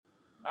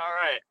All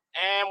right,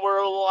 and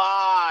we're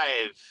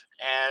live.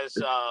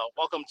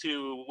 Welcome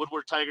to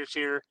Woodward Tigers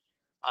here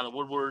on the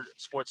Woodward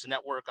Sports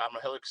Network. I'm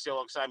Rogelio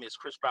alongside me is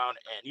Chris Brown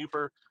and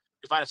Yooper.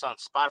 You can find us on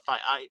Spotify,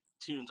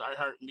 iTunes,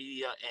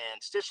 iHeartMedia,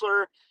 and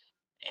Stitcher.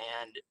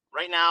 And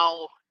right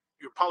now,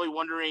 you're probably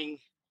wondering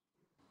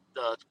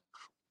the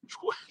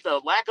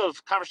lack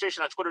of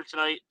conversation on Twitter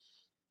tonight.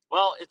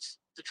 Well, it's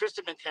the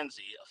Tristan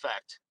McKenzie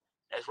effect,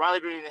 as Riley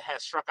Green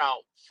has struck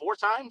out 4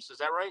 times. Is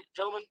that right,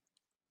 gentlemen?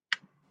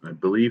 I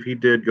believe he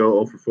did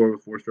go 0 for 4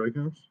 with 4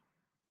 strikeouts.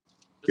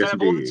 Is that a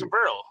Golden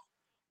Sombrero?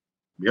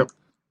 Yep.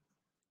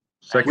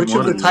 Which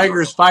of the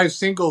Tigers' 5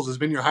 singles has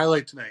been your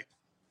highlight tonight?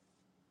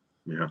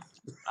 Yeah.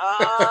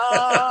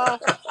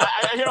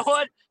 You know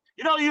what?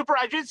 Yooper,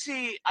 I did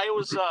see. I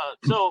was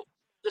so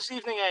this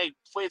evening I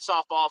played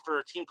softball for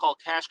a team called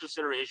Cash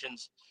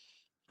Considerations,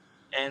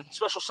 and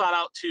special shout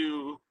out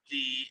to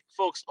the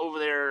folks over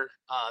there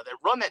that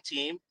run that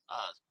team,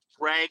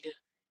 Greg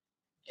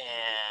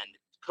and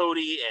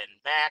Cody and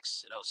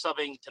Max,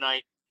 subbing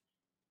tonight,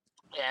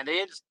 and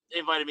they just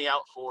invited me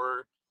out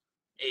for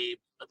a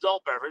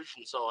adult beverage,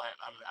 and so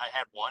I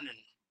had one and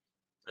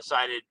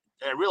decided.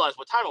 And I realized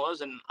what time it was,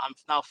 and I'm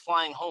now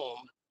flying home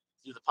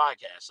to do the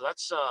podcast. So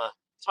that's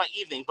my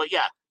evening. But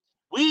yeah,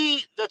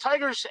 the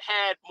Tigers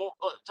had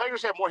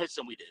more hits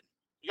than we did.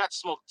 We got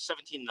smoked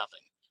 17-0.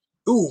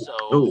 Ooh.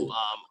 So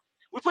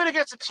we played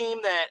against a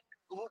team that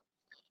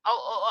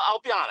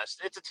I'll be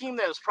honest, it's a team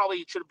that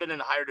probably should have been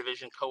in a higher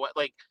division co-ed.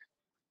 Like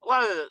a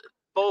lot of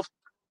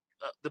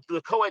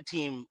the co-ed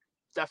team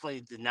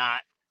definitely did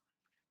not.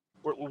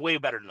 Were way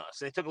better than us.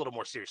 They took it a little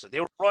more seriously.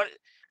 They're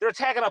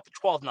attacking up to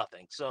 12-0.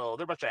 So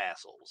they're a bunch of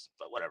assholes.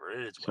 But whatever,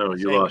 it is. So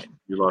you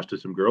lost to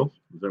some girls?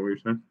 Is that what you're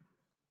saying?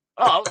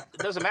 Oh, it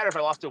doesn't matter if I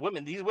lost to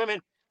women. These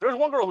women. There was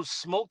one girl who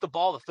smoked the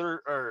ball right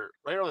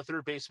over the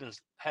third baseman's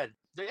head.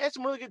 They had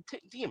some really good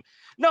team.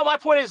 No, my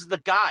point is the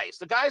guys.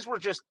 The guys were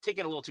just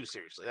taking it a little too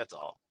seriously. That's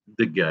all.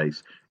 The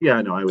guys.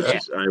 Yeah, no, I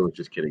was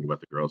just kidding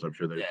about the girls. I'm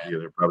sure there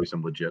are probably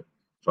some legit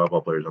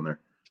softball players on there.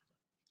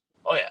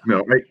 Oh yeah.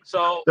 No,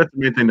 so that's the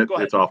main thing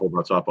that's awful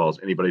about softball is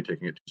anybody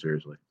taking it too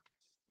seriously.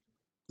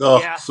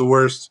 Oh, yeah. It's the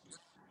worst.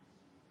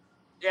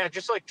 Yeah,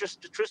 just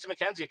Tristan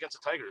McKenzie against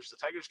the Tigers. The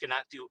Tigers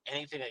cannot do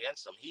anything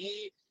against him.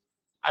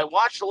 I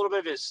watched a little bit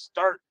of his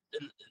start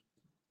in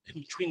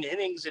between the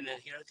innings, and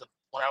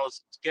when I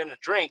was getting a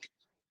drink.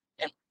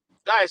 And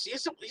guys,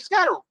 he's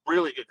got a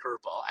really good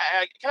curveball.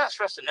 I cannot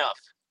stress enough.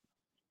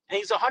 And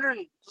he's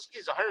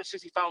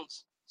 160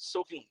 pounds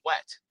soaking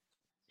wet,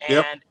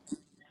 and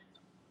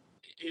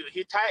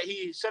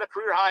he set a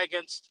career high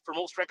for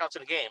most strikeouts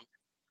in a game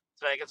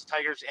tonight against the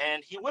Tigers,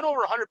 and he went over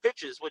 100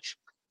 pitches, which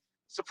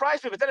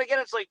surprised me. But then again,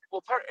 it's like,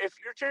 well, if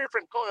you're Terry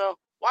Francona,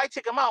 why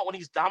take him out when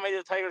he's dominated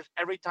the Tigers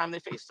every time they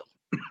faced him?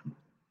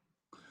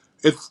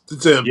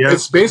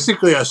 It's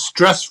basically a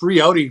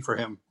stress-free outing for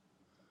him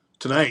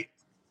tonight.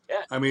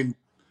 Yeah. I mean,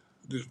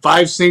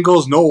 5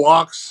 singles, no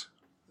walks.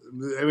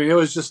 I mean, it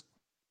was just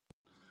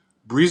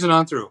breezing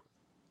on through.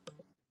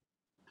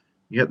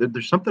 Yeah,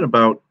 there's something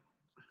about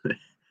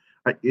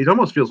it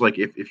almost feels like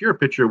if you're a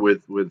pitcher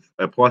with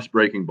a plus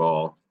breaking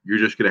ball, you're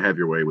just going to have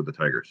your way with the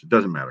Tigers. It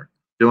doesn't matter.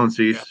 Dylan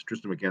Cease,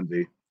 Tristan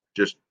McKenzie,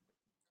 just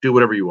do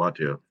whatever you want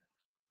to.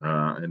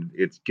 And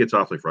it gets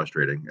awfully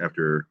frustrating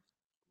after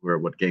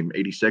game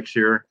 86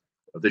 here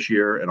of this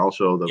year and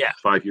also the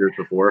 5 years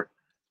before.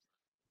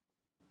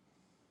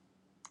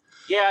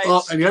 Yeah.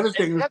 Well, and the other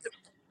thing is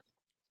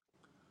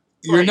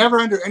you're never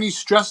under any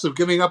stress of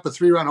giving up a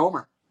 3-run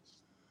homer.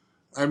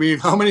 I mean,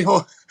 how many,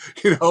 you're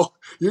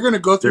going to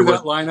go through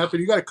that lineup and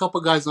you got a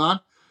couple guys on.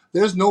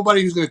 There's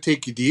nobody who's going to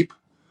take you deep.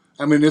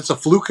 I mean, it's a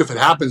fluke if it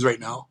happens right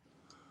now.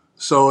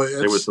 So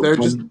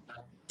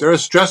they're a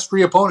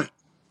stress-free opponent.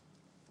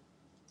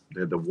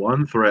 They had the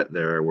one threat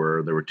there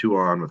where there were 2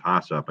 on with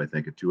Haas up, I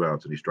think, at 2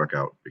 outs, and he struck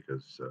out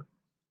because,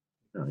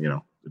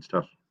 it's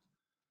tough.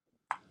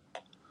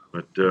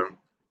 But I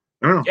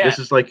don't know. Yeah. This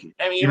is like,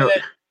 I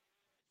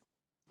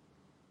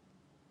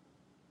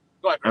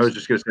was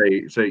just going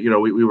to say,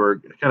 we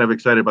were kind of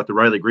excited about the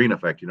Riley Green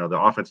effect, the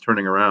offense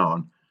turning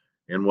around.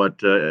 And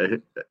what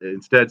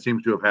instead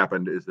seems to have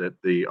happened is that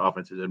the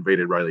offense has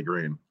invaded Riley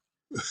Green.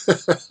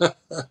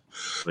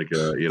 Like,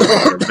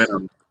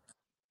 venom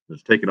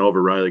has taken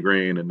over Riley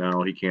Green, and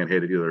now he can't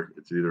hit it either.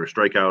 It's either a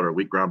strikeout or a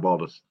weak ground ball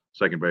to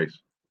second base.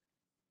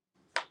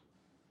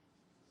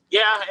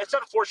 Yeah, it's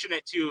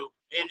unfortunate, too.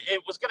 And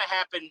it was going to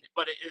happen,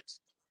 but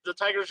the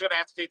Tigers are going to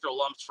have to take their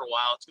lumps for a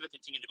while. It's going to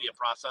continue to be a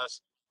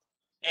process.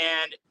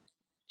 And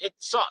it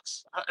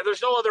sucks.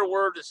 There's no other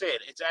word to say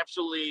it. It's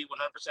absolutely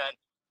 100%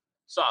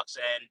 sucks.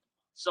 And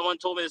someone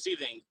told me this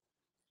evening,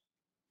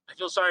 I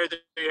feel sorry that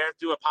you have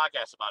to do a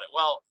podcast about it.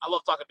 Well, I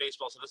love talking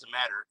baseball, so it doesn't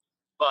matter.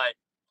 But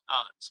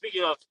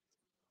speaking of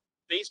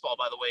baseball,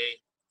 by the way,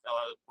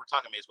 we're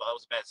talking baseball. That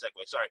was a bad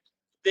segue. Sorry.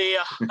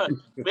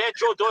 We had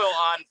Joe Doyle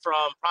on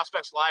from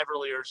Prospects Live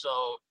earlier,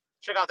 so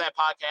check out that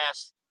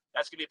podcast.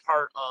 That's going to be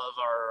part of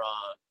our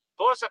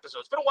bonus episode.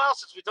 It's been a while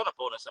since we've done a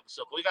bonus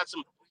episode, but we got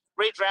some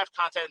great draft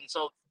content, and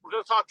so we're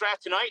going to talk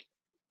draft tonight.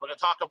 We're going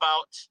to talk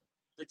about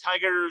the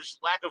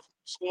Tigers' lack of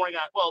scoring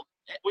on. Well,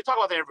 we talk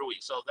about that every week,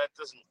 so that's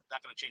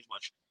not going to change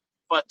much.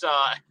 But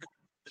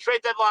the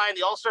trade deadline,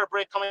 the All-Star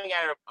break coming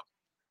at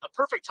a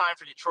perfect time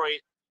for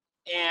Detroit.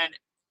 And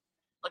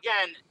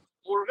again,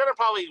 we're going to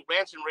probably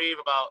rant and rave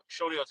about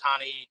Shohei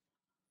Ohtani.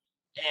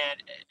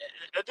 And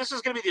this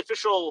is going to be the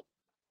official.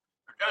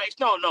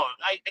 No,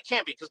 I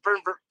can't be, because Ben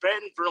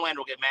Verlander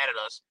will get mad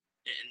at us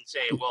and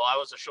say, well, I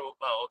was a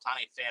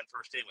Ohtani fan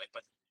first anyway.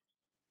 But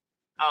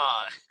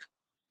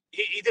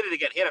he did it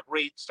again. He had a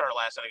great start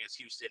last night against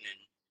Houston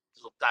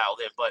and dialed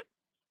in. But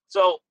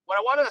so what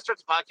I wanted to start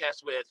the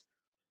podcast with,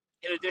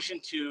 in addition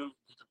to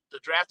the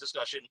draft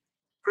discussion,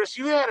 Chris,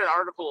 you had an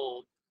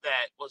article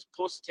that was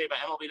posted today by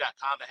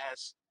MLB.com that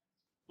has,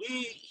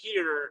 we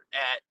here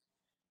at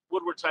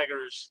Woodward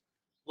Tigers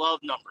love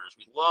numbers.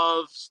 We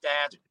love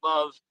stats. We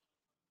love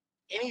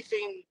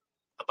anything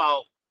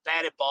about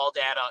batted ball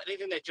data,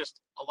 anything that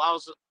just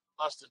allows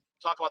us to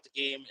talk about the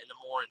game in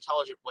a more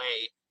intelligent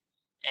way.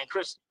 And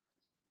Chris,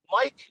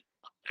 Mike,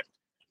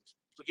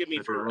 forgive me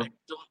for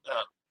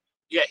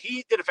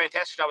he did a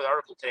fantastic job with the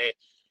article today.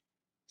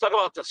 Talk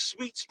about the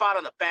sweet spot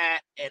on the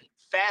bat and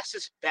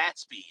fastest bat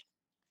speed.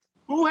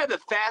 Who had the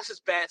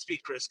fastest bat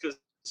speed, Chris? Because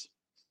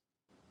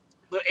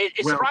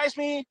it surprised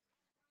me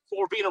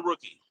for being a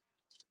rookie.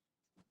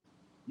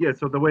 Yeah,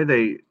 so the way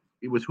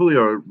it was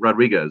Julio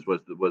Rodriguez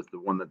was the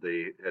one that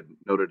they had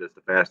noted as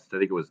the fastest. I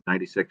think it was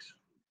 96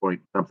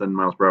 point something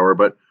miles per hour.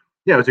 But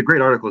yeah, it's a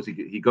great article.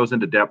 He goes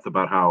into depth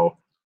about how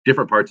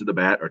different parts of the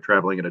bat are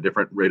traveling at a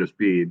different rate of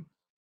speed,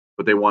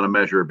 but they want to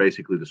measure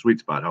basically the sweet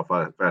spot, how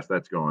fast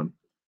that's going.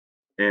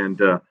 And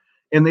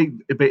they,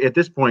 at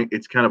this point,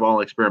 it's kind of all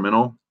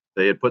experimental.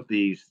 They had put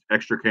these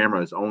extra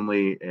cameras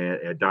only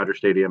at Dodger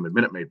Stadium and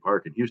Minute Maid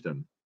Park in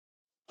Houston.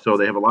 So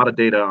they have a lot of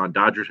data on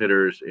Dodgers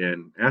hitters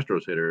and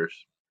Astros hitters,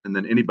 and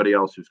then anybody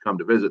else who's come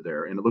to visit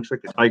there. And it looks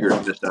like the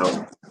Tigers missed out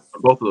on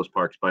both of those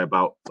parks by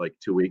about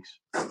 2 weeks.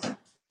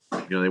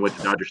 They went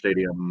to Dodger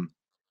Stadium,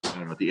 I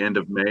don't know, at the end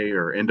of May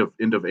or end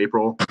of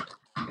April,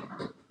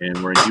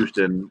 and we're in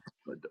Houston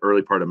the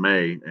early part of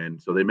May,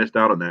 and so they missed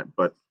out on that.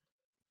 But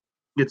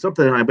it's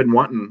something I've been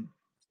wanting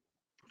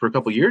for a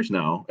couple of years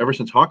now, ever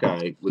since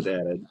Hawkeye was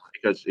added,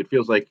 because it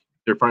feels like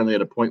they're finally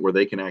at a point where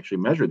they can actually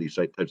measure these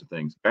types of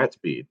things, bat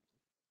speed.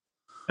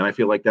 And I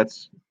feel like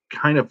that's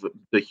kind of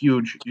the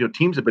huge,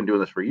 teams have been doing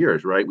this for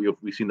years, right?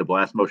 We've seen the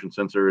blast motion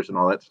sensors and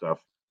all that stuff.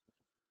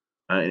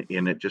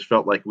 And it just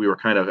felt like we were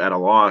kind of at a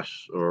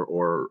loss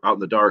or out in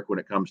the dark when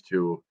it comes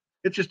to,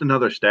 it's just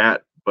another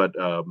stat, but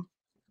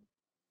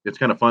it's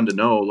kind of fun to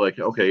know,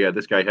 okay, yeah,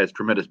 this guy has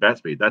tremendous bat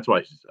speed. That's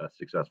why he's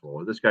successful.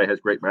 Or this guy has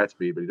great bat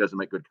speed, but he doesn't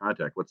make good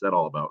contact. What's that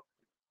all about?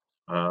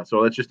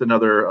 So that's just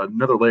another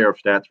layer of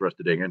stats for us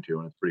to dig into,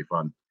 and it's pretty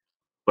fun.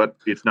 But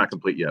it's not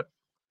complete yet.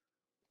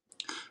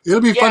 It'll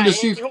be fun to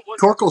see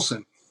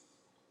Torkelson.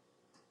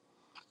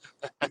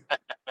 I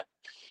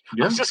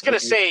was just gonna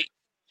say,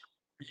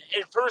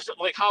 in person,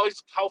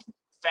 how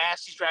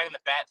fast he's dragging the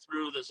bat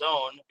through the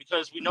zone,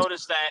 because we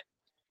noticed that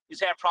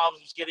he's had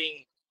problems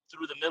getting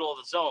through the middle of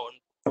the zone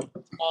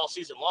all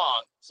season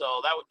long.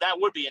 So that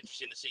would be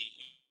interesting to see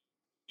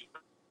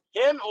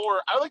him,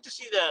 or I would like to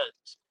see the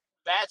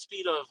bat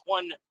speed of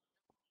Robbie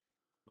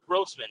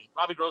Grossman,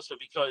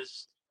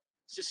 because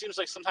it just seems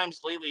like sometimes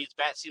lately his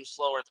bat seems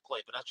slower at the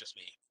plate, but that's just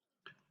me.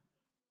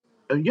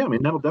 Yeah, I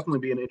mean, that'll definitely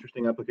be an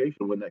interesting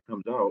application when that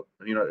comes out.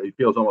 It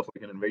feels almost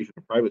like an invasion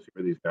of privacy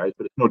for these guys,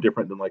 but it's no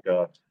different than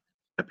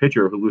a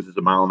pitcher who loses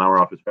a mile an hour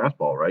off his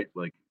fastball, right?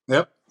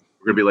 Yep.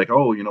 We're gonna be like,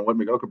 oh, what,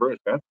 Miguel Cabrera's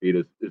bat speed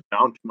is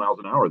down 2 miles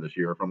an hour this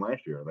year from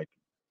last year.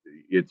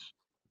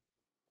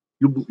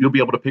 You'll be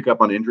able to pick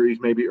up on injuries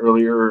maybe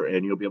earlier,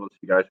 and you'll be able to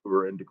see guys who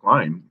are in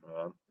decline.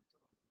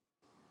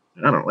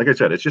 I don't know. Like I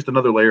said, it's just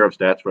another layer of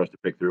stats for us to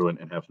pick through and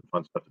have some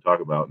fun stuff to talk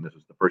about. And this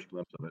is the first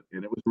glimpse of it,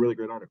 and it was a really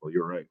great article. You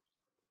were right.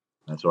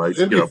 And so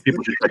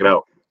people should check it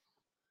out.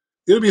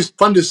 It'll be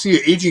fun to see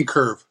an aging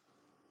curve.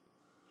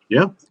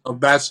 Yeah. Of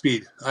bat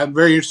speed. I'm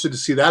very interested to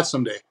see that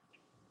someday.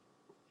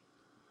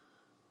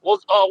 Well,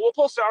 we'll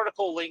post the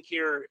article link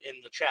here in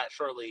the chat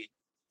shortly.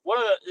 One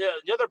of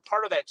the other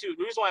part of that too,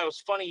 the reason why it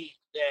was funny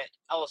that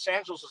Los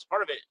Angeles was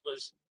part of it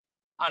was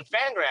on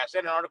Fangraphs. They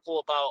had an article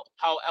about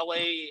how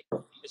LA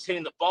is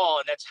hitting the ball,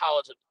 and that's how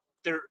it's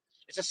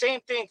the same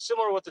thing,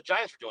 similar to what the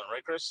Giants are doing,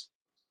 right, Chris?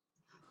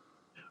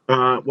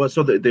 Well,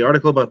 so the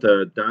article about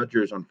the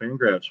Dodgers on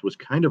Fangraphs was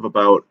kind of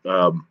about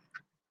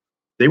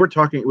they were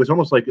talking. It was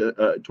almost like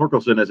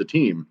Torkelson as a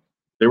team.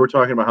 They were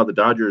talking about how the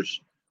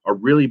Dodgers are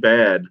really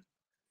bad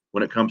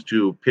when it comes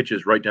to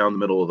pitches right down the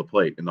middle of the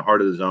plate in the heart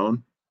of the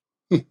zone.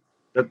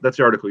 That's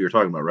the article you're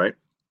talking about, right?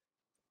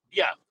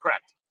 Yeah,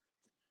 correct.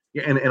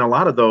 Yeah, and a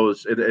lot of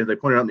those, as they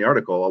pointed out in the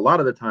article, a lot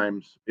of the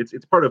times it's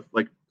part of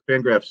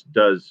Fangraphs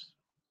does.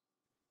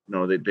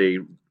 They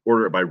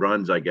order it by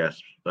runs, I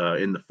guess,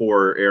 in the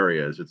 4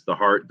 areas. It's the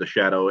heart, the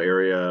shadow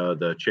area,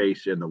 the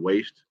chase, and the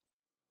waist.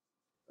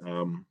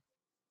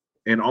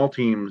 And all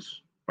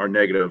teams are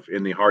negative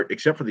in the heart,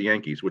 except for the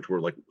Yankees, which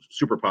were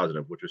super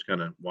positive, which was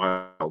kind of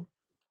wild.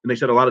 And they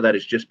said a lot of that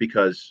is just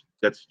because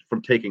that's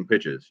from taking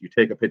pitches. You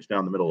take a pitch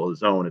down the middle of the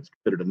zone, it's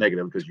considered a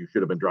negative because you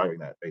should have been driving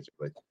that,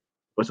 basically.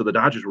 But so the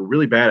Dodgers were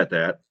really bad at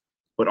that,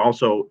 but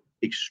also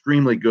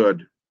extremely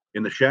good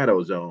in the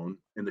shadow zone,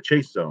 in the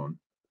chase zone.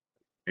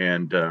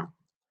 And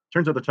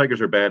turns out the Tigers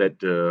are bad at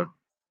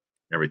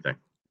everything.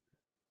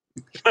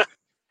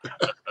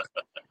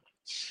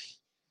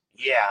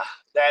 Yeah,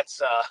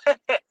 that's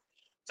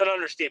it's an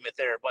understatement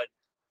there. But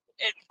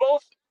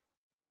both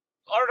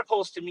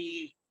articles to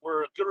me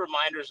were good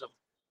reminders of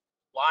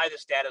why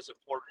this data is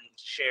important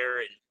to share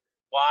and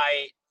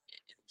why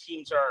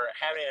teams are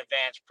having an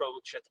advanced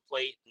approach at the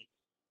plate. And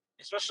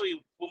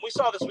especially when we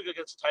saw this week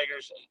against the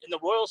Tigers in the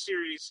Royals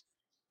series,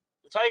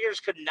 the Tigers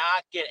could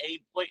not get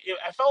any.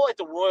 I felt like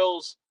the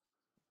Royals,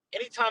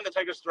 anytime the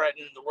Tigers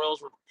threatened, the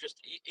Royals were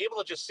just able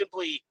to just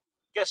simply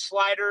get a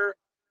slider,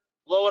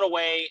 blow it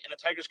away, and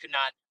the Tigers could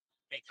not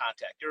make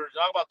contact. You were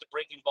talking about the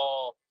breaking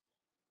ball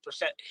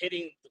percent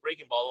hitting the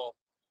breaking ball.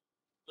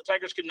 The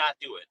Tigers could not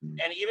do it.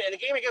 And even in the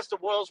game against the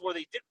Royals where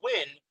they did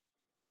win,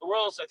 the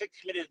Royals, I think,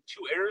 committed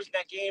 2 errors in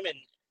that game, and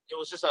it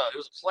was a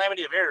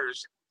calamity of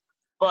errors.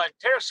 But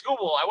Tarik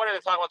Skubal, I wanted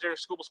to talk about Tarik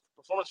Skubal's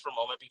performance for a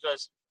moment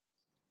because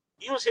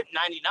he was hitting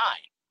 99.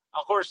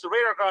 Of course, the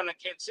radar gun in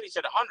Kansas City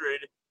said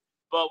 100,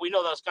 but we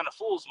know that was kind of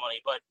fool's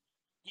money. But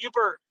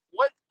Yooper,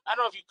 I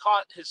don't know if you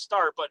caught his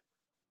start, but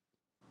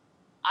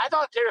I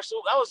thought Tarik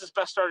Skubal, that was his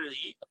best start of the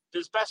year,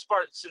 his best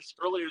start since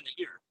earlier in the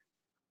year.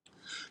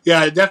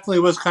 Yeah, it definitely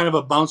was kind of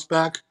a bounce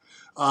back.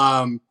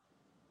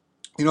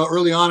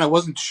 Early on, I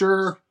wasn't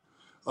sure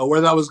where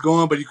that was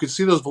going, but you could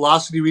see those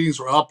velocity readings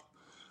were up.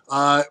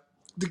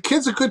 The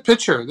kid's a good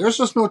pitcher. There's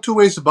just no two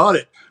ways about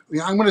it.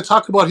 I'm going to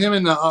talk about him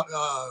in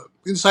the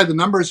inside the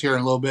numbers here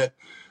in a little bit.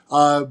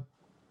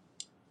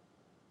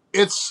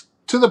 It's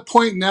to the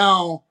point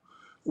now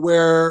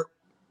where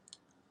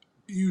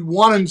you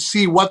want to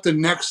see what the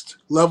next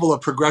level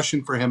of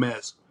progression for him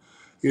is.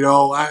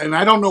 And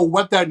I don't know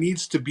what that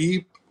needs to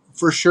be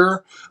for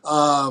sure.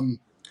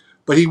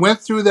 But he went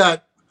through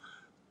that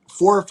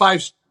 4 or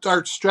 5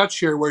 start stretch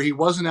here where he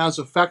wasn't as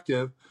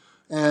effective.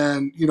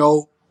 And,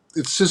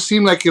 it just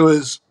seemed like it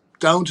was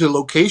down to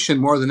location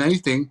more than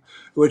anything,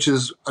 which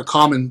is a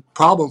common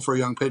problem for a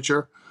young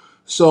pitcher.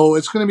 So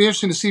it's going to be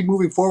interesting to see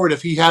moving forward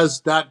if he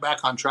has that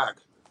back on track.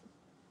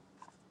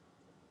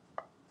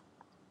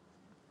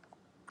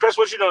 Chris,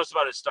 what you noticed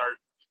about his start?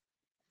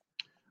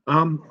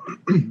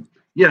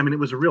 Yeah, I mean, it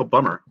was a real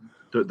bummer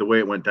the way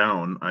it went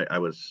down. I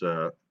was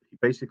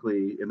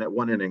basically in that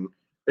one inning.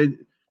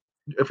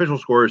 Official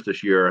scorers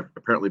this year have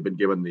apparently been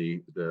given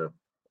the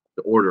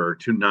order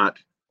to not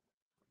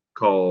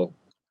call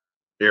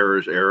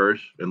errors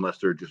unless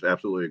they're just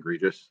absolutely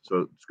egregious.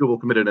 So Skubal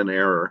committed an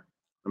error.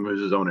 I mean, it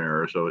was his own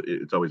error, so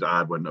it's always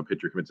odd when a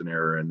pitcher commits an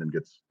error and then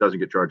doesn't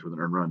get charged with an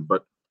earned run.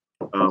 But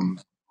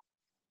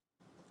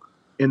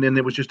and then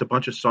there was just a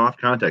bunch of soft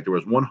contact. There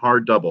was one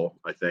hard double,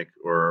 I think,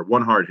 or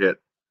one hard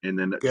hit, and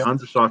then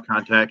tons of soft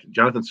contact.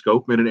 Jonathan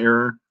Scope made an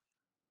error.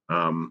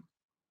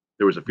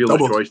 There was a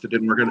fielder's choice that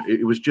didn't work.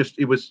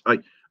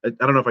 I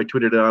don't know if I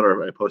tweeted it out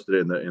or I posted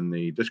it in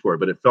the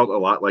Discord, but it felt a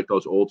lot like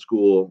those old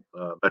school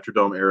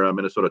Metrodome era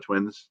Minnesota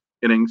Twins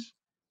innings,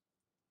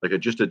 like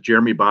just a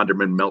Jeremy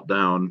Bonderman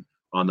meltdown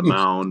on the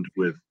mound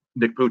with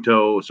Nick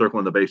Puto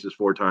circling the bases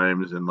 4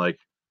 times, and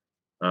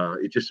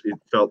it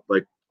felt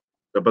like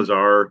a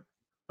bizarre,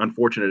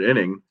 unfortunate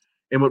inning.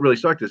 And what really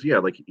sucked is,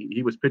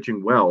 he was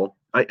pitching well.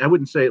 I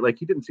wouldn't say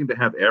he didn't seem to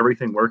have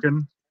everything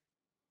working.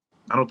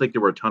 I don't think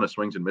there were a ton of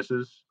swings and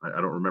misses. I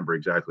don't remember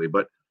exactly,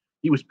 but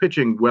he was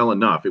pitching well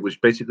enough. It was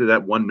basically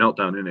that one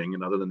meltdown inning,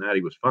 and other than that,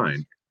 he was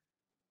fine.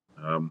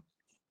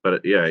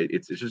 But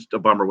it's just a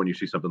bummer when you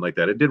see something like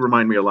that. It did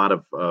remind me a lot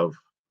of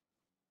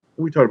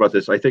we talked about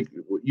this. I think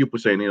you were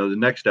saying, the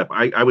next step.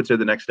 I would say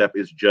the next step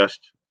is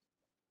just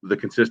the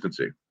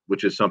consistency,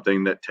 which is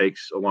something that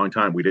takes a long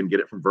time. We didn't get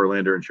it from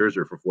Verlander and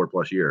Scherzer for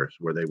 4+ years,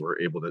 where they were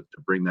able to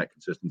bring that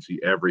consistency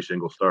every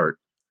single start.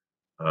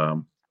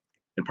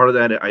 And part of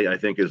that, I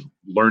think, is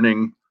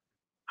learning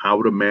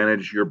how to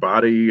manage your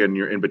body and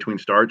your in between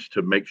starts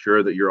to make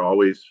sure that you're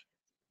always,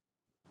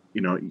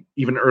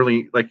 even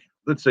early,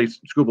 let's say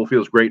Skubal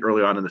feels great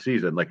early on in the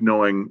season,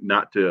 knowing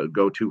not to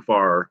go too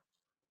far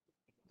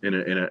in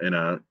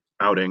a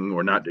outing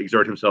or not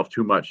exert himself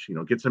too much,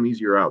 get some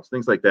easier outs,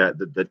 things like that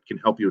can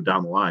help you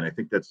down the line. I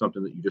think that's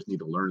something that you just need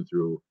to learn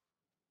through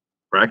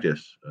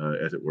practice,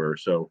 as it were.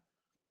 So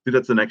I think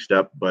that's the next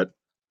step. But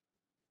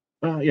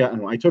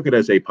I took it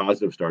as a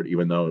positive start,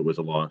 even though it was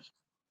a loss.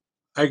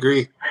 I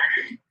agree.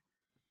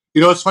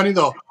 It's funny,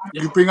 though.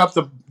 You bring up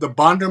the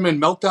Bonderman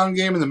meltdown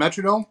game in the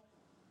Metrodome.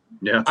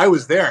 Yeah. I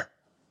was there.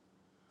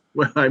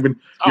 Well, I mean,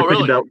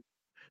 really?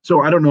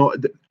 So I don't know.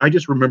 I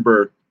just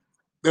remember.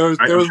 There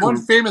was one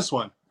famous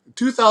one,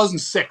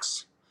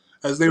 2006,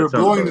 as they were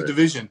blowing the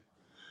division.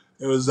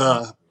 It was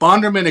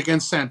Bonderman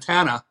against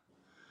Santana.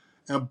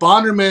 And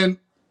Bonderman,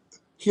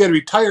 he had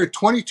retired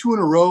 22 in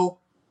a row.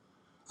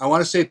 I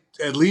want to say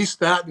at least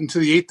that into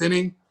the 8th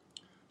inning.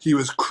 He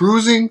was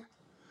cruising,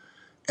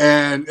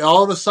 and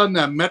all of a sudden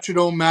that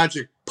Metrodome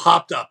magic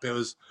popped up. It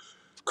was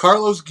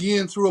Carlos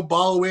Guillen threw a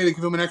ball away to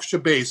give him an extra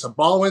base. A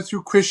ball went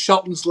through Chris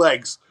Shelton's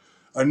legs.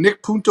 A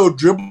Nick Punto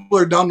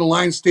dribbler down the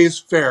line stays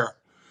fair.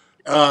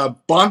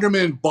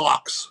 Bonderman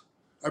box.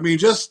 I mean,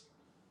 just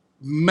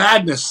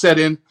madness set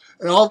in.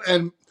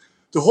 And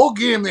the whole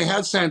game, they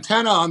had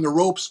Santana on the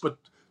ropes, but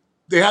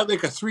they had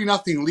like a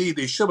 3-0 lead.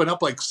 They should have been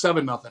up like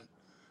 7-0,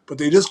 but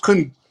they just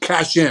couldn't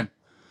cash in.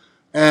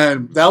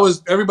 And that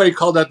was, everybody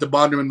called that the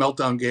Bonderman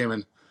meltdown game.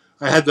 And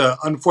I had the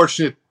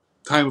unfortunate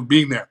time of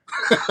being there.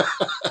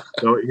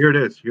 So here it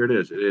is.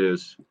 It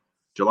is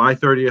July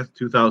 30th,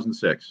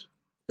 2006.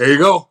 There you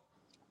go.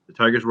 The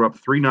Tigers were up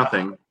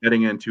 3-0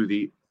 heading into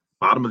the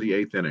bottom of the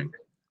 8th inning.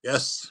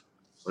 Yes.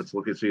 Let's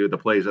look and see the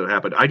plays that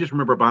happened. I just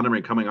remember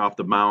Bonderman coming off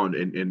the mound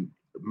and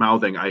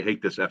mouthing, "I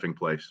hate this effing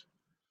place."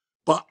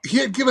 But he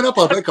had given up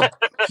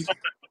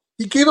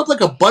he gave up like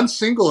a bunt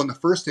single in the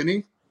first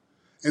inning,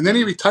 and then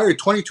he retired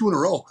 22 in a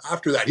row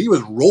after that. He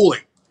was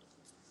rolling.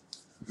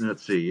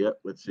 Let's see. Yep.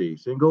 Let's see.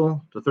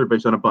 Single to third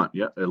base on a bunt.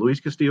 Yep. Luis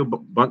Castillo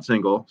bunt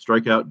single,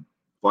 strikeout,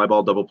 fly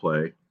ball, double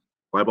play,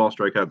 fly ball,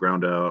 strikeout,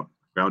 ground out,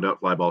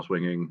 fly ball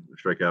swinging,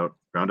 strikeout,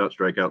 ground out,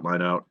 strikeout,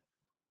 line out,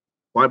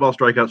 fly ball,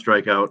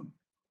 strikeout,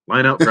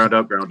 line out, ground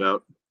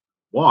out,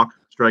 walk,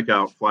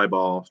 strikeout, fly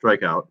ball,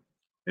 strikeout.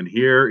 And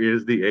here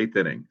is the 8th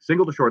inning.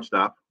 Single to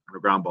shortstop on a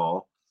ground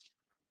ball.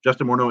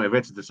 Justin Morneau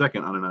advances to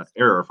second on an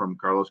error from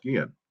Carlos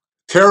Guillen.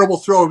 Terrible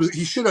throw.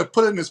 He should have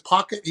put it in his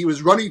pocket. He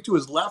was running to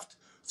his left,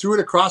 threw it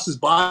across his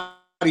body,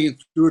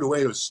 and threw it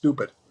away. It was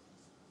stupid.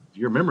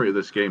 Your memory of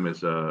this game is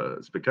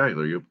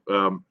spectacular. Here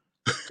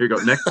you go.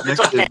 Next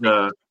okay.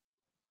 Is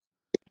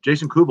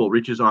Jason Kubal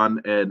reaches on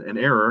an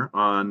error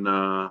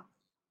on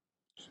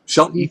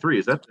Shelton. E3.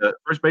 Is that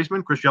first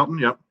baseman Chris Shelton?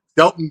 Yep.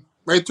 Shelton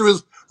right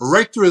through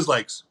his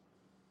legs.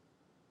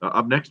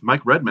 Up next,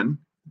 Mike Redmond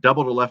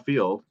double to left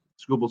field.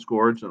 Skubal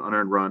scores an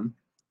unearned run.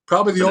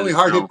 Probably the only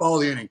hard hit ball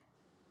of the inning.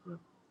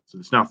 So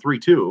it's now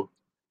 3-2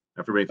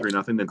 after being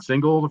 3-0. Then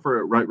single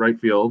for right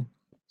field,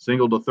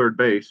 single to third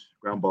base,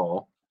 ground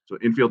ball. So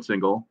infield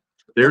single.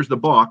 There's the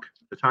balk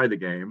to tie the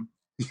game.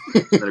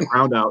 Then a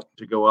ground out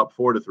to go up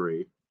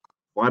 4-3.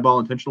 Fly ball,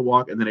 intentional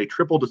walk, and then a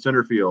triple to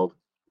center field.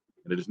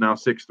 And it is now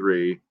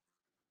 6-3.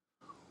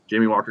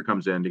 Jamie Walker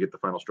comes in to get the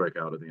final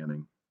strikeout of the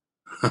inning.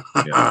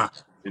 Yeah.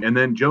 And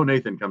then Joe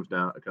Nathan comes in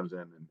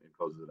and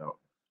closes it out.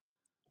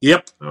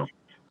 Yep. So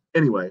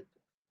anyway,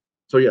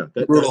 so yeah,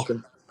 that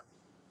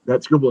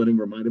Skubal inning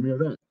reminded me of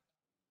that.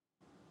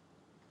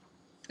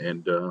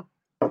 And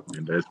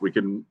as we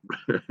can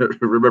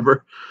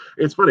remember,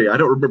 it's funny. I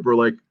don't remember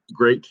like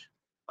great.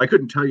 I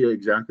couldn't tell you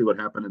exactly what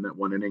happened in that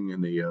one inning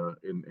in the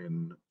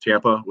in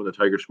Tampa when the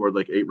Tigers scored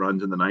like 8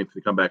 runs in the 9th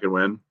to come back and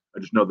win. I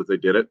just know that they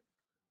did it.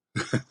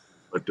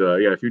 But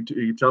yeah, if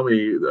you tell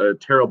me a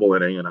terrible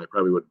inning, and I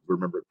probably would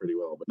remember it pretty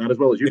well, but not as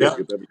well as you did.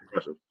 That'd be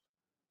impressive.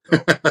 So,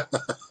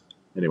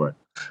 anyway,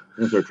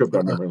 that's our trip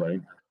down memory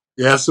lane.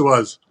 Yes, it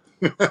was.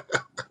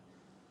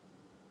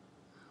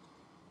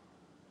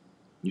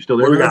 You still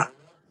there? What we got?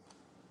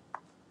 I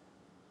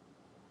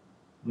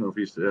don't know if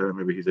he's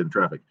maybe he's in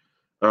traffic.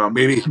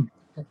 Maybe.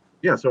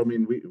 Yeah. So I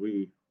mean,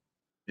 we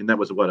and that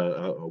was what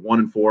a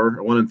 1-4,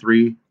 a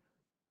 1-3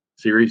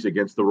 series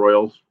against the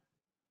Royals.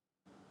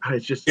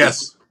 It's just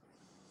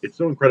It's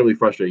so incredibly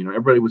frustrating. You know,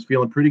 everybody was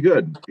feeling pretty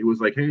good. It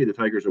was like, hey, the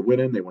Tigers are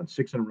winning. They won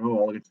 6 in a row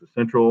all against the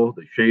Central.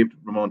 They shaved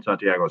Ramon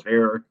Santiago's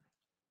hair.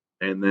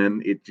 And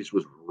then it just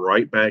was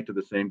right back to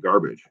the same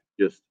garbage.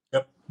 Just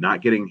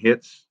not getting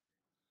hits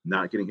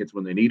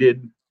when they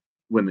needed,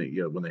 when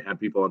they had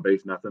people on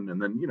base, nothing.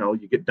 And then,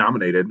 you get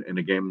dominated in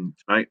a game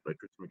tonight by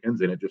Tristan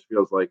McKenzie, and it just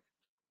feels like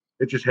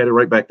it just headed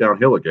right back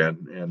downhill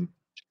again. And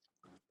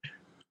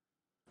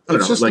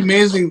it's just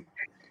amazing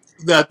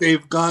that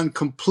they've gone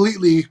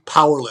completely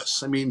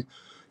powerless. I mean,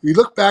 you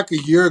look back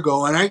a year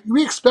ago, and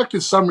we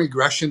expected some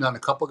regression on a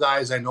couple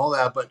guys. I know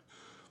that, but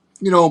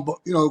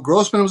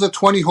Grossman was a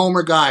 20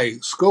 homer guy.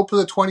 Scope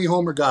was a 20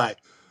 homer guy.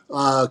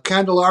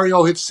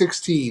 Candelario hit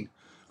 16.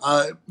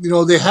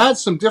 They had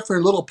some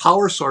different little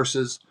power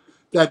sources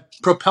that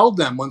propelled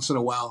them once in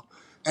a while,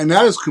 and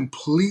that is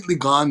completely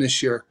gone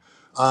this year.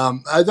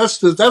 That's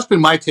been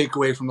my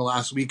takeaway from the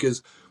last week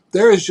is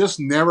there is just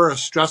never a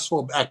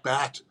stressful at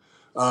bat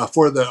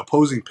for the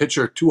opposing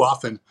pitcher too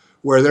often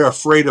where they're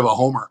afraid of a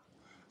homer.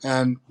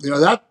 And,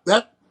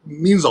 that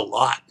means a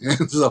lot.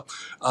 So,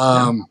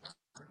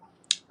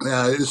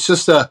 it's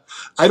just,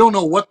 I don't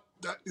know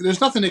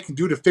there's nothing they can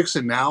do to fix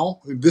it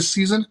now this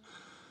season,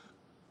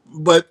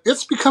 but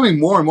it's becoming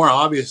more and more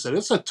obvious that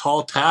it's a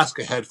tall task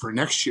ahead for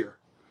next year.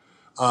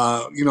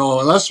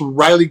 Unless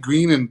Riley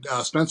Green and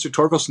Spencer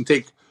Torkelson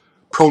take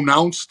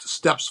pronounced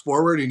steps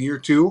forward in year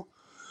 2,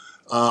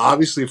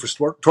 obviously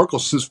for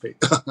Torkelson's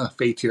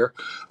fate here,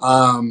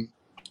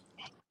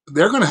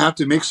 they're going to have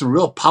to make some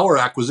real power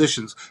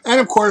acquisitions. And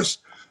of course,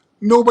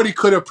 nobody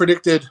could have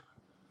predicted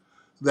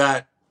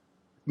that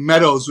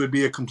Meadows would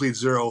be a complete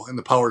zero in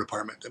the power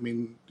department. I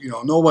mean,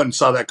 no one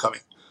saw that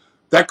coming.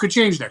 That could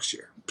change next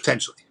year,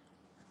 potentially.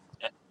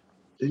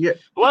 Yeah.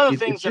 One of the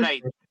things that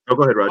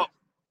go ahead, Raj.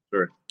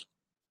 Sorry.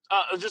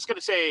 I was just going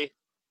to say,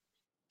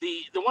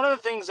 the one of the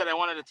things that I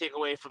wanted to take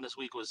away from this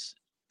week was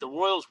the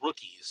Royals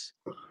rookies,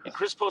 and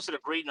Chris posted a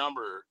great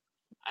number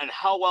on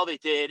how well they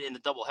did in the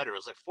doubleheader. It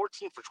was like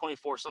 14 for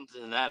 24,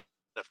 something in that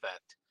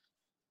effect.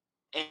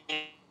 And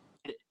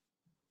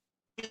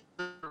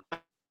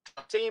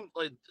same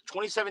like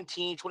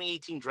 2017,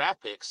 2018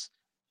 draft picks.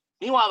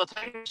 Meanwhile, the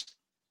Tigers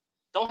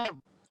don't have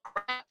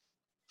crap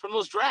from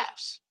those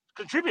drafts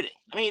contributing.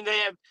 I mean, they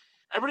have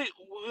everybody.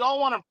 We all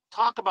want to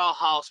talk about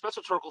how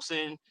Spencer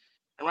Torkelson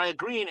and Riley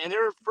Green and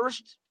their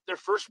first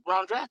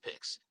round draft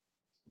picks,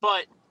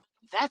 but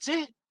that's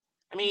it.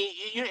 I mean,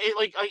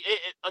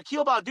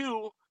 Akil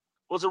Baddoo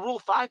was a Rule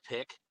 5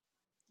 pick,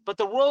 but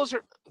the Royals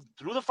are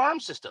through the farm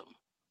system.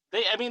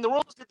 The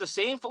Royals did the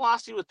same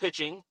philosophy with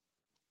pitching,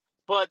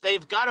 but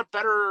they've got a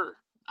better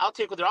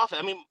outtake with their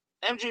offense. I mean,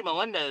 MJ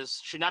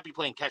Melendez should not be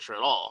playing catcher at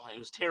all. He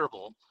was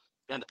terrible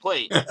behind the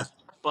plate.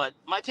 But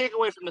my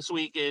takeaway from this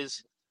week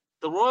is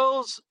the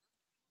Royals,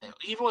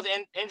 even with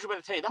Andrew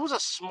Benintendi, that was a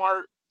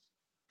smart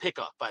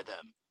pickup by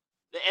them.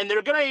 And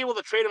they're going to be able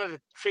to trade him at the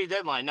trade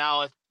deadline.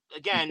 Now,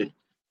 again,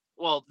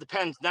 well,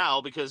 depends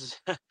now because,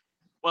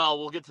 well,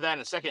 we'll get to that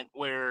in a second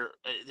where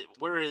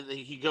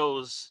he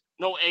goes.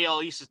 No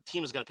AL East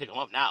team is going to pick him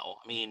up now.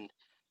 I mean,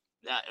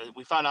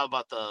 we found out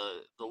about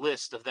the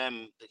list of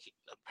them.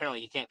 Apparently,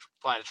 he can't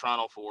fly to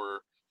Toronto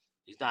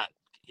he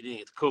didn't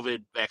get the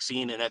COVID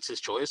vaccine, and that's his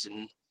choice,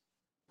 and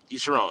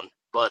he's your own.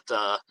 But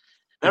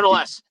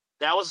nevertheless,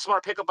 that was a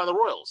smart pickup by the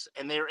Royals,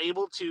 and they were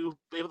able to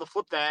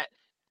flip that.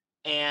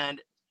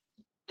 And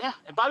yeah,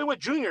 and Bobby Witt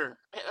Jr.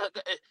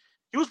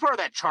 He was part of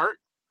that chart,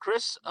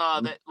 Chris.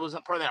 That was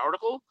part of that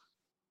article.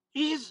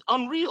 He's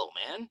unreal,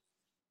 man.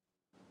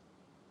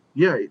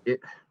 Yeah,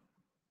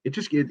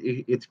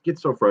 it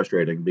gets so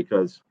frustrating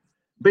because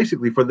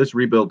basically for this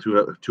rebuild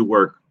to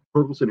work,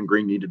 Torkelson and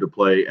Green needed to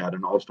play at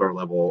an all-star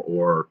level,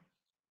 or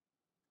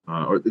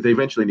they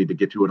eventually need to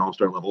get to an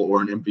all-star level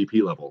or an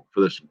MVP level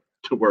for this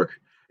to work.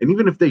 And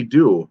even if they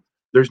do,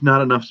 there's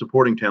not enough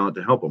supporting talent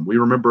to help them. We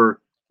remember,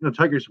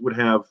 Tigers would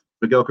have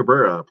Miguel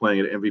Cabrera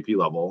playing at MVP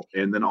level,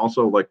 and then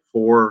also like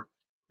 4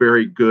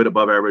 very good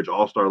above-average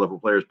all-star level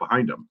players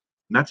behind them.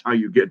 And that's how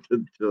you get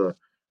to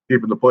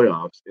deep in the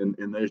playoffs. And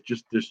there's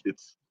just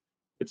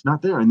it's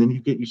not there. And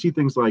then you see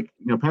things like,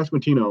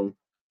 Pasquantino,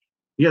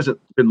 he hasn't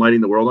been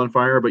lighting the world on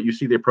fire, but you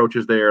see the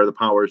approaches there, the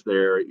powers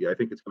there. I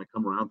think it's going to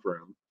come around for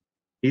him.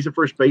 He's a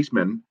first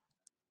baseman.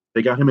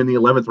 They got him in the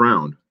 11th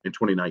round in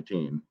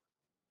 2019.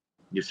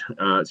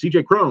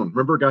 CJ Cron,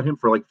 remember, got him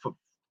for like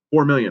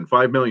 $4 million,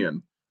 $5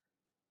 million.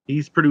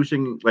 He's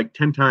producing like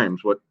 10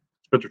 times what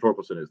Spencer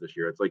Torkelson is this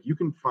year. It's like you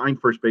can find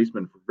first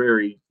baseman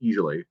very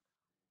easily.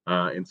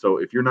 And so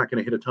if you're not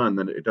going to hit a ton,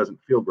 then it doesn't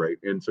feel great.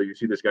 And so you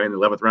see this guy in the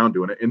 11th round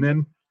doing it. And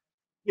then,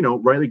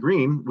 Riley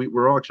Green,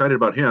 we're all excited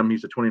about him.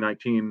 He's a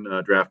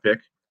 2019 draft pick.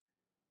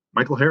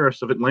 Michael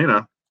Harris of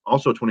Atlanta,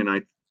 also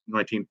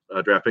 2019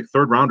 draft pick,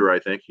 3rd rounder, I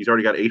think. He's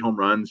already got 8 home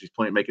runs. He's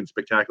making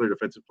spectacular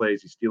defensive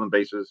plays. He's stealing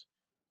bases.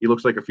 He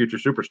looks like a future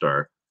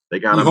superstar. They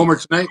got him homer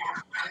tonight.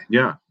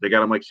 Yeah, they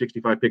got him like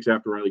 65 picks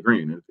after Riley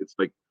Green.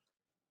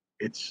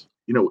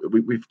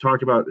 We've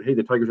talked about, hey,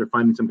 the Tigers are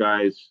finding some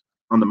guys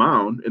on the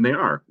mound, and they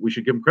are. We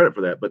should give them credit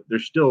for that. But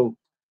there's still,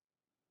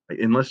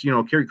 unless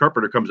Kerry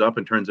Carpenter comes up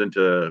and turns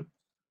into,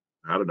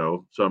 I don't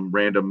know, some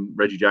random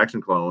Reggie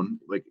Jackson clone,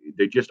 like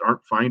they just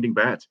aren't finding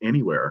bats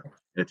anywhere,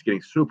 and it's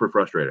getting super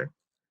frustrating.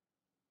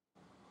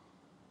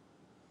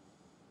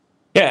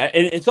 Yeah,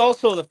 and it's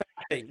also the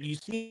fact that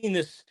you've seen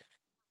this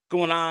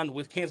going on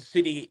with Kansas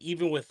City,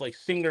 even with like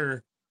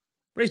Singer.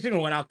 Ray Singer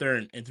went out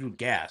there and threw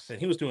gas, and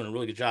he was doing a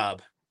really good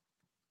job.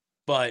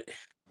 But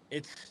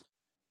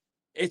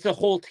it's a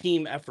whole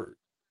team effort,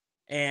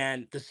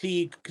 and to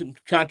see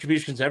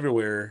contributions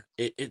everywhere,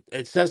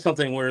 it says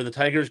something where the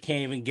Tigers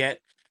can't even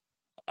get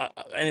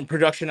any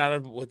production out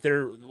of what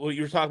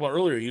you were talking about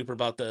earlier, Yooper,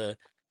 about the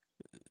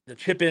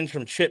chip-ins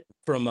from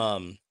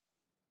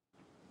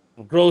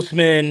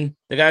Grossman,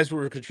 the guys who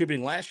were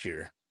contributing last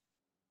year.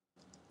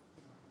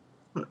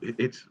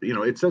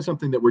 It says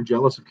something that we're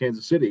jealous of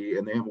Kansas City,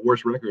 and they have a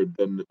worse record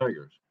than the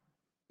Tigers.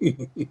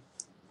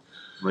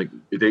 Like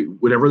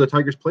whenever the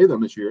Tigers play them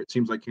this year, it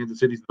seems like Kansas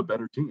City's the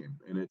better team,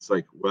 and it's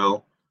like,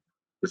 well,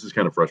 this is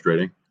kind of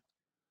frustrating.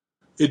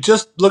 It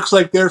just looks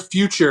like their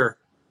future.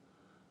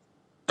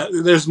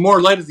 There's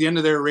more light at the end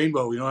of their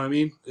rainbow. You know what I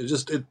mean?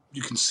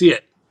 You can see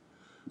it.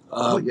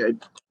 It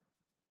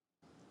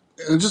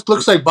just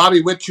looks like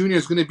Bobby Witt Jr.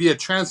 is going to be a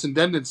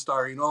transcendent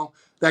star.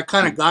 That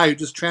kind of guy who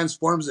just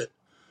transforms it.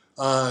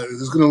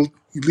 Is going to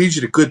lead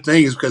you to good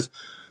things because,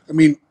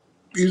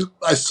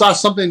 I saw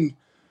something.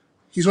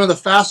 He's one of the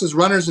fastest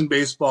runners in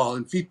baseball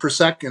in feet per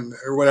second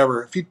or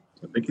whatever. I think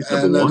he's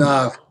number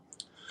 1.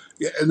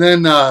 And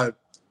then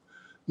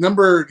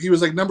he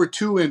was like number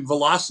 2 in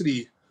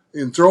velocity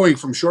in throwing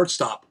from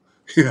shortstop.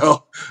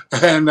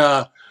 And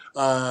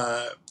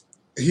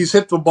he's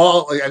hit the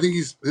ball. Like, I think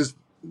his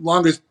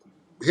longest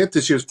hit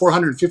this year is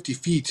 450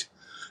 feet.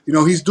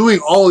 He's doing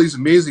all these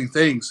amazing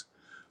things.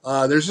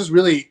 There's just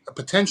really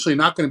potentially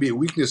not going to be a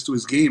weakness to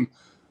his game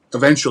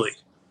eventually.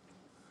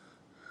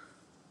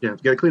 Yeah,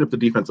 he's got to clean up the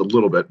defense a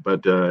little bit,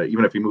 but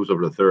even if he moves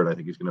over to third, I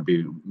think he's going to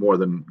be more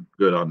than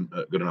good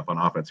enough on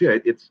offense. Yeah,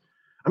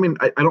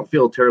 I don't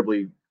feel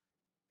terribly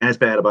as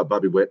bad about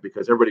Bobby Witt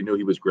because everybody knew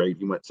he was great.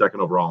 He went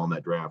second overall in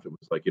that draft. It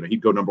was like,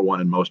 he'd go number one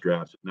in most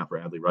drafts, not for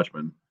Adley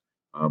Rutschman.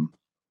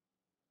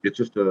 It's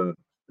just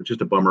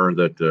a bummer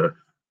that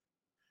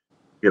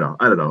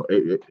I don't know.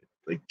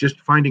 Like just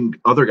finding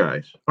other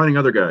guys.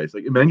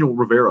 Like Emmanuel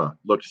Rivera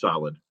looked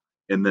solid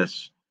in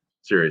this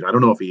series. I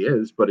don't know if he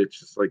is, but it's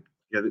just like,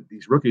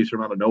 these rookies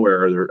from out of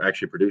nowhere, they're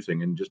actually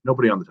producing, and just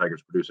nobody on the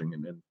Tigers producing.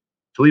 And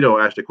Toledo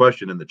asked a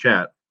question in the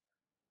chat.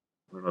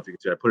 I don't know if you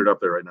can see. I put it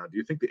up there right now. Do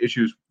you think the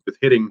issues with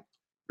hitting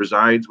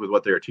resides with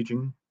what they are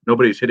teaching?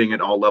 Nobody's hitting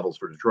at all levels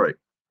for Detroit.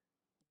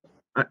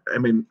 I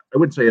mean, I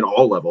wouldn't say at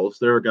all levels.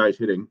 There are guys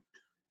hitting.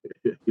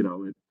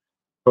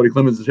 Cody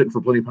Clemens is hitting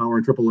for plenty of power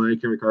in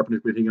AAA. Kerry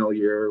Carpenter's been hitting all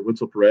year.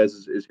 Winslow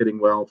Perez is hitting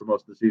well for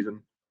most of the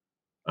season.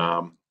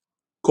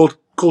 Colt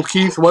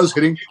Keith was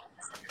hitting.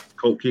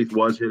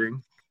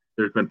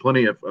 There's been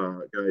plenty of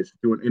guys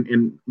doing,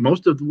 and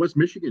most of the West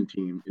Michigan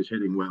team is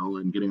hitting well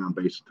and getting on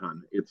base a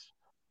ton.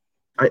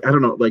 I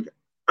don't know, like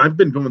I've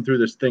been going through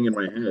this thing in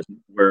my head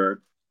where,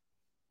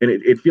 and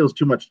it feels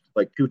too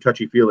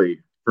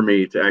touchy-feely for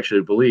me to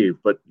actually believe,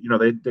 but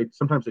they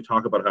sometimes they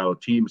talk about how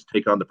teams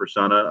take on the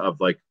persona of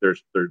like their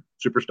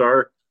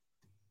superstar.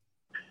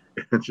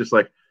 It's just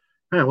like,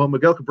 well,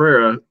 Miguel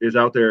Cabrera is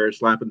out there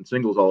slapping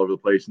singles all over the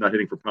place, not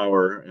hitting for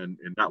power and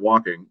not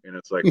walking. And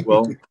it's like,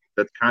 well,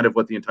 that's kind of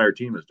what the entire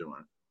team is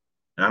doing.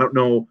 And I don't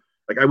know,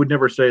 like, I would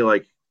never say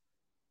like,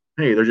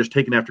 hey, they're just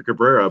taking after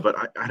Cabrera,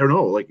 but I don't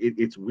know. Like,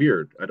 it's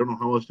weird. I don't know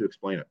how else to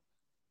explain it.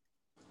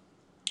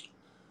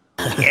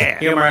 Yeah.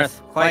 Humorous.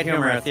 Quite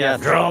humorous,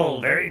 yes. Droll,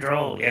 very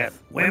droll, yes.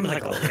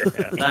 Whimsical, yes.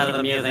 That is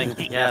amusing,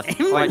 yes.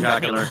 Quite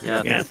jocular,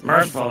 yes. Yes,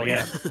 mirthful,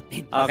 yes.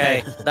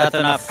 Okay, that's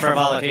enough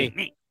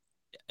frivolity.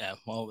 Yeah,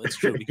 well, it's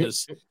true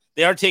because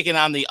they are taking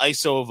on the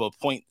ISO of a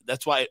point.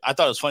 That's why I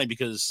thought it was funny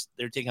because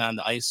they're taking on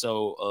the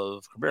ISO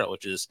of Cabrera,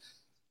 which is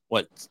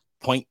what,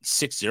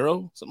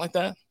 0.60, something like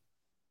that.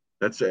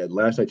 That's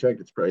last I checked.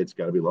 It's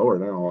got to be lower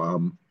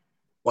now.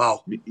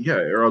 Wow. Yeah,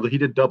 or he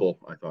did double,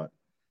 I thought,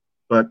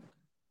 but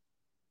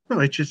no,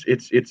 it's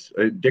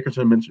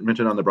Dickerson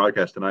mentioned on the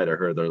broadcast tonight. I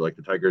heard they're like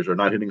the Tigers are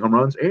not hitting home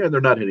runs and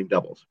they're not hitting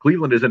doubles.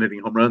 Cleveland isn't hitting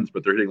home runs,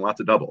 but they're hitting lots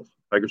of doubles.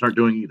 Tigers aren't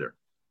doing either.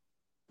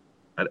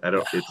 I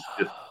don't.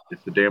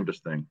 It's the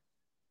damnedest thing.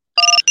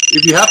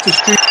 If you have to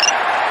stream.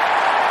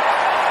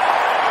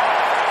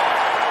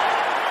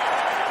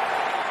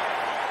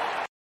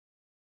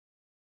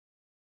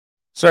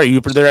 Sorry,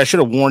 Yooper, there. I should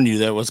have warned you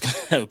that it was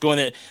going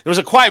there. There was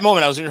a quiet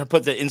moment. I was going to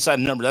put the inside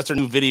number. That's our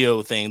new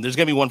video thing. There's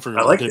going to be one for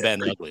I like good, it.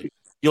 bad, and ugly.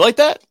 You like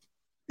that?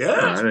 Yeah.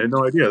 I had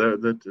no idea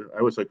that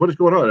I was like, what is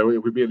going on? Are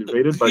we being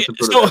invaded by some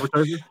sort of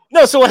advertiser?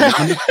 No. So what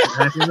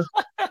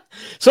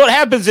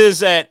happens is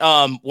that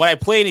when I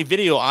play any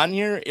video on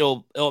here,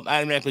 it'll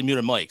automatically mute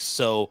our mics.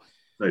 So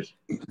nice.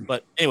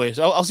 But anyways,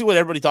 I'll see what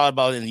everybody thought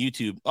about it in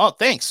YouTube. Oh,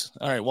 thanks.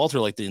 All right, Walter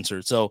liked the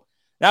insert. So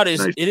now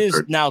it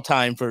is now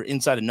time for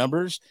inside of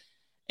numbers.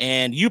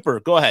 And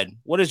Yooper, go ahead.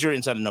 What is your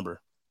inside of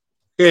number?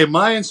 Okay,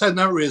 my inside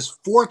number is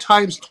 4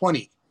 times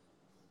 20,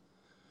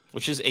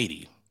 which is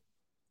 80.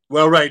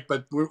 Well, right,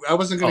 but I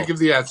wasn't going to give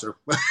the answer.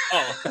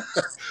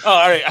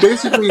 All right.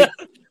 Basically,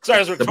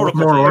 sorry, the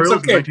Baltimore Orioles,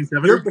 okay.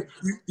 1970.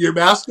 Your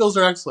math skills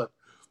are excellent.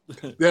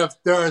 There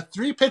are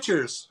 3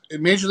 pitchers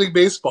in Major League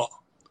Baseball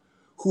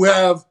who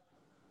have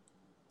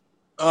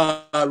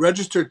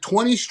registered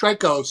 20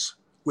 strikeouts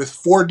with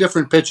 4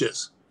 different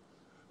pitches.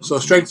 So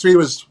strike 3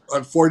 was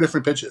on 4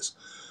 different pitches.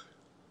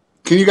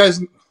 Can you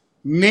guys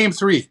name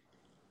 3?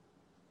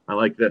 I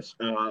like this.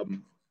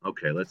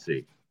 Okay, let's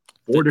see.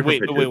 4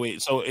 different pitches.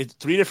 Wait. So it's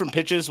 3 different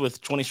pitches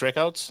with 20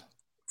 strikeouts?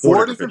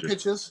 4 different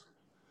pitches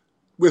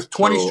with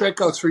 20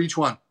 strikeouts for each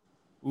one.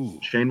 Ooh.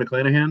 Shane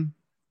McClanahan?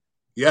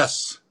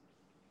 Yes.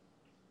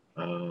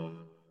 Shohei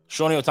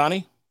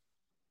Ohtani?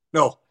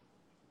 No.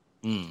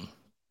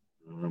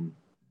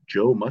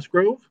 Joe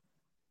Musgrove?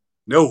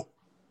 No.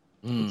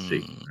 Let's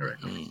see. All right.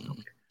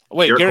 Okay.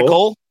 Wait, Garrett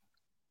Cole?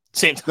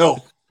 Same time. No.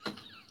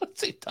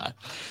 Same time.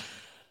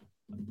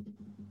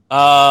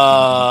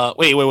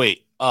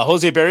 Wait.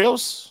 Jose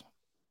Barrios?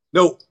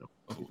 No.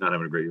 He's not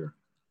having a great year.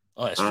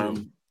 Oh, that's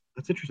true.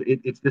 That's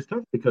interesting. It's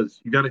tough because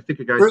you got to think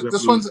of guys.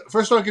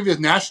 First one I'll give you is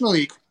National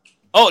League.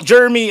 Oh,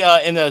 Jeremy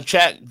in the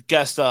chat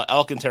guessed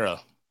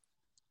Alcantara.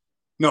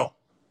 No.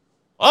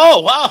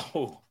 Oh,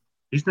 wow.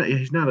 He's not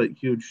a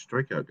huge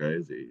strikeout guy,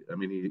 is he? I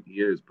mean,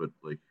 he is, but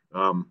like,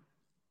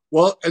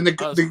 well, and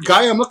the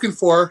guy I'm looking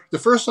for, the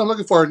first one I'm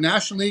looking for,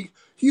 National League,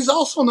 he's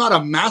also not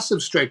a massive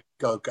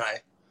strikeout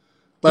guy,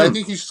 but I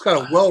think he's just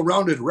got a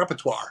well-rounded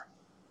repertoire.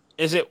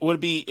 It wouldn't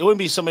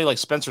be somebody like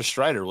Spencer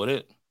Strider, would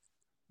it?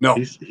 No.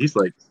 He's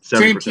like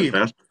 70%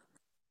 faster.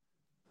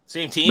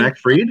 Same team? Max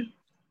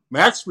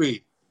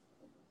Fried?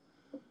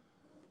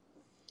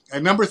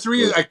 And number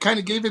 3, I kind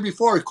of gave it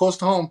before. He's close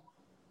to home.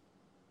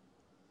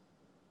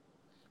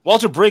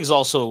 Walter Briggs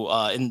also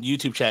in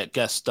YouTube chat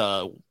guessed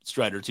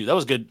Strider too. That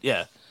was good.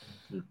 Yeah.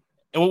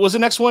 And what was the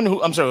next one?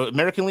 I'm sorry,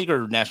 American League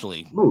or National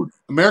League? Mood.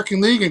 American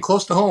League and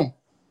close to home.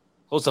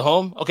 Close to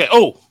home? Okay.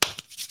 Oh,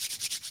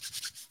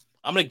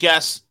 I'm going to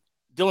guess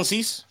Dylan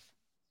Cease.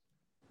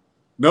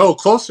 No,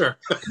 closer.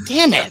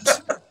 Damn it.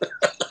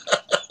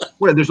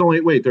 Wait, there's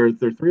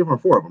 3 of them or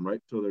 4 of them,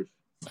 right? So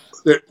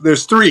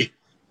There's 3.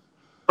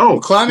 Oh,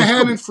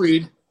 McClanahan and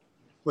Fried.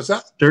 What's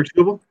that? Tarik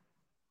Skubal?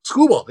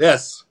 Skubal,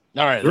 yes.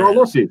 All right. They're all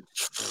lefties.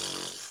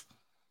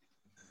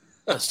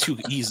 That's too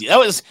easy. That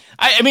was,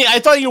 I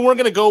thought you weren't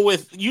going to go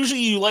with,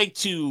 usually you like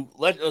to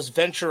let us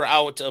venture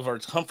out of our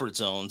comfort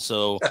zone.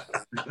 So,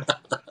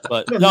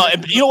 but no,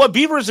 you know what?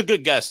 Beaver is a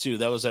good guess too.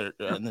 That was in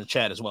the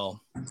chat as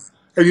well.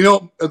 And you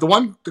know,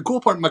 the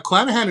cool part,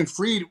 McClanahan and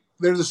Fried,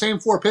 they're the same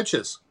 4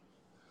 pitches.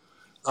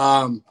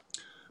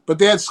 But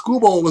they had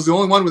Skubal was the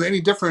only one with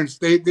any difference.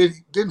 They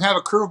didn't have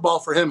a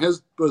curveball for him.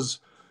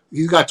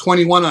 He's got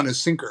 21 on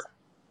his sinker.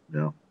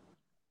 Yeah.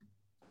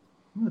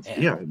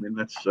 Yeah, I mean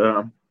that's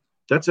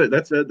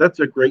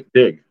a great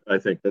dig. I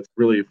think that's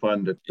really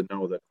fun to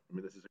know that. I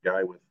mean, this is a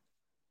guy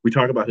we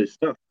talk about his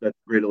stuff. That's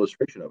a great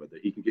illustration of it,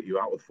 that he can get you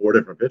out with 4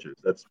 different pitches.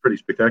 That's pretty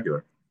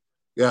spectacular.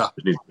 Yeah.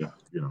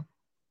 You know.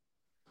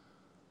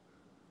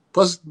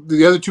 Plus,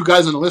 the other 2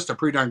 guys on the list are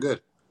pretty darn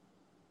good.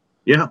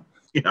 Yeah.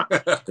 Yeah.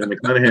 And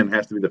McClanahan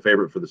has to be the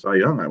favorite for the Cy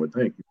Young, I would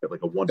think. He's got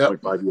like a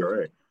 1.5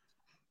 ERA.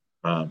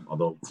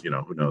 Although,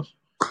 who knows.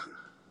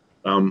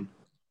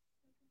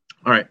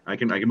 All right, I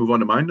can move on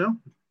to mine now.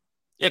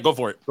 Yeah, go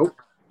for it.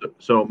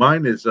 So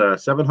mine is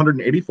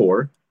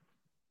 784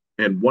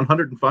 and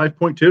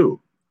 105.2.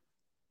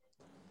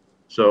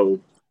 So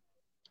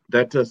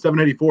that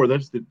 784,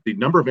 that's the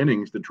number of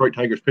innings Detroit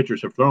Tigers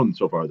pitchers have thrown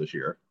so far this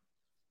year.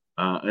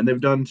 And they've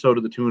done so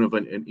to the tune of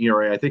an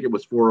ERA. I think it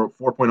was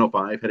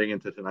 4.05 heading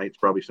into tonight. It's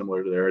probably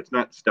similar to there. It's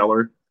not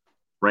stellar,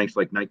 ranks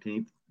like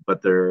 19th,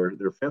 but their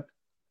fifth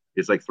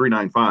is like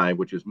 3.95,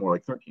 which is more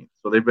like 13th.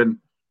 So they've been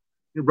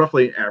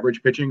roughly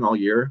average pitching all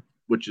year,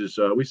 which is,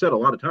 we said a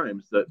lot of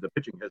times that the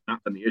pitching has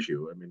not been the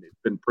issue. I mean,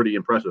 it's been pretty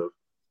impressive.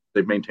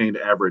 They've maintained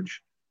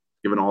average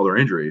given all their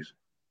injuries.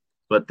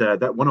 But that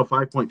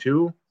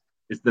 105.2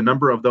 is the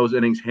number of those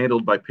innings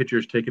handled by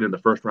pitchers taken in the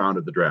first round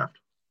of the draft.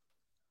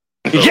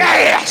 So,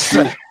 Yes!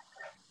 So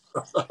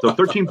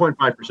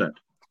 13.5%.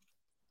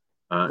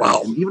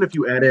 Wow. And even if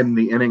you add in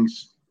the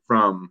innings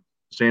from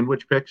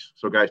sandwich picks,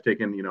 so guys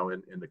taken,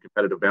 in the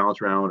competitive balance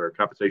round or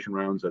compensation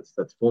rounds,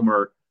 that's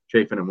Fulmer,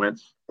 Chafin, and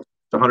Wentz.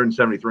 It's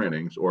 173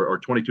 innings, or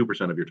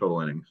 22% of your total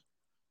innings.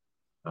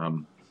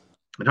 And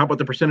how about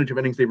the percentage of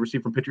innings they've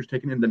received from pitchers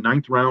taken in the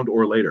 9th round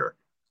or later?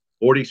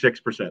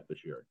 46%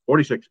 this year.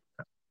 46%.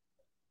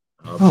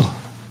 Well,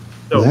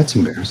 that's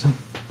embarrassing.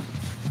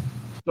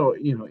 So,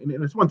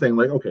 and it's one thing,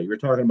 like, okay, you're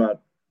talking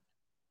about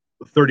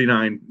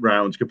 39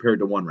 rounds compared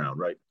to 1 round,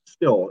 right?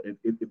 Still, it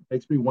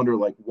makes me wonder,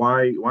 like,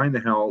 why in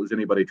the hell is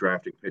anybody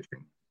drafting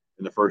pitching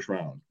in the first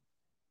round?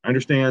 I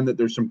understand that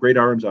there's some great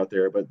arms out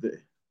there, but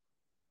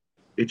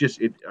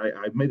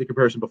I've made the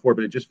comparison before,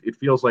 but it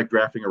feels like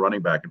drafting a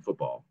running back in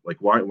football. Like,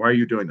 why are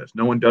you doing this?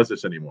 No one does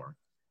this anymore.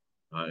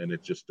 And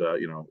it's just,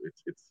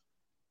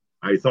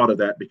 I thought of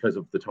that because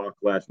of the talk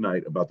last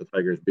night about the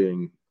Tigers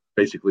being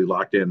basically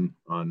locked in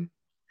on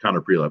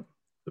Connor Prelip,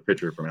 the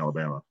pitcher from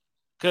Alabama.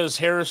 Because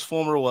Harris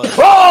Fulmer was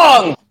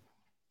Wrong!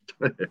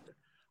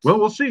 Well,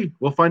 we'll see.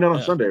 We'll find out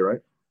on Sunday, right?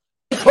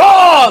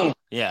 Wrong!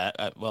 Yeah,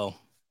 I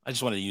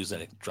just wanted to use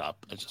that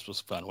drop. I just was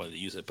fun wanted to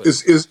use it. But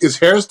Is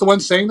Harris the one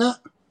saying that?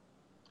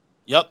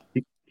 Yep.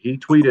 He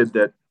tweeted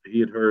that he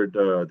had heard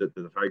that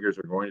the Tigers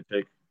are going to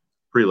take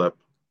Prelip.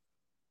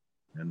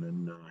 And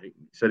then he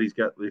said he's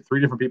got 3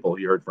 different people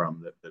he heard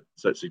from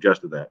that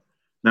suggested that.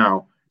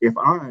 Now, if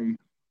I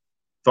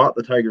thought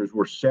the Tigers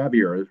were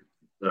savvier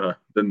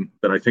than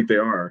I think they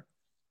are,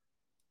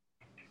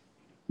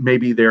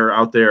 maybe they're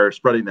out there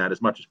spreading that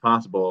as much as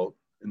possible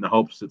in the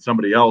hopes that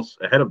somebody else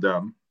ahead of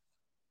them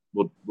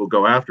will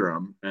go after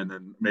them, and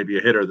then maybe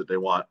a hitter that they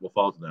want will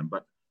fall to them.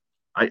 But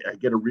I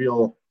get a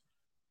real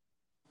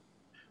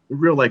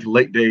like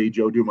late day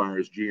Joe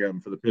Dumars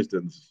GM for the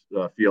Pistons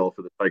feel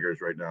for the Tigers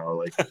right now.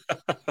 Like,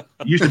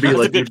 it used to be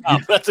like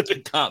that's a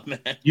good comp, man.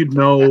 You'd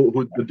know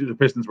who the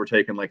Pistons were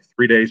taking like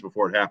 3 days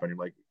before it happened. You're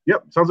like,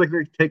 yep, sounds like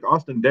they take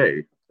Austin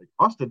Day. Like,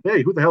 Austin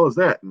Day, who the hell is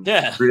that? And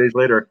 3 days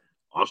later,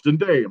 Austin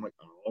Day. I'm like,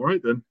 all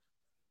right then.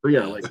 So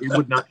yeah, like, it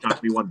would not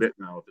shock me one bit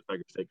now if the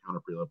Tigers take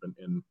Connor Prelip.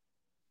 And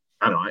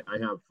I don't know, I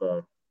have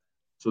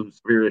some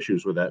severe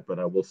issues with that, but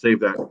I will save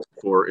that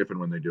for if and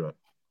when they do it.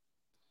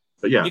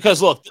 But yeah,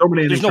 because look, so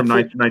many innings from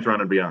ninth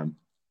round and beyond.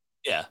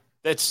 Yeah,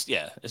 it's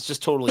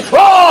just totally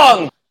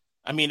wrong.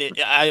 I mean,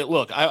 I'm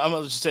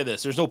gonna just say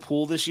this: there's no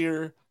pool this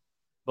year,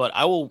 but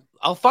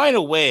I'll find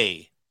a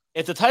way.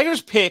 If the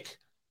Tigers pick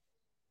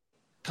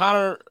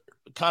Connor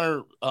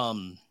Prelip,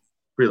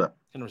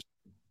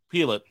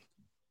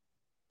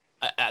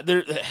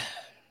 there,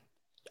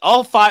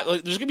 all 5.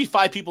 Like, there's gonna be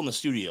 5 people in the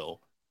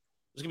studio.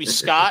 There's gonna be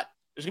Scott.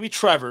 There's gonna be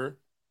Trevor,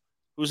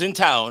 who's in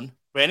town.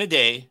 Brandon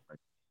Day,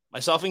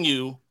 myself, and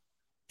you.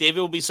 David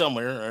will be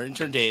somewhere, our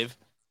intern Dave,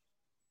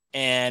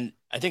 and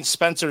I think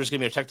Spencer is going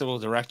to be a technical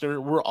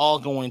director. We're all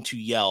going to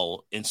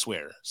yell and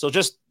swear. So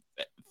just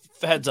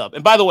heads up.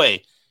 And by the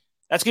way,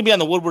 that's going to be on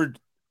the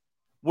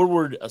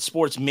Woodward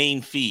Sports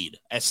main feed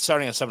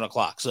starting at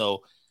 7:00.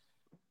 So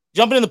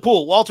jumping in the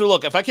pool. Walter,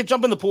 look, if I could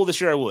jump in the pool this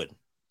year, I would.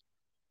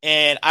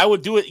 And I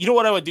would do it. You know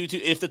what I would do too?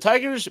 If the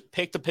Tigers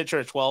picked the pitcher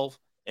at 12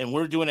 and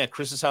we're doing it at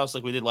Chris's house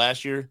like we did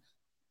last year,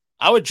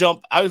 I would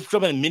jump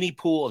in a mini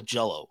pool of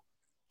Jello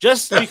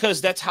just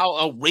because that's how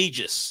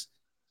outrageous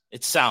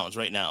it sounds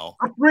right now.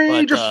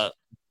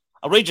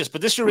 Outrageous.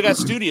 But this year we got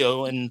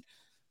studio, and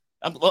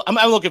I'm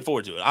looking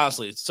forward to it.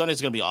 Honestly,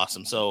 Sunday's going to be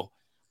awesome. So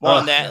more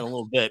on that in a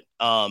little bit.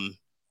 And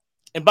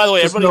by the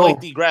way, everybody liked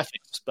the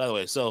graphics, by the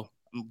way. So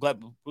I'm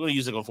glad we're going to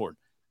use it going forward.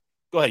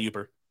 Go ahead,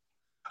 Yooper.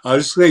 I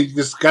was just saying, you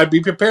just got to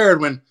be prepared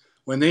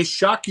when they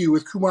shock you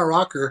with Kumar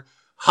Rocker,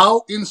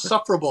 how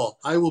insufferable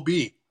I will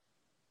be.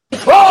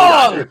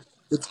 Wrong!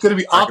 It's going to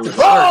be off the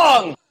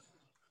Wrong!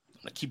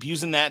 I keep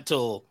using that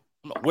till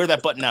wear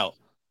that button out.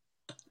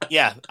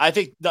 Yeah, I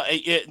think the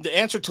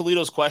answer to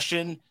Toledo's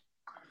question,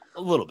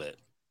 a little bit.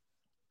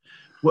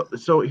 Well,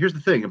 so here's the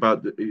thing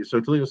about so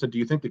Toledo said, do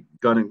you think the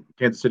gun in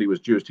Kansas City was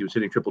juiced? He was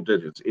hitting triple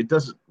digits. It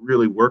doesn't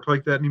really work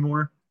like that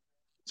anymore.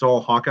 It's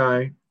all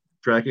Hawkeye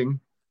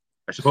tracking.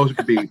 I suppose it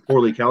could be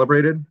poorly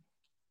calibrated,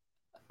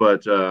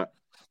 but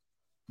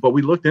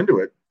we looked into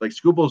it. Like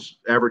Skubal's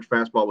average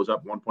fastball was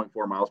up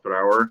 1.4 miles per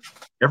hour.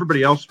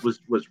 Everybody else was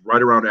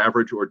right around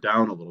average or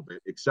down a little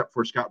bit, except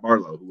for Scott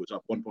Barlow, who was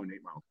up 1.8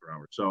 miles per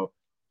hour. So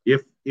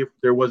if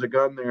there was a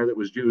gun there that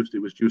was juiced, it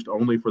was juiced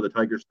only for the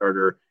Tiger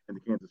starter and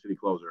the Kansas City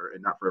closer,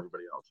 and not for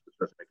everybody else. It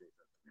doesn't make any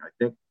sense. I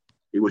think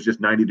it was just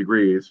 90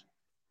 degrees,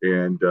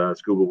 and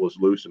Skubal was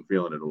loose and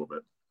feeling it a little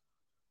bit.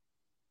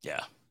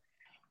 Yeah.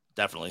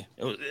 Definitely.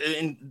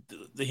 And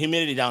the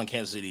humidity down in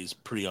Kansas City is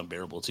pretty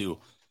unbearable too.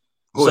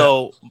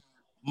 So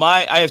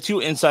I have two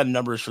inside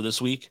numbers for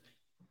this week.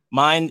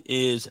 Mine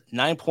is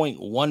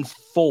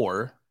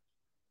 9.14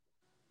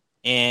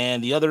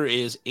 and the other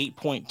is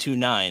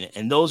 8.29.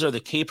 And those are the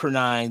K per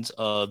nines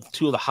of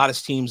two of the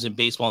hottest teams in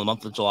baseball in the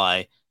month of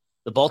July.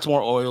 The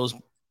Baltimore Orioles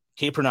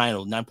K per nine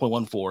of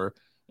 9.14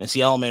 and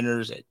Seattle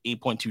Mariners at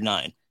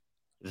 8.29.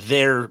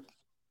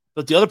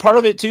 But the other part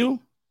of it too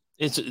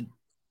is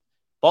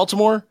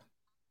Baltimore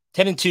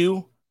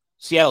 10-2,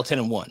 Seattle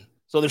 10-1.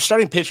 So their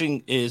starting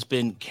pitching has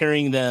been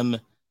carrying them.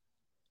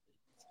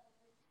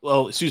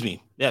 Well, excuse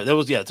me. Yeah,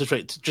 that's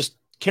right. Just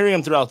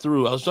carrying them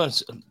through. I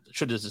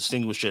should have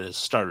distinguished it as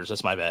starters.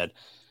 That's my bad.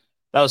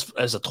 That was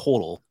as a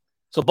total.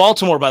 So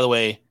Baltimore, by the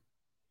way,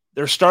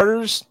 their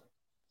starters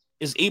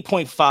is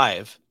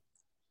 8.5.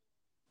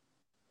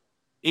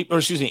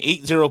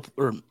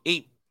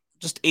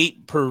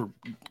 8 per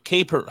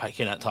K per. I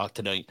cannot talk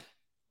tonight.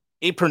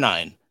 8 per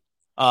 9.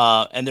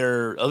 And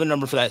their other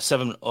number for that is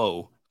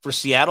 7.0. For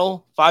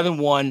Seattle,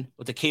 5-1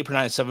 with the K per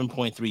 9 at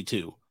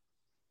 7.32.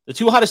 The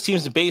two hottest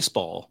teams in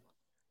baseball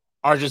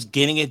are just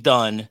getting it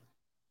done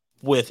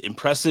with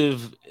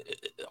impressive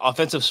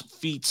offensive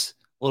feats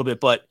a little bit.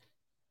 But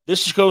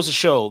this just goes to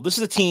show this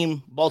is a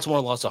team.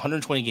 Baltimore lost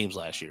 120 games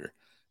last year.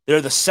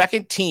 They're the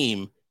second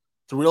team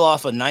to reel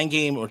off a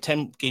 9-game or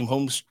 10-game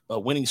home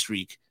winning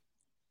streak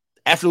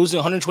after losing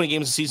 120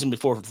 games a season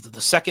before. The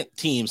second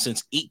team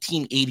since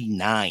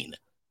 1889.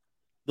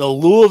 The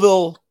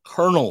Louisville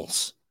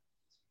Colonels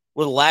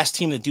were the last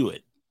team to do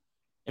it.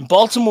 And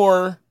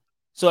Baltimore,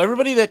 so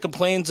everybody that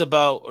complains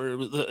about, or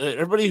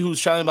everybody who's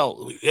shouting about,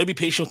 you gotta be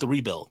patient with the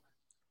rebuild.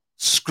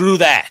 Screw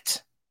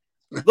that.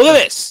 Look at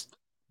this.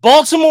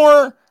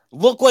 Baltimore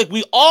looked like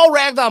we all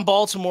ragged on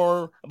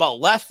Baltimore about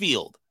left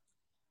field.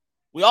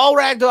 We all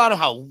ragged on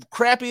how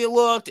crappy it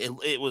looked.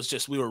 It was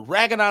just, we were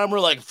ragging on them. We're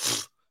like,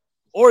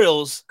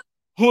 Orioles,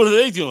 what are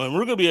they doing?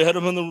 We're going to be ahead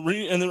of them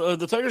and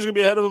the Tigers are going to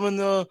be ahead of them in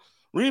the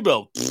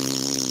rebuild.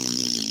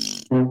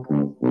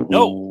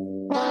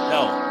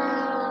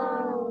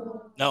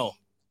 No.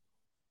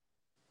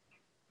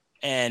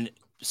 And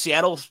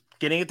Seattle's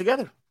getting it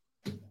together.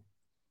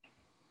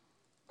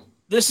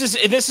 This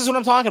is what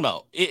I'm talking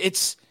about. You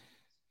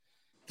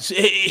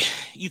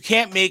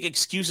can't make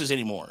excuses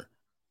anymore.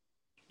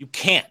 You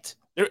can't.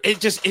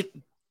 It's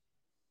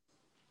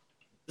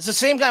the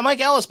same guy, Mike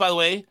Ellis, by the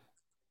way,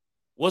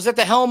 was at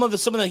the helm of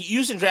some of the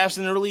Houston drafts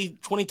in the early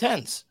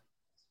 2010s.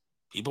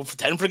 People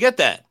tend to forget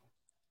that.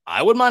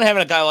 I wouldn't mind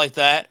having a guy like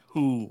that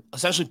who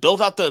essentially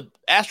built out the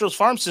Astros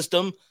farm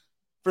system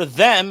for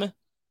them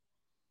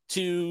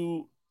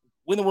to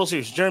win the World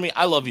Series. Jeremy,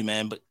 I love you,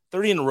 man, but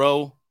 30 in a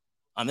row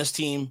on this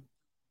team.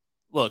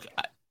 Look,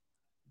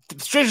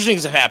 stranger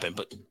things have happened,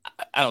 but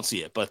I don't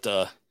see it. But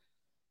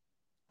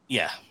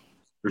yeah,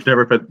 there's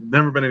never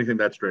been anything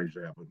that strange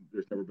to happen.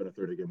 There's never been a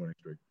 30-game winning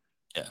streak.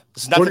 Yeah,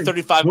 this is not 20, the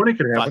 35. 20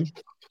 could happen.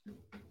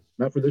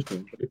 Not for this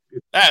team.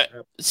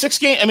 The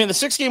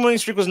 6-game winning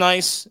streak was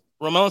nice.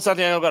 Ramon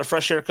Santiago got a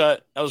fresh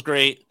haircut. That was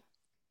great.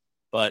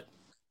 But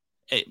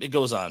hey, it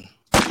goes on.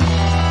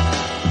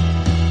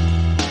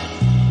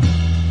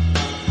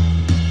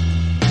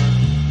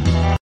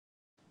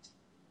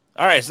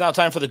 All right, it's now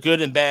time for the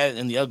good and bad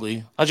and the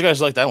ugly. How'd you guys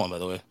like that one, by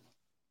the way?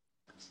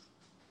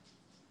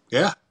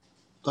 Yeah.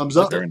 Thumbs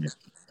up. Very nice.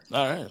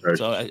 All right. Sorry,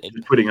 So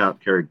just putting out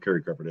Kerry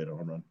Carper did a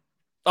home run.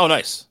 Oh,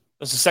 nice.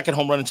 That's the second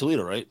home run in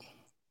Toledo, right?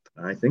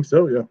 I think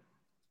so. Yeah.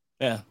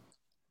 Yeah.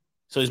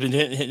 So he's been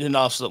hitting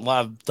off a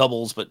lot of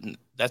doubles, but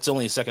that's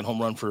only his second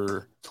home run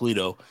for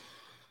Toledo.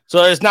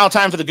 So it's now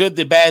time for the good,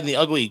 the bad, and the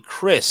ugly.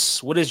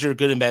 Chris, what is your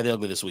good and bad, and the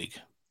ugly this week?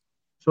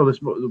 So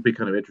this will be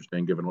kind of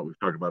interesting given what we've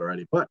talked about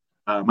already. But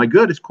my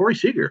good is Corey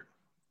Seager.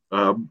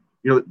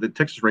 The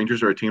Texas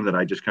Rangers are a team that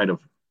I just kind of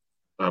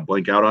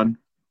blank out on.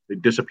 They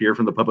disappear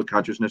from the public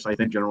consciousness, I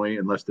think, generally,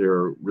 unless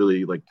they're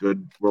really like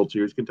good World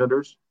Series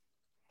contenders.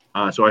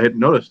 So I had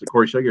noticed that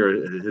Corey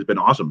Seager has been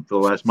awesome for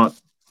the last month,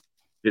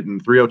 hitting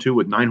 .302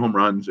 with 9 home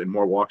runs and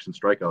more walks and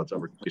strikeouts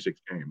over 26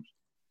 games.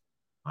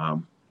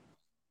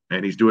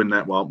 And he's doing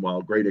that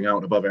while grading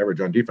out above average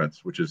on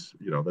defense, which is,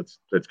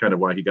 that's kind of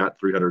why he got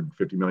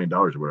 $350 million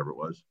or whatever it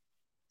was.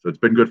 So it's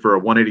been good for a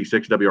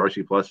 186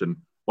 WRC plus and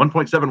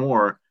 1.7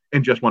 WAR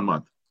in just 1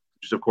 month,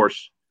 which is, of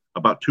course,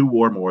 about 2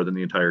 WAR more than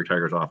the entire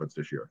Tigers offense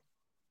this year.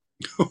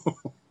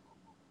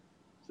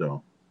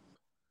 So,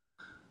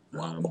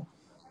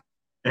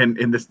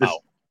 and this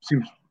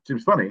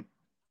seems funny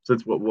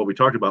since what we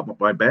talked about.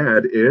 My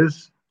bad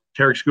is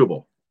Tarik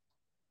Skubal.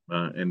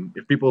 And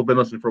if people have been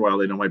listening for a while,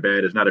 they know my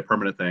bad is not a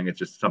permanent thing. It's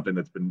just something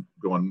that's been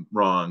going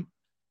wrong.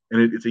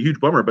 And it's a huge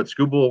bummer, but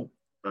Skubal,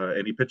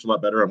 and he pitched a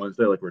lot better on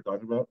Wednesday, like we were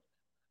talking about.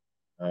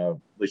 At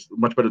least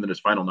much better than his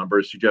final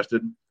numbers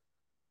suggested.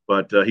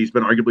 But he's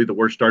been arguably the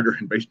worst starter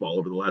in baseball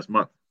over the last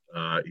month.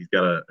 He's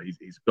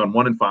gone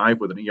 1-5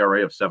 with an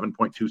ERA of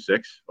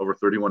 7.26 over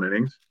 31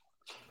 innings.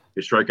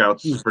 His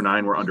strikeouts per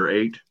 9 were under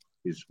 8.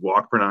 His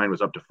walk per 9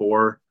 was up to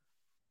 4.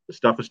 The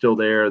stuff is still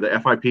there. The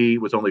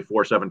FIP was only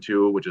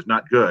 4.72, which is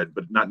not good,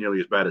 but not nearly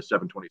as bad as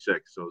 7.26.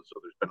 So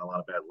there's been a lot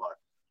of bad luck.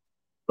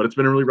 But it's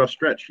been a really rough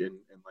stretch. And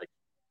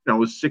it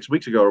was 6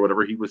 weeks ago or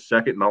whatever. He was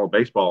second in all of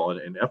baseball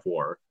in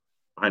FWAR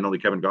behind only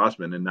Kevin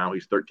Gossman, and now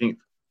he's 13th,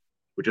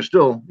 which is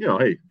still,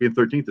 hey, being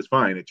 13th is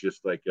fine. It's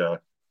just like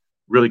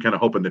really kind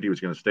of hoping that he was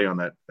going to stay on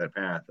that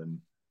path and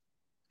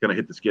going to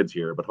hit the skids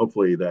here. But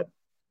hopefully that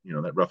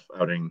rough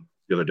outing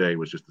the other day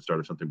was just the start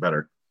of something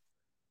better.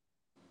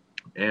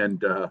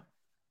 And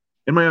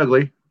in my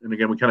ugly, and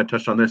again, we kind of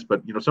touched on this,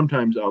 but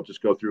sometimes I'll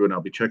just go through and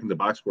I'll be checking the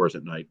box scores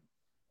at night,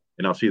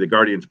 and I'll see the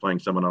Guardians playing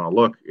someone, and I'll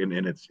look, and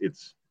it's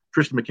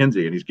Tristan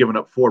McKenzie, and he's given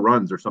up 4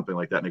 runs or something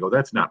like that, and I go,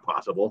 that's not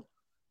possible.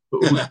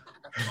 That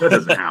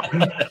doesn't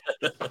happen.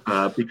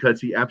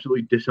 Because he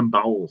absolutely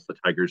disembowels the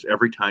Tigers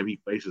every time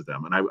he faces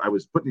them. And I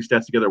was putting these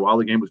stats together while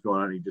the game was going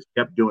on, and he just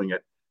kept doing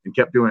it. And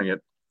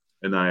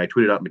then I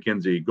tweeted out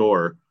McKenzie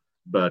Gore,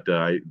 but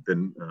I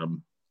then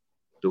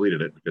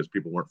deleted it because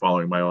people weren't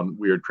following my own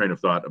weird train of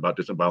thought about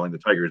disemboweling the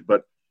Tigers.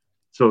 But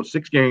so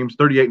 6 games,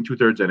 38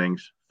 2/3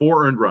 innings,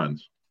 4 earned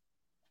runs.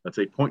 That's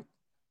a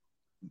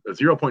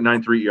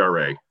 0.93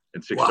 ERA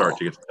and 6 starts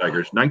against the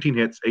Tigers. 19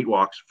 hits, 8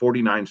 walks,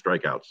 49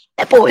 strikeouts.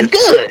 That boy is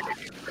good.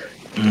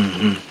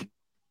 Mm-hmm.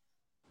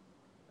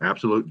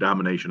 Absolute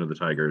domination of the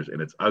Tigers,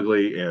 and it's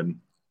ugly, and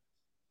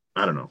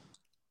I don't know.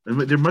 And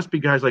there must be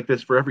guys like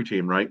this for every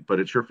team, right? But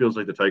it sure feels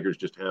like the Tigers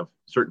just have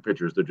certain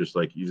pitchers. They're just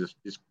like, you just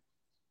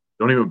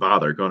don't even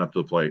bother going up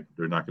to the plate.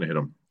 They're not going to hit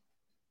them.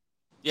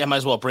 Yeah, might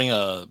as well bring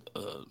a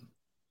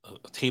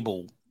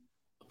table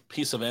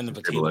piece of end of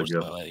a table leg,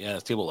 or something. Yeah,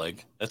 table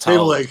leg. That's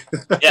table leg.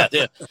 yeah.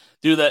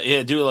 Do that.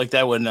 Yeah, do it like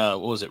that when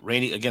what was it?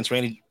 Randy against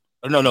Randy?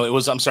 Or no, it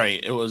was. I'm sorry,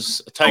 it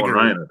was a Tiger.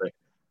 Ryan, I think.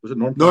 Was it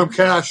Norm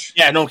Cash?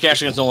 Yeah, Norm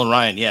Cash against Nolan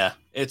Ryan. Yeah,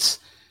 it's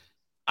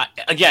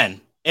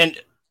again, and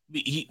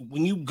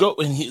when you go,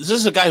 and this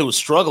is a guy who was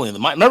struggling in the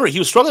minors. Remember, he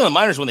was struggling in the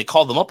minors when they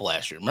called them up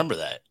last year. Remember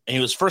that? And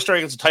he was first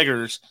starting against the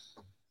Tigers.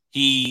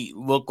 He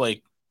looked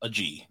like a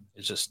G.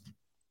 It's just.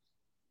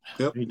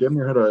 Yep. He damn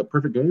near had a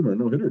perfect game or a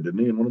no-hitter, didn't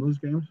he, in one of those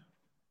games?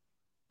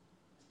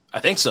 I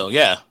think so,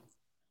 yeah.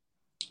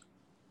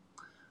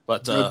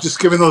 But just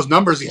given those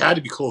numbers, he had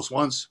to be close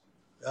once.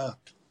 Yeah.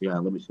 Yeah,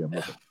 let me see. I'm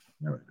looking.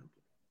 All right.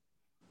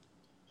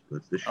 So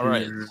that's this all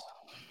right. year.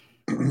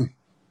 Did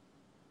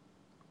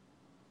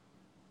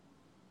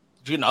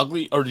you get an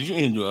ugly, or did you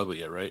even do ugly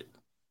yet, right?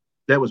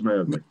 That was my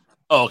ugly.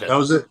 Oh, okay. That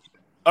was it.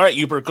 All right,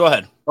 Yooper, go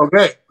ahead.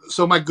 Okay,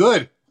 so my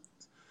good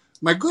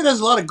has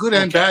a lot of good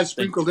and bad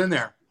sprinkled in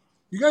there.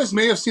 You guys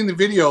may have seen the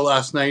video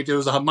last night. It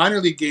was a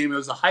minor league game. It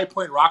was the High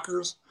Point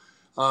Rockers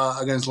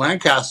against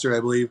Lancaster, I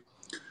believe.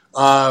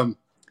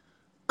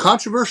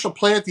 Controversial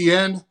play at the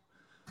end.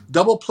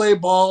 Double play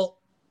ball.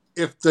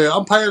 If the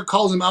umpire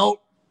calls him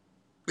out,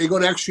 they go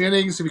to extra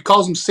innings. If he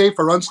calls him safe,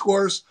 a run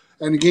scores,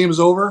 and the game is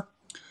over.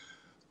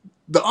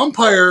 The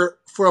umpire,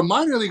 for a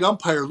minor league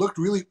umpire, looked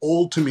really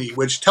old to me,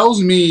 which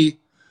tells me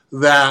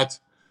that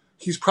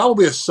he's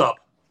probably a sub.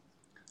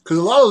 Because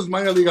a lot of those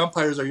minor league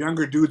umpires are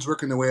younger dudes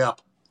working their way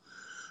up.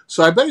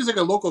 So I bet he's like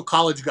a local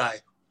college guy.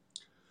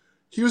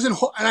 He was in,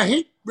 and I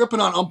hate ripping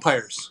on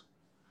umpires.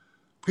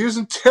 He was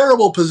in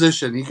terrible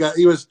position. He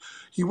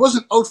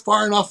wasn't out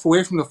far enough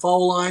away from the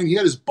foul line. He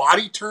had his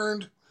body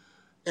turned,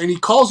 and he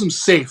calls him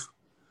safe.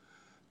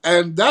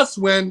 And that's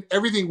when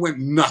everything went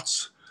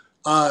nuts.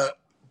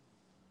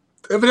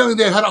 Evidently,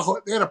 they had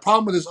a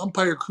problem with his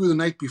umpire crew the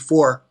night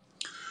before.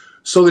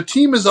 So the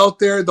team is out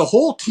there. The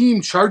whole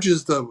team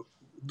charges the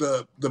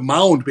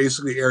mound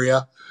basically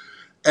area,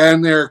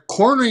 and they're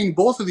cornering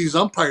both of these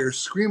umpires,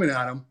 screaming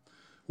at them.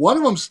 One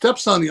of them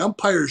steps on the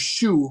umpire's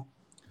shoe.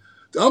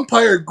 The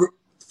umpire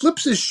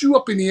flips his shoe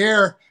up in the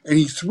air, and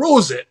he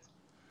throws it.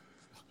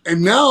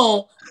 And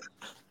now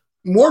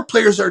more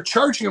players are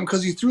charging him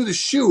because he threw the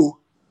shoe.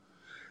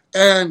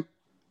 And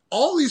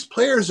all these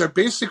players are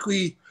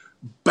basically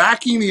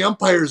backing the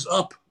umpires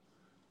up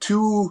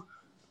to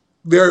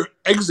their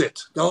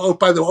exit out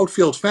by the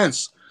outfield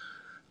fence.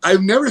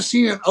 I've never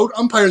seen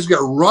umpires get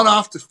run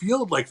off the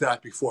field like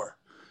that before.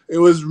 It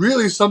was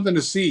really something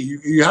to see.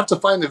 You have to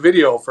find the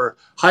video for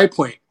High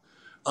Point.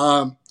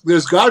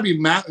 There's got to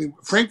be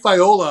Frank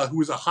Viola, who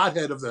was a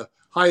hothead of the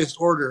highest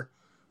order,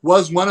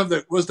 was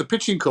the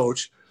pitching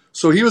coach.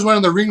 So he was one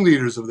of the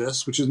ringleaders of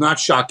this, which is not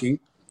shocking.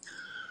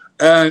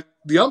 And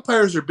the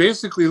umpires are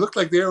basically looked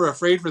like they were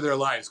afraid for their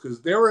lives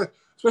because they were,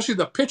 especially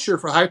the pitcher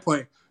for High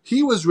Point,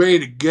 he was ready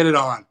to get it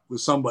on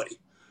with somebody.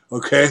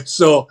 Okay,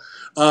 so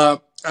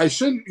I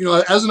shouldn't,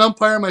 as an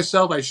umpire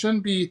myself, I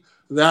shouldn't be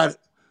that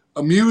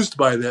amused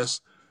by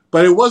this,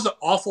 but it was an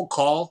awful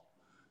call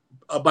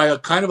by a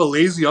kind of a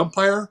lazy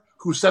umpire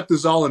who set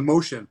this all in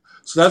motion.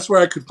 So that's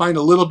where I could find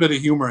a little bit of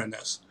humor in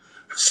this.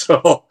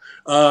 So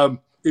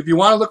if you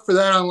want to look for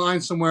that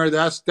online somewhere,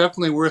 that's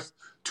definitely worth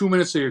 2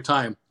 minutes of your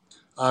time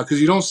because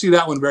you don't see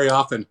that one very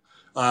often.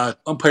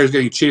 Umpires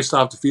getting chased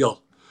off the field.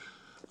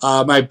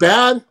 My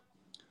bad.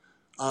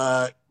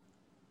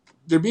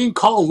 They're being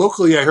called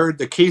locally, I heard,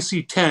 the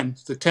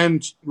KC-10, the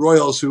 10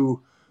 Royals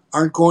who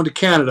aren't going to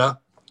Canada.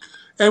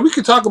 And we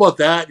could talk about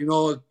that.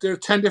 There are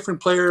 10 different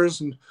players,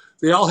 and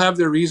they all have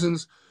their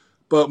reasons.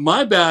 But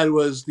my bad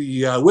was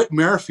the Whit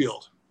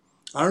Merrifield.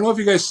 I don't know if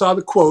you guys saw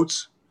the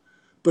quotes,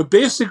 but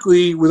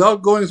basically,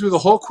 without going through the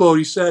whole quote,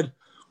 he said,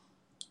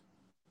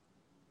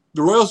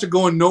 the Royals are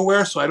going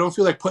nowhere, so I don't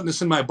feel like putting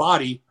this in my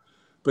body.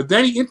 But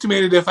then he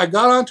intimated if I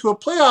got onto a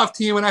playoff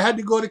team and I had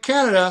to go to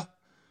Canada,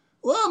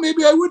 well,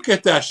 maybe I would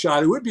get that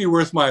shot. It would be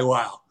worth my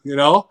while,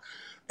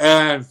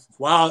 And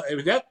wow,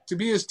 that to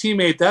be his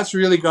teammate, that's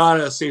really got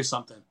to say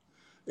something,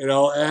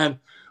 And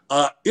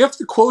if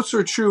the quotes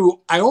are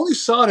true, I only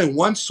saw it in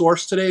one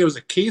source today. It was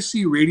a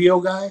KC radio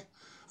guy.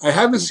 I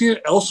haven't seen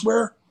it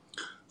elsewhere,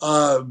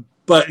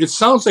 but it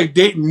sounds like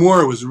Dayton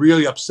Moore was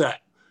really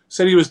upset.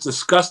 Said he was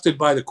disgusted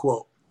by the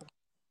quote.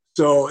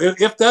 So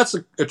if that's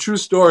a true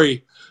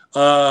story,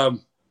 I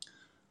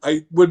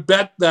would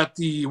bet that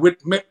the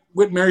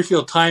Whit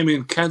Merrifield time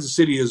in Kansas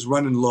City is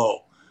running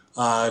low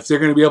if they're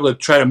going to be able to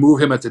try to move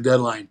him at the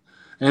deadline.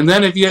 And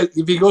then if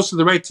he goes to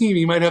the right team,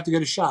 he might have to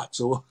get a shot.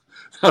 So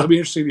that'll be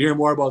interesting to hear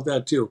more about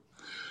that too.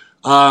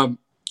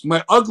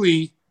 My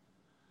ugly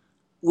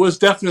was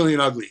definitely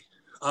an ugly.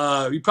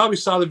 You probably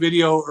saw the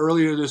video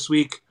earlier this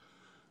week.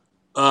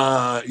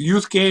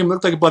 Youth game,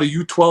 looked like about a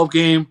U12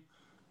 game.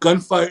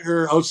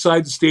 Gunfire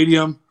outside the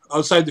stadium,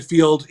 outside the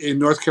field in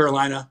North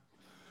Carolina.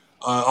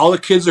 All the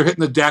kids are hitting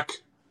the deck.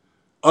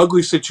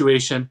 Ugly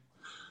situation.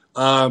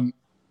 But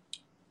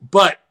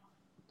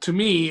to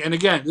me, and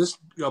again, this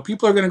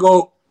people are going to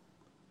go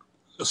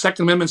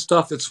Second Amendment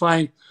stuff. That's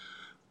fine.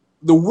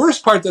 The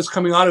worst part that's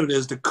coming out of it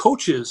is the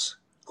coaches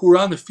who were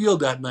on the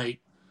field that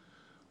night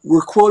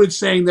were quoted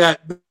saying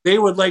that they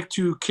would like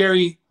to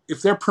carry,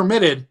 if they're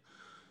permitted,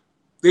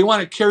 they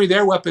want to carry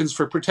their weapons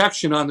for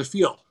protection on the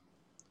field.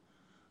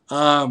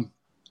 And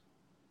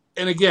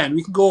again,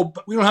 we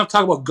don't have to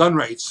talk about gun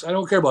rights. I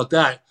don't care about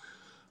that.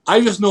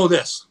 I just know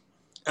this.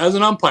 As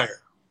an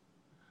umpire,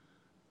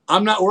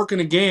 I'm not working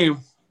a game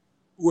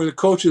where the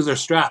coaches are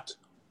strapped.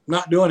 I'm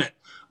not doing it.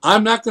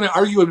 I'm not going to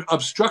argue an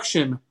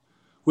obstruction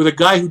with a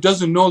guy who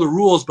doesn't know the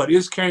rules but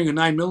is carrying a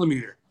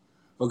 9mm.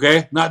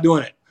 Okay? Not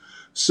doing it.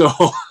 So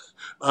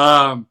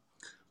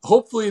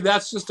hopefully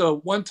that's just a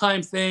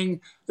one-time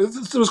thing.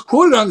 It was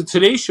quoted on the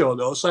Today Show,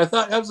 though, so I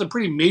thought that was a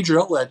pretty major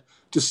outlet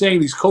to saying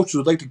these coaches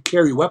would like to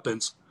carry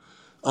weapons.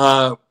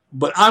 But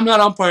I'm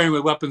not umpiring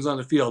with weapons on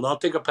the field. I'll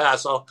take a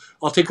pass. I'll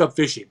take up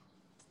fishing.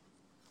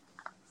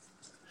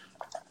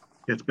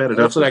 It's bad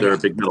enough that there are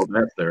big metal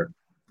bats there.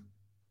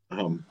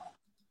 No,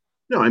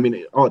 I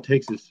mean, all it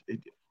takes is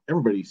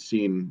everybody's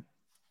seen,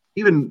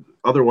 even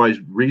otherwise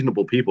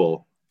reasonable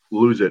people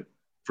lose it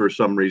for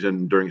some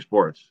reason during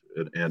sports.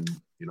 And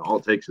all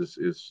it takes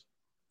is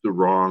the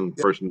wrong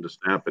person to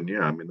snap. And yeah,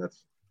 I mean,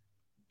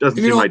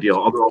 doesn't seem ideal.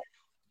 Although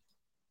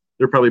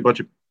there are probably a bunch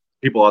of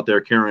people out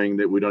there carrying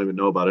that we don't even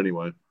know about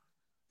anyway.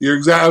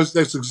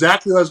 That's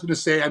exactly what I was going to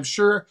say. I'm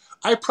sure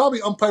I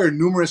probably umpired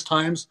numerous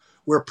times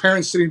where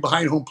parents sitting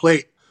behind home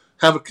plate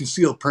have a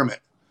concealed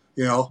permit,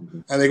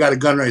 and they got a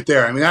gun right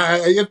there. I mean,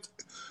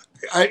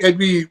 I'd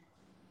be,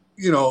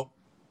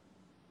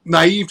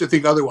 naive to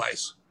think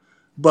otherwise.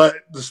 But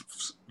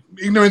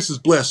ignorance is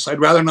bliss.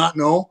 I'd rather not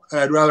know, and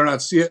I'd rather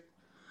not see it.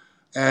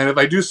 And if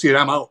I do see it,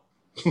 I'm out.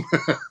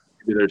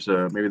 maybe there's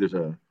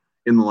a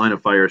in the line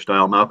of fire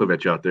style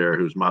Malkovich out there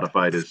who's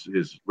modified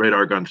his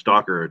radar gun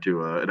stalker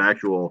to an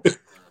actual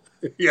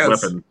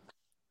weapon.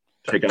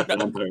 Take out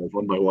the umpires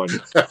one by one.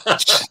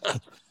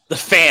 The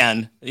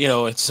fan,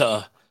 it's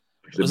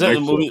was that the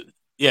movie?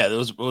 Yeah,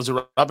 was it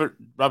Robert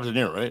De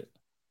Niro, right?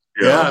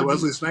 Yeah,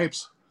 Wesley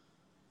Snipes.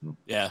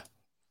 Yeah.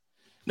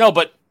 No,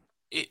 but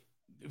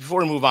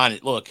before we move on,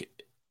 look,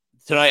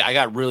 tonight I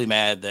got really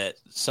mad that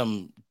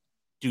some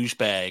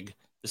douchebag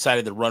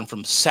decided to run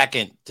from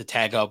second to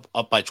tag up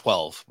by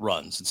 12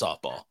 runs in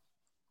softball.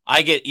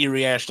 I get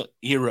irrationally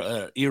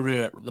mad.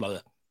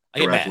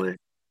 Yeah.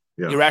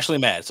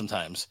 Irrationally mad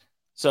sometimes.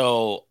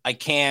 So I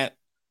can't,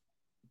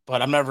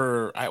 but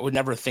I would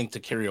never think to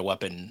carry a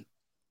weapon.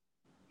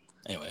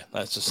 Anyway,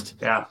 that's just.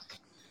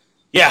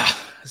 Yeah.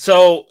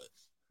 So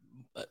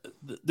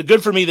the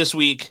good for me this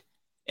week,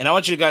 and I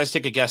want you guys to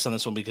take a guess on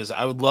this one because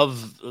I would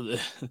love,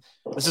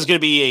 this is going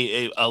to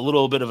be a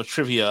little bit of a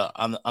trivia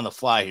on the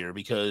fly here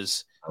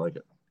because. I like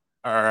it.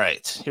 All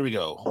right, here we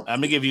go. I'm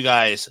going to give you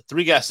guys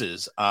 3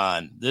 guesses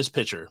on this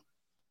pitcher.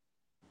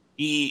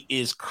 He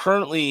is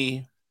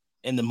currently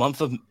in the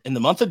month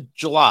of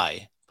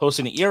July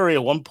posting an ERA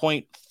of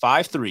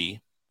 1.53.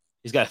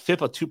 He's got a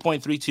FIP of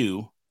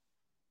 2.32,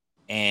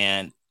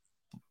 and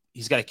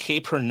he's got a K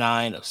per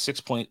 9 of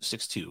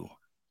 6.62.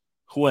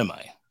 Who am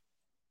I?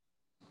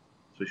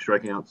 So he's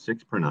striking out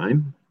 6 per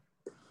 9?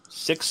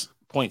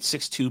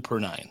 6.62 per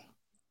 9.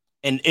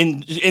 And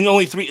in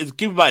only 3.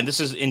 Keep in mind, this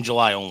is in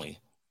July only.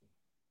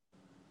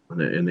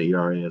 And the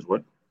ERA is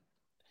what?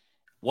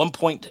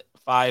 1.53.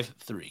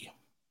 1.53.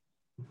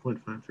 All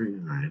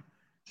right.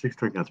 6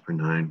 strikeouts per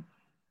 9.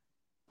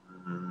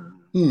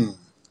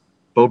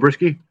 Bo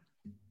Brisky?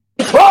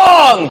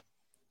 Wrong!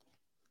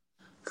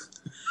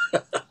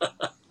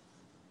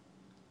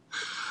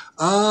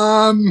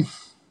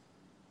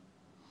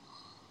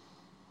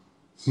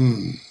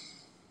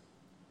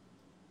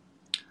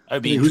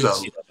 I'd be interested to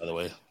see that, by the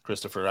way,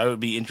 Christopher. I would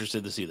be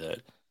interested to see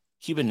that.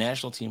 Cuban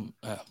national team.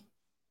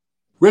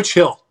 Rich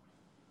Hill.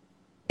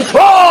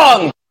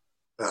 Wrong!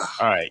 All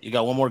right, you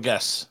got one more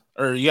guess.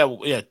 Or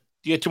you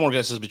get 2 more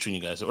guesses between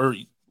you guys. Or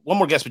one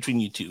more guess between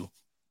you two.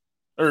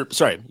 Or,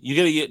 sorry, you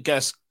get a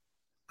guess,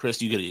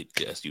 Chris. You get a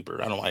guess, Yooper.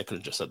 I don't know why I could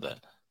have just said that.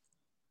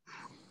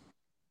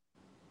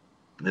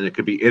 And it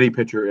could be any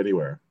pitcher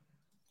anywhere.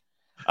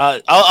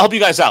 I'll help you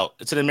guys out.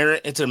 It's an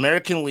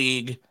American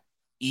League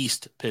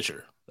East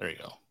pitcher. There you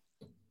go.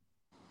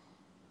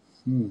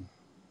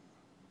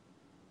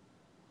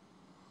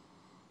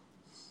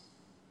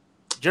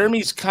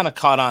 Jeremy's kind of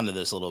caught on to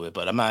this a little bit,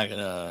 but I'm not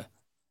gonna.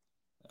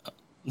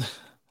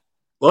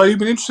 Well, you've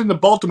been interested in the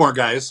Baltimore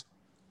guys.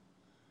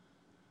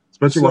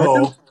 Spencer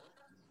Watkins?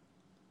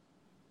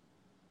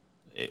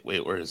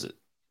 Wait, where is it?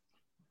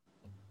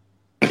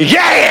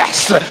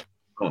 Yes!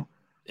 Oh,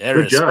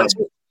 good job.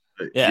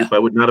 Yeah, I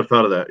would not have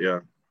thought of that. Yeah.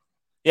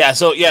 Yeah.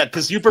 So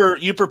because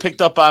Yooper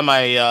picked up on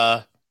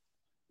my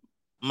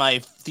my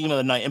theme of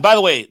the night, and by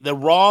the way, the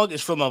wrong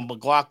is from a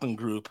McLaughlin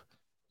group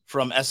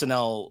from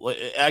SNL.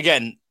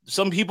 Again,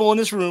 some people in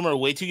this room are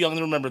way too young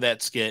to remember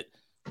that skit,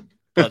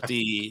 but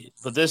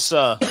this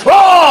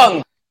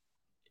wrong.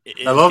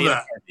 I love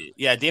that. Carvey.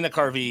 Yeah, Dana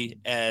Carvey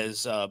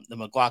as the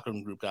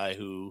McLaughlin group guy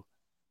who,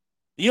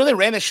 they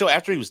ran that show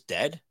after he was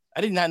dead.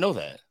 I did not know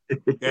that.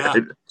 Yeah.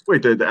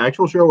 Wait, the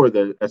actual show or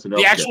the SNL?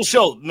 The actual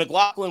show.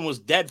 McLaughlin was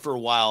dead for a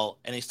while,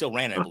 and they still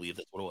ran it. I believe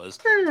that's what it was.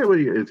 Yeah, well,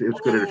 it's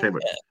good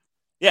entertainment.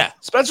 Yeah.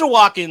 Spencer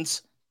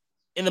Watkins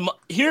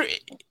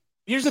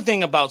Here's the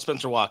thing about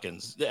Spencer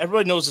Watkins.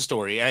 Everybody knows the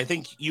story. And I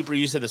think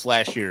you said this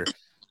last year,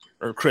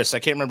 or Chris. I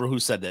can't remember who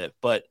said that,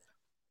 but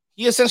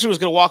he essentially was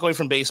going to walk away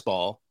from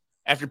baseball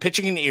after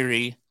pitching in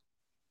Erie,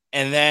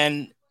 and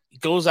then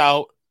goes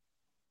out,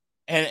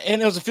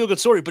 and it was a feel-good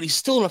story. But he's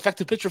still an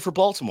effective pitcher for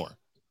Baltimore.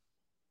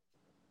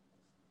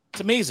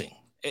 It's amazing.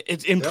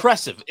 It's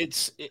impressive.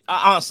 Yep.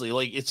 Honestly,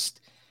 like, it's,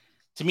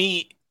 to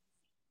me,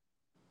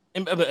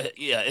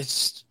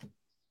 it's.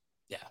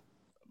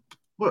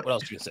 What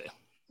else do you say?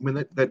 I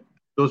mean, that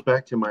goes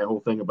back to my whole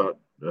thing about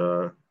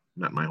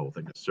not my whole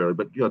thing necessarily,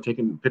 but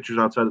taking pitchers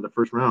outside of the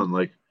first round.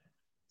 Like,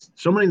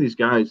 so many of these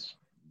guys,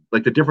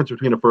 like, the difference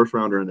between a first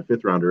rounder and a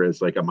fifth rounder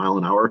is like a mile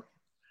an hour,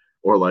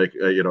 or like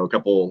a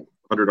couple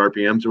 100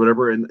 RPMs or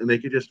whatever, and they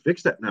could just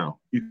fix that now.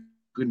 You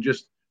can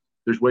just,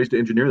 there's ways to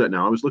engineer that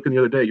now. I was looking the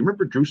other day. You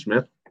remember Drew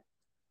Smith?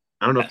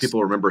 I don't know if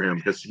people remember him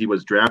because he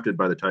was drafted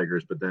by the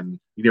Tigers, but then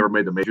he never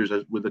made the majors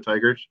with the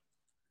Tigers.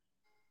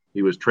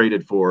 He was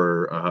traded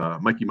for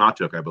Mikey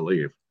Matuk, I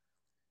believe.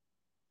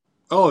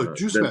 Oh,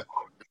 Drew Smith.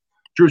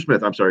 Drew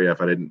Smith. I'm sorry if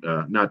I didn't.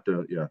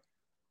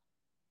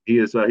 He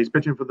is. He's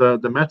pitching for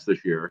the Mets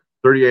this year.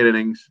 38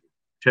 innings,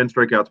 10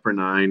 strikeouts per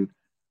 9,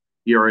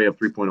 ERA of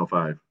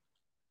 3.05.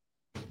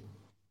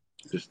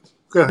 Just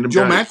good.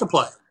 Joe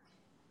Mantiply.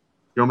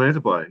 Joe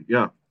Mantiply.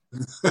 Yeah.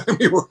 I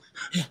mean,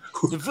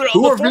 who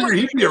would figure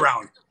he'd be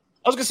around?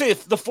 I was gonna say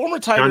the former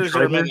Tigers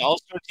are in the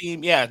All-Star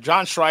team. Yeah,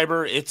 John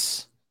Schreiber.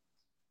 It's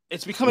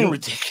becoming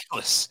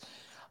ridiculous.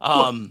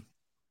 I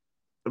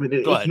mean,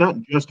 it's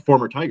not just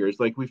former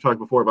Tigers. Like we've talked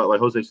before about, like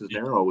Jose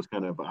Cisnero was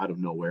kind of out of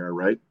nowhere,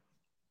 right?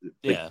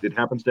 It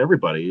happens to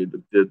everybody.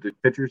 The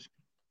pitchers.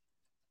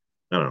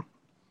 I don't know.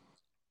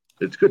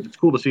 It's good. It's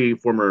cool to see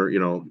former,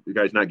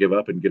 guys not give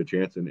up and get a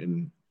chance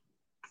and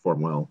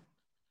perform well.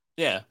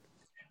 Yeah.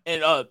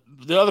 And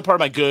the other part of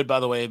my good, by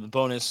the way, the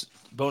bonus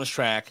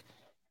track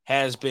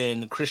has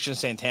been Christian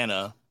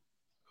Santana,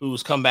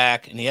 who's come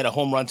back and he had a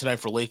home run tonight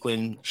for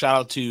Lakeland. Shout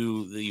out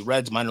to the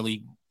Reds minor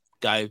league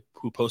guy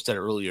who posted it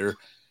earlier.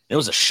 It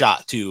was a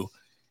shot too,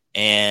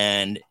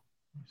 and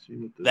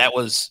that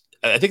was,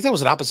 I think that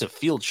was an opposite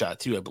field shot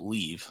too, I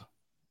believe.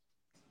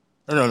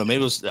 Or no,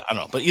 maybe it was, I don't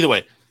know. But either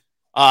way,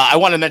 I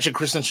want to mention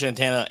Christian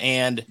Santana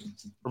and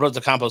Roberto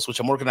Campos, which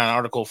I'm working on an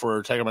article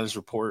for Tiger Mind's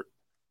report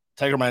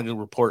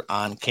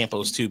on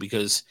Campos too,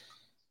 because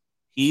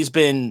he's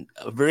been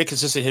a very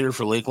consistent hitter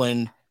for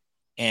Lakeland.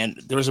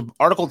 And there was an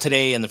article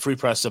today in the Free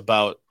Press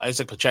about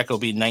Isaac Pacheco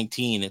being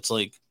 19. It's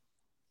like,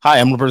 hi,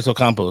 I'm Roberto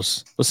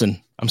Campos.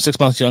 Listen, I'm 6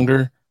 months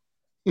younger,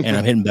 and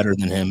I'm hitting better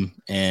than him,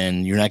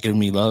 and you're not giving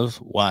me love?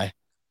 Why?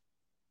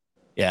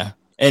 Yeah.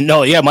 And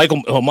no, yeah, Mike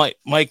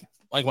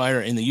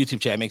Meyer in the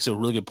YouTube chat makes a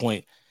really good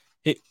point.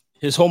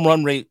 His home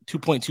run rate,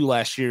 2.2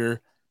 last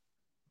year.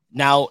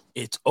 Now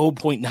it's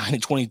 0.9 in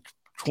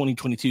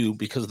 2022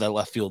 because of that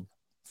left field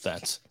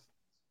fence.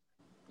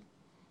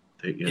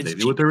 They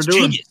knew what they were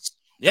doing. Genius.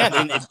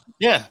 Yeah,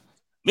 yeah.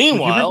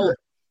 Meanwhile,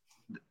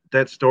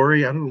 that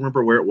story, I don't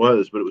remember where it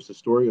was, but it was a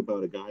story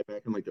about a guy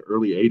back in like the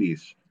early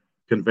 80s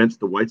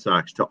convinced the White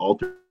Sox to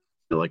alter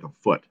like a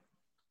foot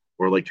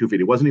or like 2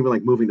 feet. It wasn't even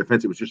like moving the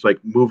fence. It was just like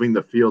moving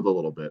the field a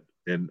little bit,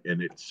 and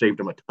it saved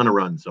him a ton of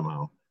runs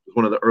somehow. It was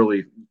one of the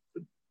early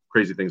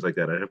crazy things like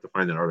that. I'd have to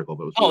find an article,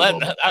 but it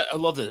was I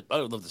love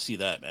to see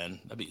that, man.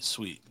 That'd be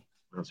sweet.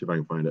 I'll see if I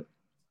can find it.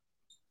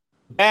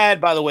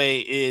 Bad, by the way,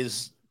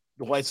 is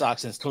the White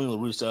Sox and Tony La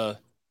Russa.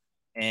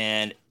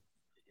 And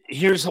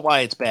here's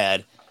why it's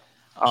bad.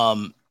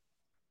 So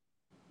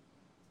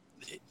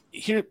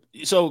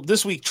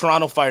this week,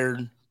 Toronto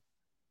fired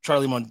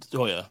Charlie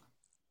Montoya,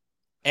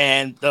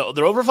 and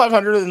they're over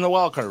 500 in the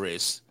wild card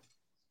race.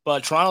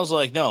 But Toronto's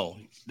like, no,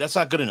 that's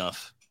not good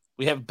enough.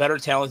 We have a better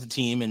talented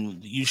team,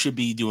 and you should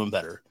be doing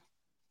better.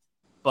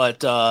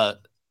 But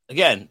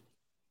again,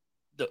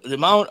 the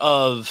amount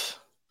of,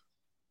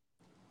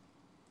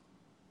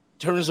 in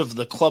terms of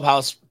the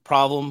clubhouse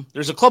problem,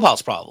 there's a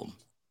clubhouse problem.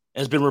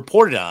 Has been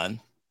reported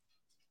on,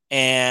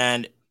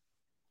 and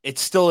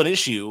it's still an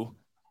issue.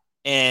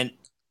 And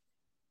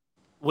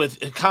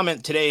with a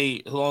comment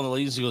today along the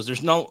lines, he goes,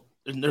 "There's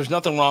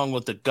nothing wrong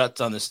with the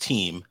guts on this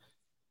team,"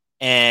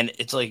 and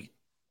it's like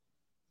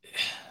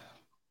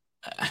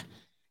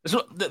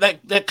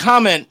that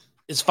comment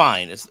is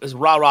fine. It's a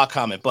rah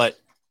comment, but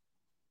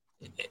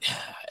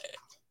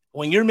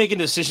when you're making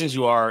decisions,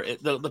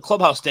 the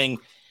clubhouse thing.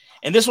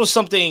 And this was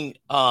something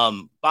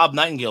Bob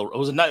Nightingale. It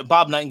was a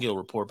Bob Nightingale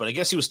report, but I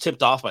guess he was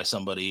tipped off by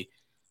somebody.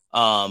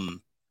 And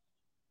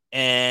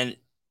in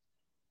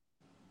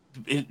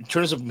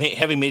terms of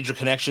having major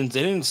connections,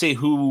 they didn't say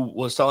who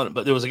was telling it,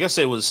 but there was. I guess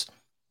it was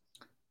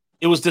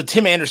the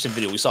Tim Anderson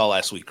video we saw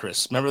last week.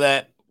 Chris, remember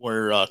that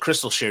where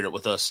Crystal shared it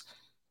with us,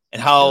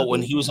 and how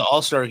when he was an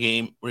All-Star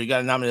game, where he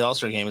got nominated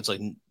All-Star game, it's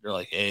like they're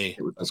like, hey,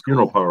 it was a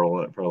funeral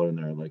parlor in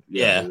there, like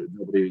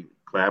nobody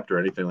clapped or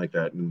anything like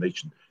that, and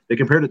they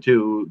compared it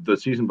to the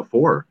season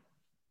before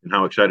and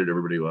how excited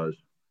everybody was,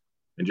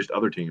 and just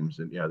other teams.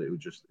 And it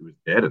was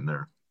dead in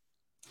there.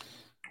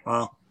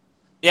 Wow.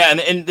 Yeah.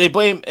 And they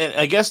blame, and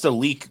I guess the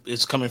leak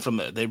is coming from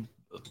they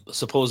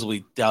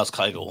supposedly Dallas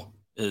Keuchel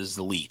is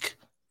the leak.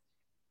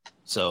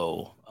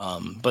 So,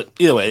 but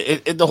either way,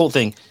 the whole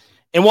thing.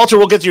 And Walter,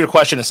 we'll get to your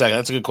question in a second.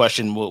 That's a good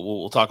question.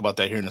 We'll talk about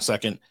that here in a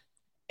second.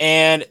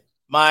 And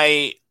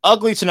my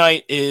ugly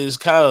tonight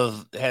is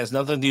has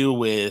nothing to do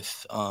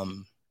with,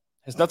 well,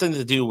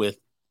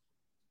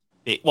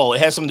 it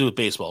has something to do with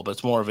baseball, but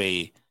it's more of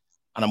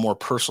on a more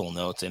personal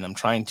note. And I'm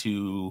trying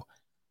to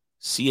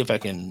see if I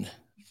can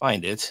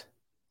find it,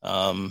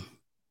 or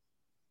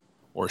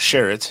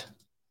share it.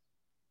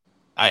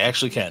 I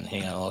actually can.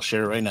 Hang on. I'll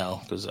share it right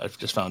now because I've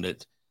just found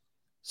it.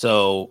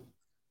 So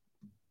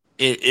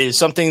it is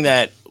something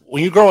that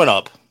when you're growing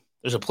up,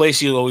 there's a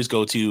place you always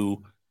go to,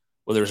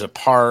 whether there's a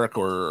park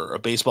or a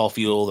baseball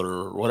field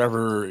or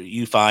whatever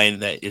you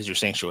find that is your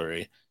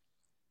sanctuary.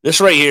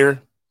 This right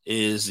here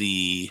is this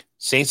is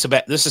St.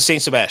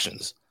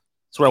 Sebastian's.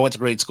 That's where I went to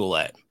grade school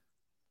at.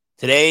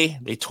 Today,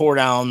 they tore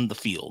down the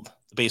field,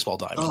 the baseball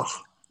diamond.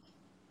 Oh.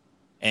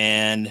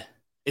 And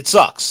it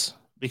sucks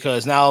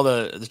because now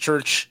the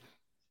church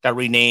got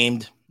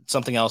renamed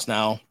something else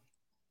now.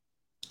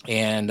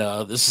 And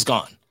this is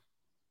gone.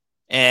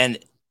 And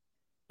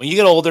when you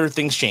get older,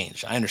 things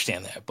change. I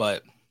understand that.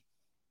 But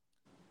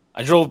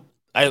I don't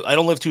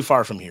live too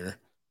far from here.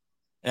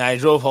 And I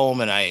drove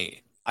home and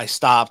I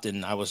stopped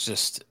and I was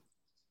just,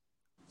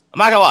 I'm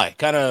not gonna lie,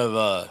 kind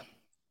of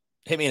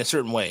hit me in a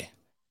certain way.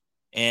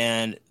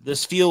 And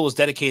this field was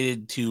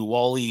dedicated to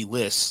Wally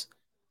Liss,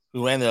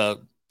 who ran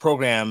the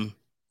program,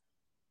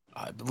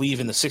 I believe,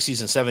 in the 60s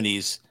and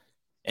 70s.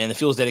 And the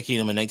field was dedicated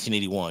to him in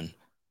 1981.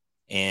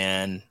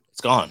 And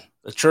it's gone.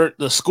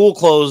 The school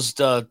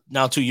closed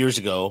now 2 years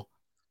ago.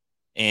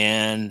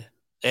 And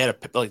they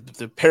had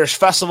the parish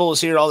festival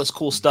was here, all this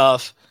cool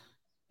stuff.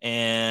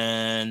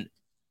 And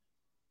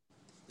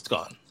it's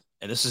gone.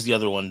 And this is the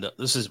other one.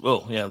 This is,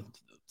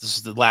 This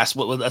is the last.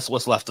 That's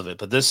what's left of it.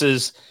 But this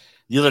is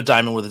the other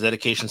diamond where the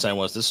dedication sign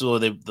was. This is where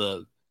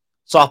the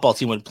softball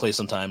team would play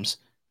sometimes.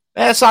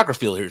 They had a soccer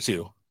field here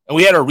too, and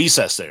we had our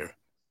recess there.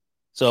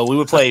 So we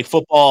would play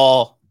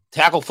football,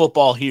 tackle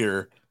football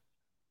here,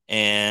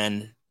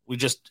 and we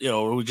just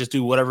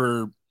do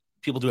whatever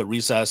people do at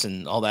recess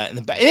and all that. And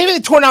they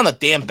even tore down the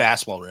damn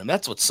basketball rim.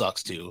 That's what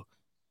sucks too.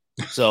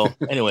 So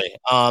anyway,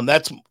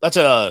 that's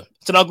an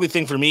ugly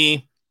thing for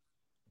me.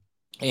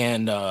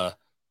 And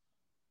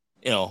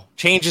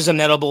change is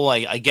inevitable.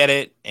 I get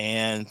it,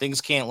 and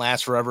things can't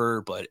last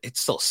forever, but it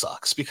still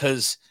sucks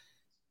because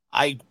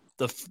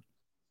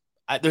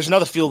there's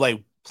another field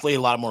I played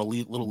a lot more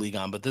little league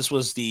on, but this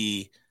was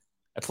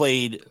I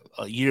played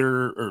a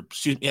year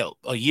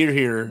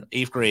here,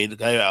 8th grade,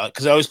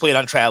 because I always played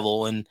on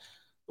travel, and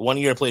the 1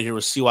 year I played here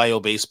was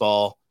CYO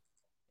baseball,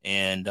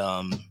 and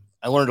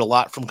I learned a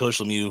lot from Coach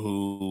Lemieux,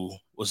 who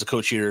was the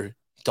coach here.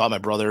 He taught my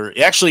brother.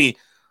 Actually,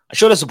 I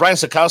showed us to Brian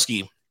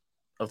Sikowski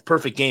of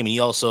Perfect Game, and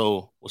he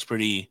also was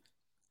pretty.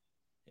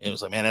 It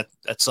was like, man,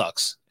 that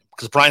sucks,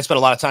 because Brian spent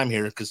a lot of time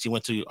here because he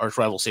went to arch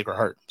rival Sacred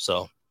Heart.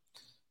 So,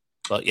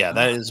 but yeah,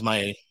 that is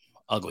my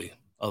ugly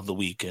of the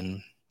week,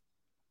 and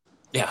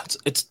yeah,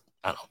 it's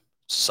I don't know,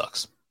 it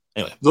sucks.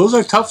 Anyway, those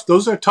are tough.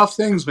 Those are tough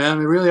things, man.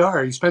 They really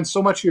are. You spend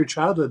so much of your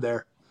childhood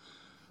there.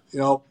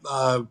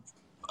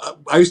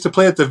 I used to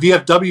play at the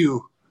VFW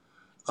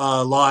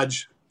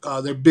lodge.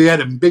 They had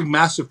a big,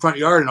 massive front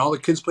yard, and all the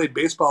kids played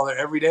baseball there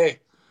every day.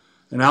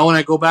 And now when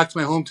I go back to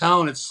my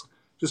hometown, it's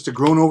just a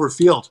grown-over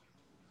field.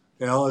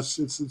 It's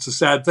a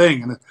sad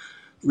thing. And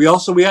we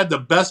had the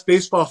best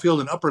baseball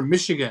field in Upper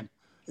Michigan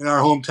in our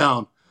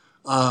hometown.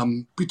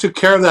 We took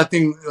care of that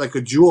thing like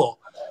a jewel.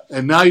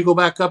 And now you go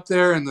back up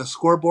there, and the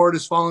scoreboard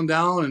is falling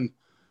down, and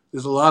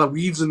there's a lot of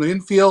weeds in the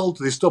infield.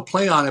 They still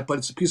play on it, but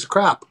it's a piece of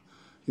crap.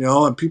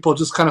 And people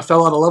just kind of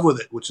fell out of love with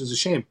it, which is a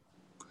shame.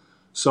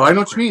 So I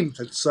know what you mean.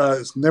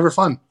 It's never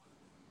fun.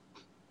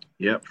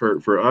 Yeah,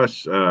 for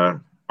us,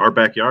 our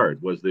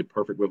backyard was the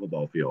perfect wiffle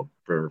ball field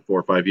for 4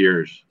 or 5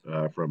 years,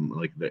 from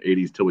like the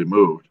 80s till we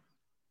moved.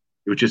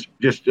 It was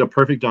just a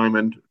perfect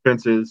diamond,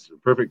 fences,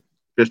 perfect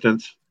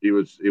distance.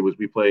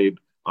 We played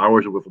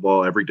hours of wiffle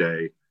ball every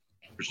day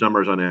for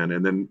summers on end,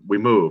 and then we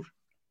moved,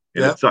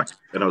 and It sucked.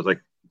 And I was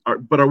like,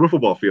 but our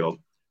wiffle ball field.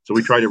 So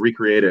we tried to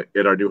recreate it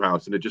at our new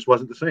house, and it just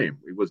wasn't the same.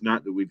 It was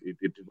not.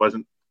 It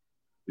wasn't.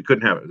 We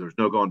couldn't have it. There was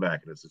no going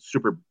back, and it's a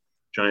super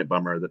giant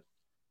bummer that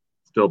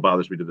still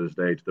bothers me to this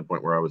day, to the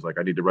point where I was like,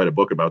 I need to write a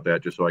book about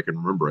that just so I can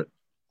remember it.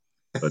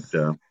 But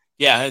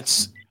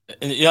that's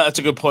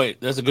a good point.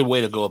 That's a good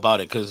way to go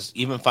about it, because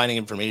even finding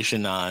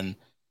information on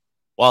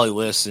Wally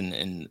Lists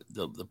and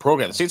the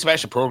program, the St.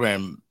 Sebastian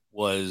program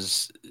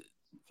was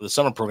for the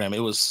summer program. It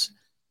was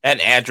at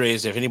an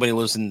address. If anybody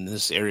lives in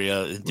this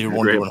area,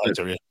 Dearborn Heights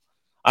area,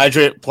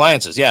 Hydrate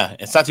Appliances. Yeah,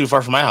 it's not too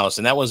far from my house,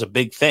 and that was a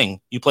big thing.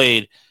 You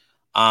played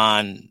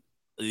on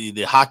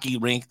the hockey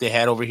rink they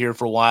had over here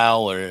for a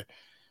while, or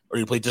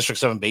you played District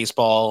 7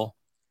 baseball,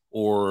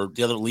 or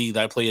the other league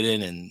that I played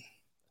in, and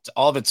it's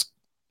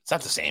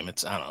not the same. I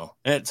don't know.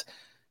 And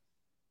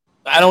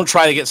I don't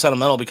try to get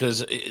sentimental,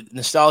 because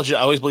nostalgia,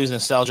 I always believe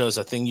nostalgia is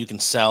a thing you can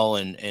sell,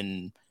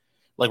 and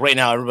like right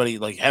now everybody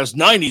like has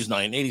 90s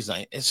night, 80s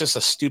night. It's just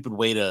a stupid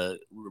way to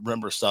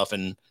remember stuff,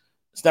 and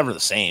it's never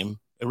the same.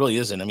 It really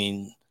isn't. I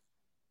mean,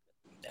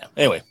 yeah.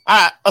 Anyway,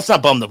 let's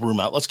not bum the room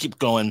out. Let's keep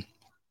going.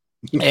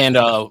 And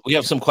we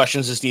have some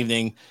questions this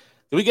evening.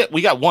 We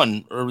got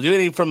one, or did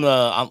any from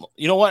the?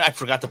 You know what? I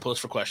forgot to post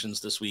for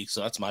questions this week,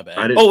 so that's my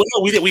bad. Oh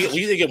no, we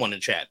did get one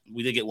in chat.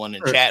 We did get one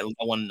in chat. We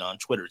got one on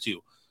Twitter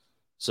too.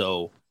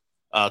 So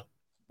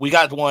we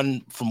got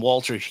one from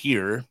Walter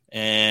here,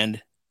 and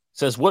it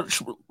says,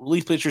 "What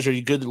relief pitchers are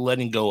you good at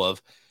letting go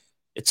of?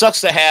 It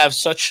sucks to have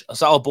such a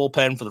solid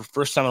bullpen for the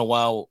first time in a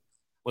while.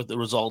 What the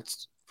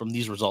results from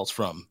these results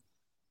from?"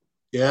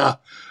 Yeah,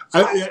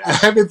 I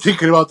have been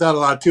thinking about that a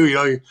lot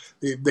too.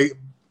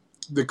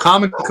 The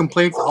common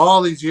complaint for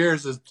all these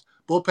years is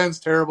bullpen's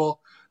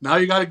terrible. Now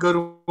you got a good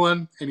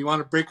one, and you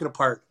want to break it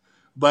apart.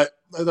 But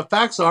the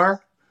facts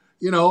are,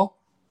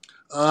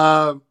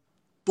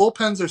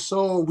 bullpens are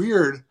so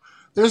weird.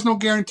 There's no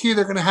guarantee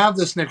they're going to have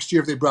this next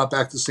year if they brought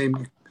back the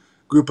same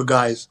group of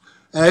guys.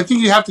 And I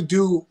think you have to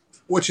do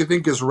what you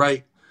think is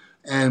right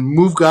and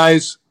move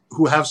guys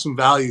who have some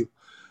value.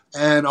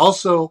 And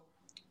also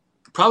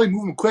probably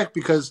move them quick,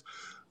 because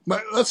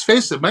let's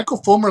face it, Michael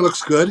Fulmer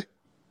looks good,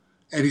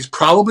 and he's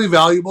probably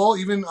valuable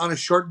even on a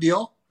short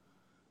deal,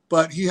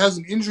 but he has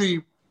an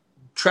injury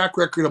track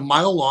record a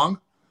mile long.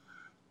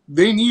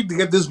 They need to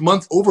get this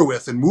month over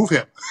with and move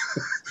him.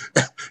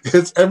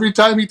 It's every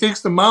time he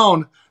takes the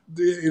mound,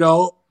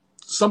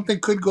 something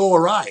could go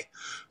awry.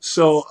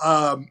 So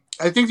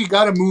I think you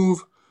got to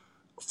move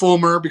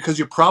Fulmer, because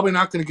you're probably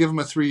not going to give him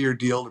a 3-year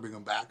deal to bring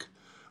him back.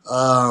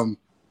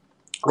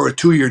 Or a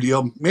 2-year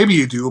deal. Maybe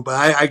you do, but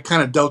I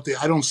kind of doubt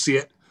that. I don't see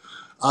it.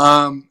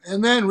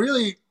 And then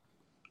really,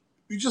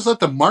 you just let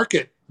the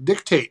market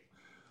dictate.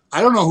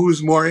 I don't know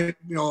who's more,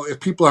 if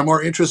people are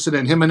more interested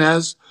in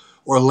Jimenez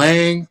or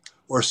Lang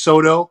or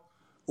Soto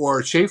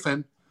or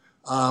Chafin.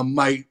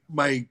 My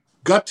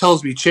gut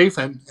tells me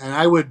Chafin,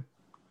 and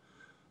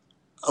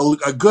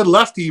a good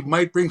lefty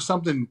might bring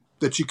something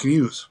that you can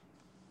use.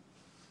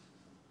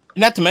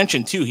 Not to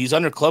mention, too, he's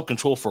under club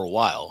control for a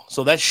while,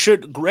 so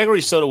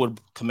Gregory Soto would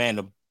command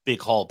a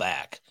big haul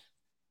back.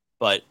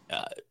 But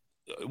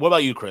what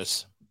about you,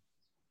 Chris?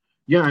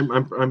 Yeah, I'm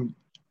kind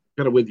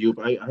of with you.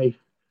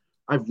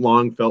 I've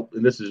long felt,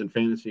 and this is in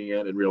fantasy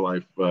and in real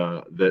life,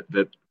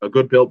 that a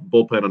good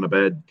bullpen on a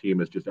bad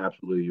team is just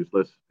absolutely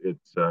useless.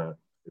 It's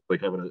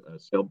like having a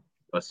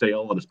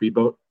sail on a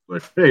speedboat.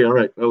 Like, hey, all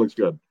right, that looks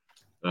good.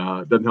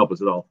 It doesn't help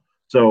us at all.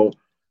 So,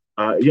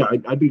 yeah,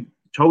 I'd be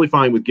totally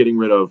fine with getting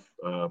rid of.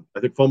 I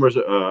think Fulmer's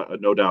a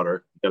no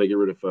doubter. Got to get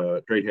rid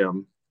of trade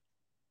him.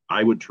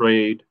 I would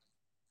trade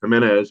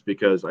Jimenez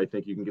because I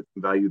think you can get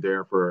some value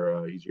there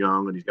for he's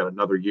young and he's got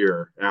another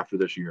year after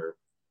this year.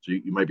 So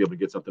you might be able to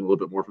get something a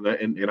little bit more from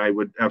that. And I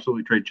would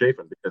absolutely trade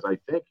Chafin because I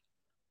think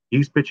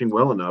he's pitching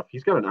well enough.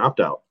 He's got an opt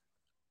out.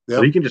 Yep.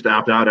 So he can just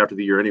opt out after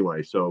the year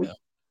anyway. So,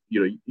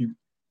 you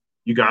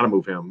got to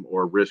move him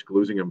or risk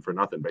losing him for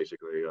nothing,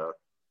 basically.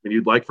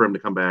 You'd like for him to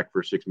come back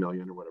for $6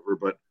 million or whatever,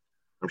 but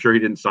I'm sure he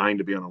didn't sign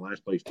to be on a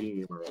last place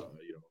team or,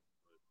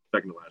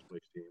 second to last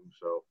place team.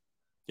 So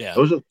yeah,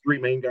 those are the three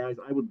main guys.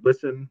 I would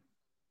listen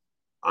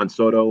on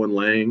Soto and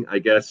Lang, I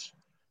guess.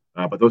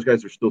 But those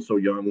guys are still so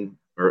young,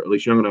 or at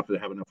least young enough to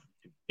have enough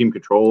team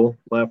control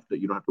left that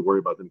you don't have to worry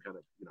about them kind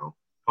of,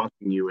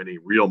 costing you any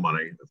real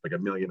money. It's like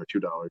 $1 million or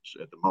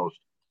 $2 at the most.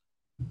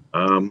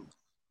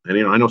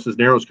 And I know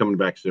Cisneros coming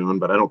back soon,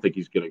 but I don't think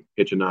he's going to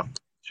pitch enough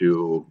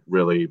to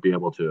really be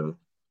able to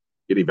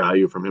get any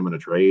value from him in a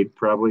trade.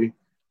 Probably.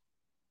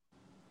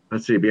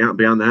 Let's see.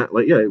 Beyond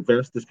that,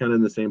 Vest is kind of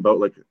in the same boat.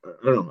 Like,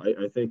 I don't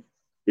know. I think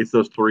it's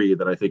those three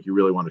that I think you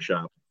really want to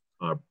shop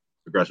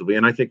aggressively,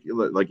 and I think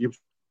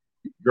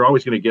you're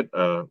always going to get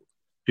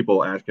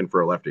people asking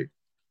for a lefty.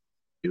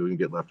 You can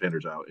get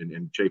left-handers out,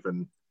 and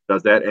Chafin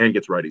does that and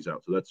gets righties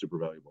out, so that's super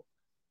valuable.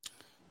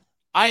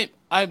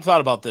 I've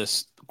thought about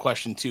this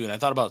question too, and I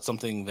thought about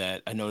something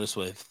that I noticed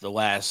with the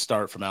last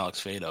start from Alex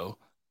Fado.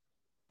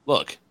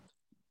 Look,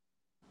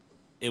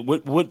 it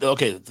would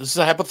okay. This is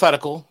a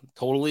hypothetical,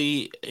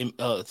 totally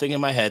thing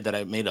in my head that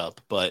I made up.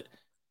 But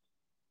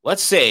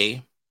let's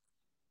say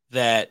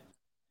that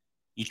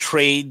you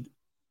trade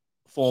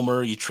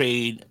Fulmer, you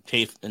trade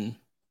Chafin,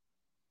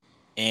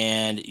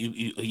 and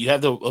you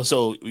have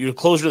so your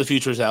closer to the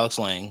future is Alex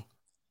Lang,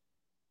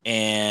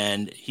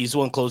 and he's the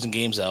one closing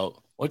games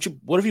out.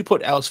 What if you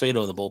put Alex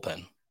Fado in the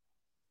bullpen?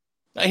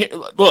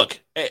 Look,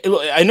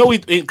 I know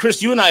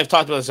Chris, you and I have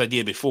talked about this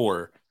idea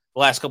before the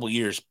last couple of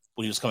years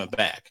when he was coming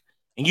back.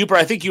 And Yooper,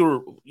 I think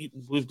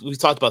we've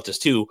talked about this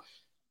too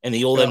in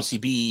the old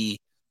MCB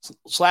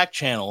Slack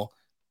channel.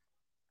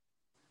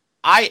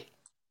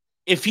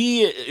 If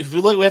we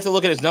have to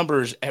look at his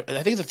numbers,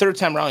 I think the third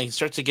time around he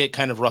starts to get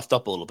kind of roughed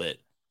up a little bit.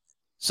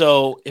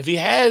 So if he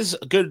has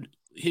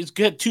he's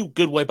got two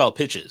good wipeout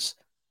pitches,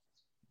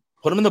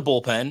 put him in the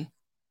bullpen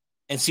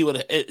and see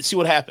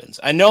what happens.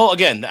 I know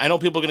people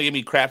are going to give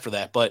me crap for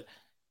that, but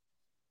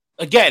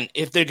again,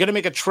 if they're going to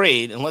make a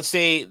trade, and let's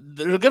say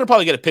they're going to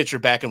probably get a pitcher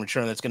back in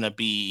return that's going to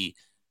be,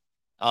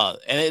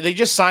 and they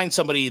just signed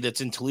somebody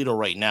that's in Toledo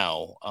right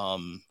now,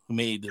 who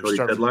made the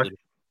start.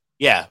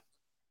 Yeah,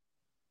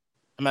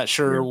 I'm not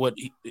sure what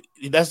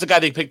that's the guy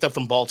they picked up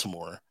from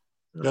Baltimore.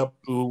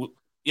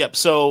 Yep.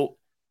 So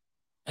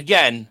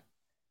again,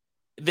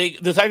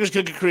 the Tigers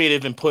could get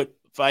creative and put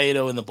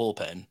Faedo in the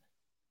bullpen.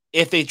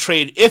 If they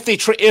trade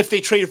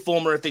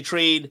Fulmer, if they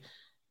trade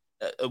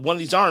one of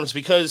these arms,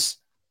 because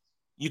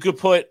you could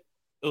put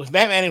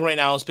Matt Manning right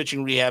now is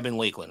pitching rehab in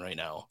Lakeland right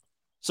now,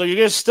 so you're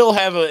going to still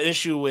have an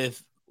issue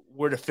with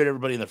where to fit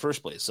everybody in the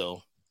first place.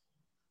 So,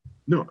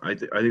 no, I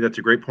think that's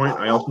a great point.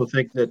 I also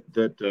think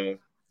that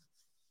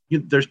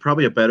there's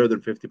probably a better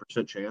than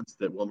 50% chance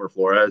that Wilmer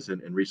Flores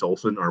and Reese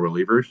Olson are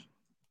relievers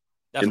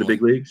in the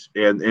big leagues,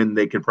 and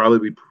they can probably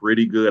be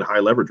pretty good high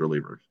leverage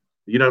relievers.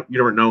 You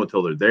never know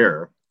until they're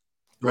there.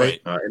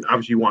 Right. And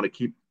obviously you want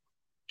to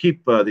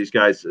keep these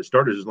guys as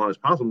starters as long as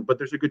possible, but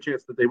there's a good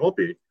chance that they won't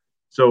be.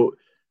 So,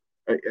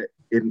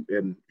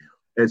 in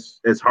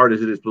as hard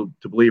as it is to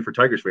believe for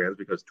Tigers fans,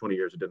 because 20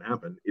 years it didn't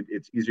happen,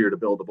 it's easier to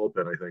build a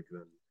bullpen, I think,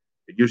 than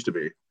it used to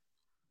be.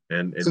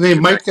 And they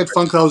might get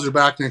Funkhauser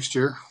back next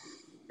year.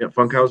 Yeah,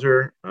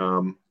 Funkhauser.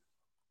 And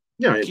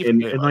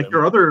there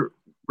are other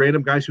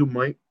random guys who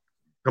might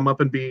come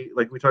up and be,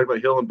 like we talked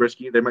about Hill and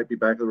Brisky, they might be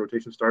back in the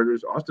rotation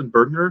starters. Austin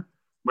Bergner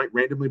might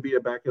randomly be a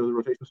back of the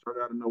rotation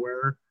starter out of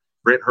nowhere.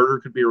 Brent Herter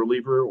could be a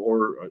reliever,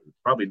 or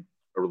probably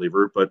a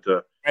reliever, but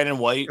Brandon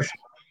White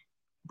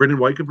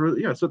could,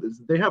 yeah. So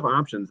they have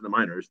options in the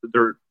minors that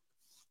they're,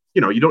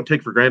 you don't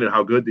take for granted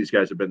how good these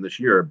guys have been this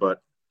year.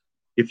 But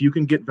if you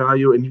can get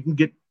value and you can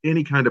get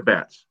any kind of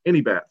bats,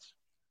 any bats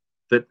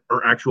that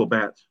are actual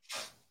bats,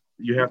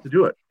 you have to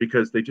do it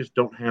because they just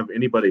don't have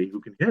anybody who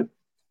can hit.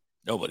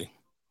 Nobody.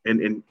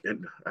 And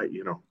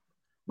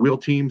will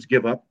teams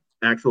give up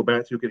actual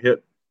bats who can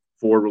hit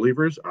for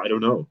relievers? I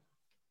don't know.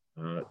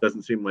 It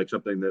doesn't seem like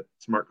something that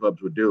smart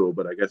clubs would do,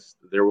 but I guess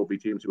there will be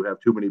teams who have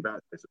too many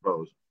bats, I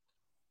suppose.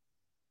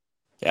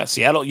 Yeah,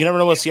 Seattle. You never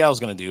know what Seattle's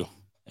going to do,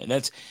 and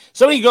that's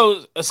somebody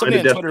goes.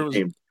 Somebody on Twitter was.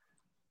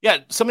 Yeah,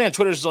 somebody on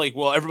Twitter is like,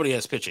 "Well, everybody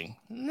has pitching."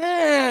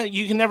 Nah,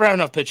 you can never have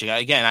enough pitching.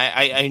 Again,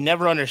 I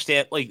never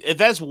understand. Like, if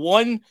that's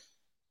one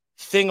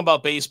thing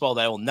about baseball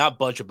that I will not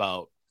budge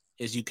about,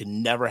 is you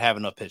can never have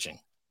enough pitching.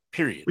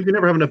 Period. We can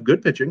never have enough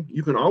good pitching.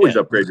 You can always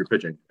upgrade your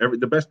pitching.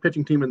 The best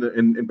pitching team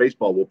in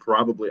baseball will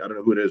probably, I don't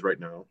know who it is right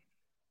now,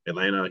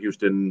 Atlanta,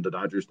 Houston, the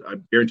Dodgers. I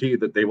guarantee you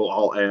that they will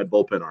all add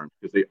bullpen arms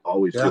because they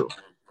always do.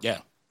 Yeah,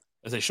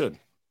 as they should.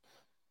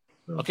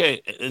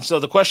 Okay, and so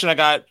the question I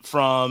got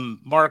from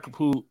Mark,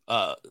 who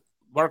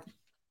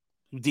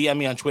DM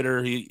me on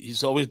Twitter,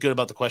 he's always good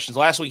about the questions.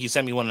 Last week he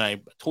sent me one and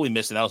I totally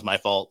missed it. That was my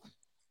fault.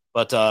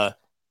 But the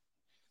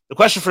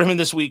question for him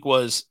this week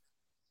was,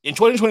 in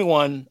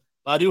 2021,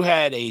 Badu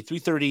had a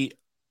 330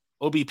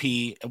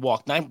 OBP and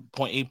walked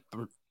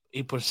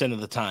 9.8%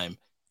 of the time.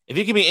 If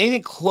he can be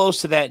anything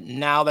close to that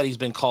now that he's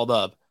been called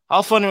up,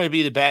 how fun would it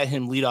be to bat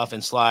him leadoff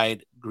and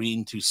slide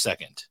Green to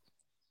second?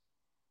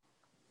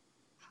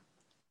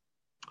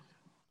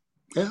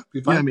 Yeah,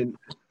 be fine. Yeah, I mean,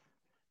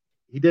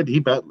 he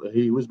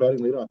was batting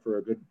leadoff for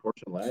a good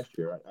portion last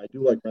year. I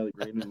do like Riley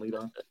Green in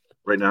leadoff.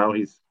 Right now,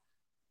 he's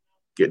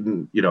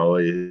getting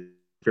a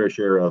fair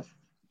share of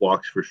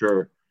walks for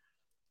sure.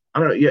 I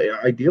don't know. Yeah,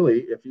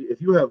 ideally,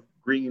 if you have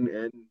Green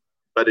and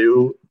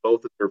Badu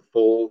both at their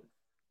full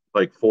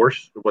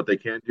force of what they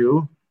can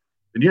do,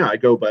 then yeah, I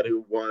go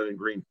Badu 1 and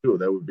Green 2.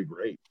 That would be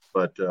great.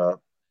 But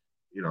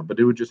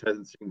Badu just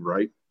hasn't seemed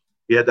right.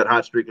 He had that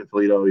hot streak in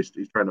Toledo. He's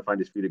trying to find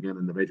his feet again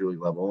in the major league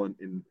level,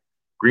 and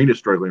Green is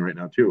struggling right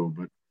now too.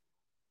 But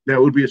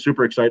that would be a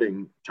super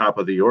exciting top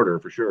of the order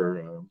for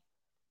sure.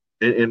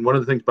 And one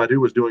of the things Badu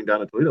was doing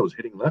down in Toledo was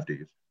hitting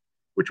lefties,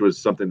 which was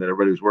something that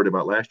everybody was worried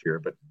about last year.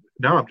 But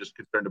now I'm just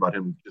concerned about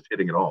him just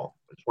hitting it all.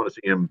 I just want to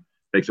see him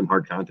make some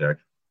hard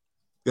contact.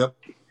 Yep.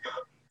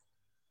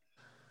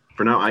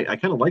 For now, I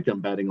kind of like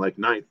him batting like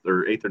 9th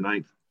or 8th or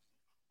 9th.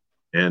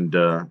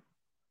 And,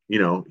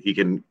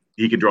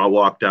 he can draw a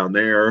walk down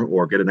there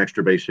or get an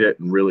extra base hit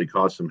and really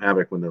cause some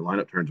havoc when the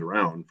lineup turns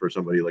around for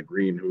somebody like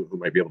Green who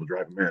might be able to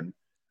drive him in.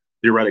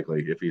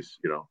 Theoretically, if he's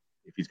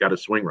got a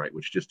swing right,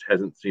 which just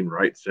hasn't seemed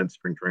right since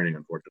spring training,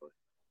 unfortunately.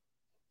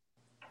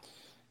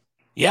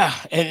 Yeah,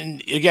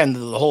 and again,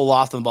 the whole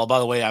loft on the ball. By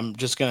the way, I'm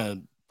just going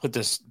to put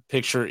this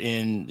picture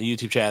in the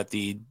YouTube chat.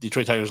 The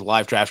Detroit Tigers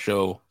live draft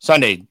show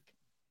Sunday,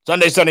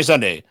 starting at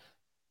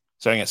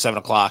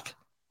 7:00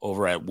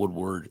 over at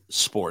Woodward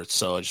Sports.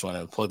 So I just want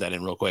to plug that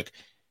in real quick.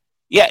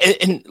 Yeah,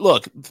 and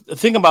look, the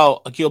thing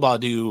about Akil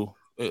Badu,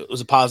 it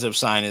was a positive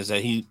sign, is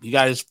that he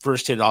got his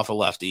first hit off a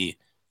lefty,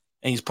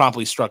 and he's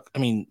promptly struck. I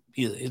mean,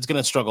 he's going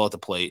to struggle at the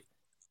plate,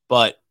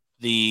 but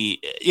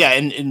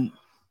and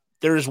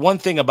there's one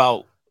thing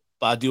about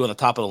Badu on the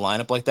top of the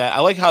lineup like that.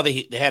 I like how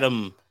they had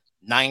him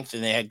 9th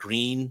and they had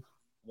Green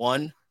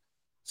 1.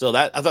 So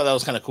I thought that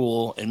was kind of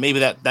cool, and maybe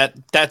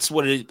that's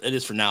what it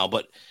is for now.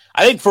 But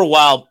I think for a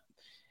while,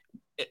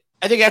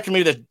 I think after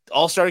maybe the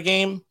All-Star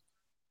game,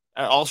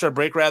 All-Star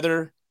break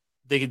rather,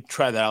 they could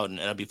try that out and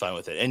I'd be fine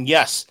with it. And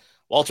yes,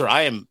 Walter,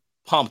 I am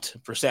pumped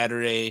for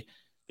Saturday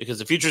because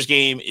the Futures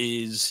game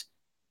is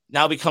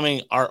now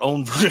becoming our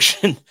own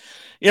version.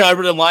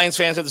 The Lions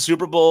fans had the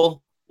Super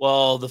Bowl.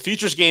 Well, the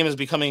Futures game is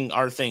becoming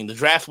our thing. The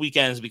draft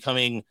weekend is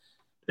becoming,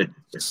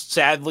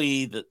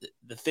 sadly,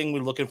 the thing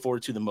we're looking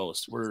forward to the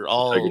most. We're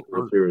all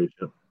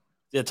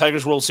the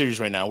Tigers World Series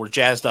right now. We're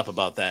jazzed up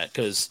about that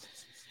because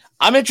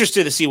I'm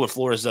interested to see what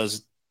Flores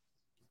does.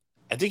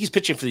 I think he's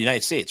pitching for the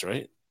United States,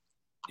 right?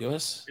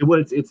 U.S.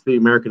 It's the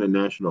American and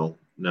National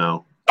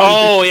now.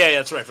 Oh yeah,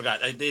 that's right. I forgot.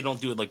 They don't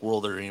do it like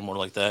World or anymore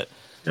like that.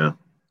 Yeah,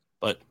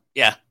 but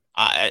yeah,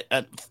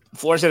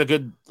 Flores had a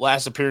good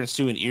last appearance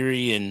too in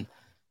Erie, and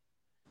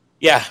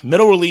yeah,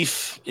 middle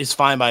relief is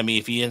fine by me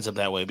if he ends up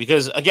that way.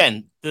 Because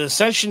again, the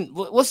Ascension.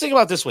 Let's think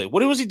about it this way: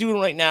 what was he doing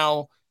right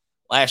now?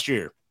 Last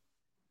year,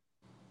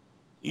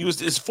 he was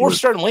his 4th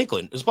start in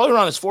Lakeland. It was probably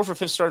around his 4th or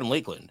 5th start in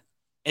Lakeland.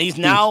 And he's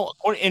now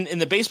in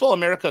the Baseball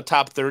America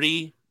top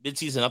 30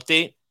 midseason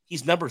update.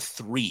 He's number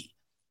 3.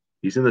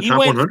 He's in the top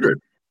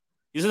 100.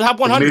 He's in the top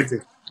 100.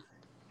 Amazing.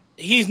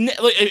 He's in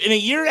a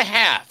year and a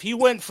half. He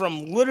went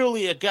from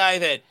literally a guy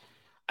that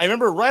I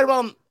remember right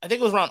around. I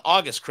think it was around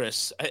August,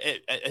 Chris.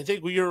 I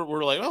think we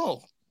were like,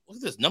 oh, look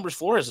at this numbers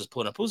Flores is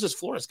putting up. Who's this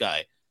Flores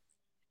guy?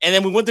 And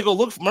then we went to go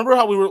look. Remember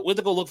how went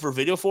to go look for a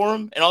video for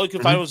him, and all we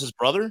could find was his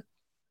brother.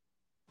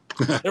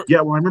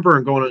 Yeah, well, I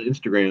remember going on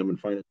Instagram and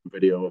finding some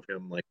video of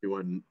him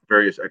doing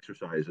various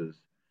exercises,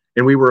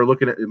 and we were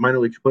looking at minor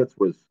league splits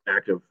was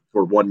active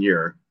for 1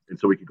 year, and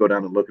so we could go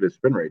down and look at his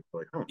spin rate.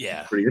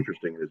 Yeah, pretty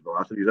interesting. His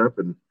velocity's up,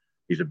 and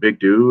he's a big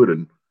dude,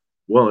 and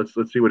let's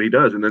see what he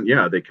does. And then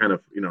they kind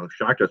of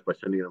shocked us by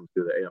sending him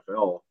to the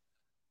AFL,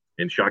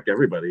 and shocked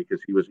everybody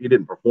because he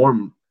didn't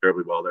perform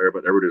terribly well there,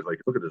 but everybody was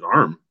like, look at his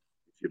arm.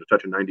 He's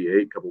touch a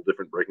 98, a couple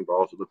different breaking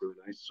balls that look really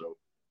nice. So.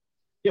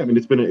 Yeah, I mean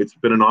it's been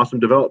an awesome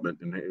development,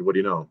 and what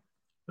do you know,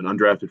 an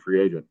undrafted free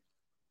agent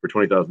for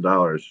 $20,000,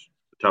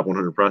 the top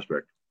 100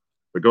 prospect.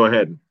 But go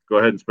ahead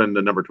and spend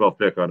the number 12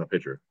 pick on a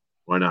pitcher.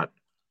 Why not?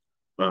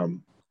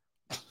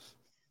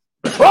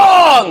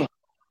 Wrong!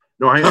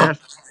 No, I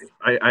asked,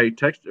 I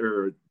texted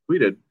or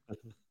tweeted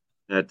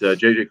at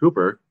JJ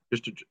Cooper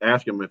just to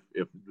ask him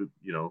if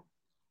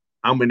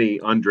how many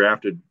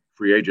undrafted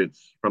free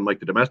agents from like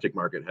the domestic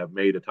market have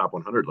made a top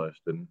 100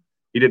 list, and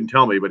he didn't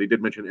tell me, but he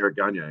did mention Eric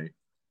Gagne.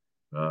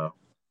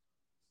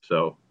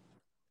 So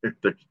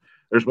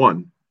there's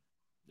one.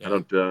 Yeah. I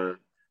don't.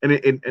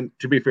 And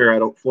to be fair, I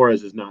don't.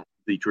 Flores is not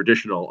the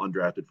traditional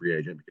undrafted free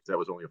agent because that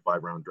was only a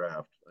 5-round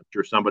draft. I'm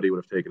sure somebody would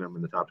have taken him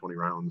in the top 20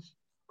 rounds.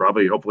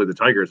 Probably, hopefully, the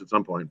Tigers at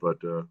some point,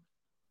 but you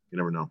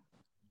never know.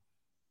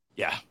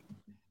 Yeah.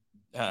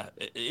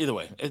 Either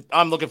way,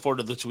 I'm looking forward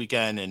to this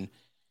weekend, and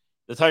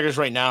the Tigers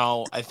right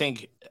now.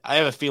 I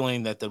have a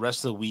feeling that the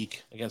rest of the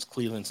week against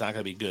Cleveland's not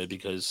going to be good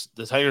because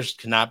the Tigers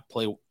do not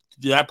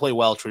play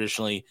well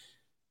traditionally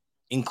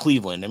in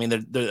Cleveland. I mean,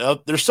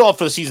 they're still up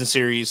for the season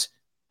series.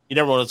 You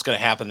never know what's going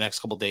to happen the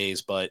next couple of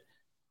days, but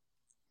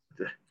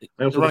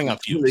they're running on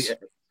fumes.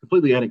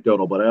 Completely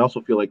anecdotal, but I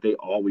also feel like they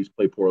always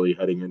play poorly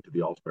heading into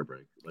the All-Star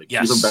break. Like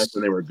even back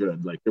when they were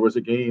good. Like there was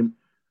a game,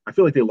 I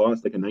feel like they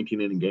lost like a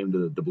 19-inning game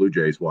to the Blue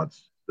Jays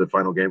once, the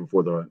final game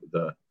before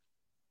the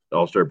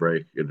All-Star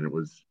break, and it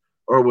was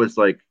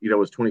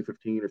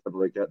 2015 or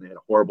something like that, and they had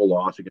a horrible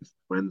loss against the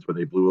Twins where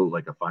they blew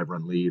like a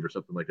 5-run lead or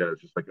something like that.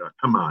 It's just like,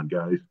 come on,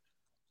 guys.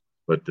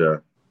 But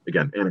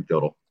again,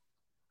 anecdotal.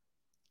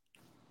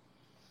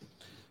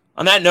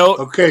 On that note,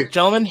 okay,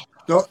 gentlemen,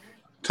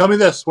 tell me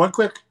this one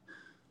quick.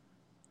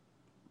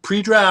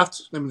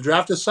 Pre-draft, I mean, the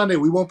draft is Sunday.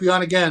 We won't be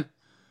on again.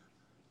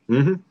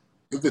 Mm-hmm.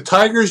 If the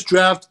Tigers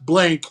draft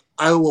blank,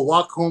 I will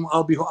walk home.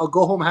 I'll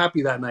go home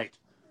happy that night.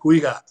 Who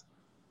you got?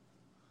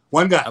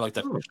 One guy. I like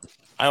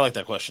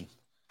that question.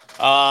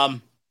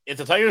 If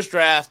the Tigers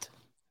draft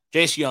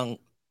Jace Young,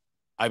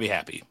 I'd be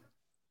happy.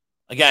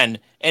 Again,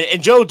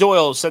 and Joe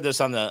Doyle said this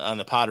on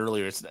the pod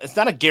earlier. It's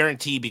not a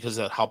guarantee because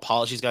of how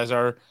polished these guys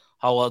are,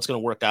 how well it's going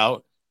to work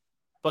out.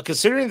 But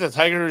considering the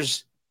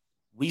Tigers'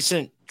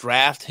 recent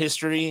draft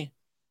history,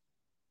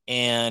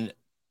 and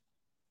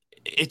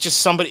it's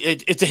just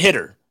it's a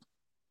hitter.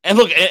 And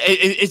look,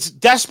 it's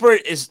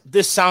desperate as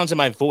this sounds in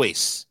my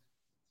voice.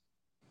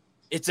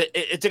 It's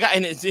a guy,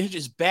 and it's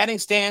his batting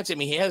stance. I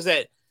mean, he has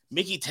that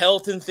Mickey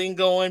Telton thing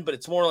going, but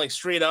it's more like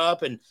straight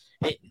up. And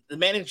the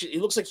manager, it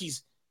looks like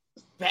he's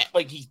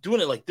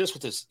doing it like this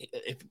with this.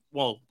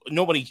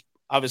 Nobody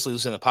obviously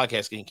listening to the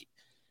podcast can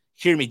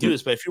hear me do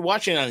this, but if you're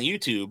watching it on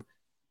YouTube,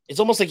 it's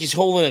almost like he's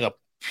holding like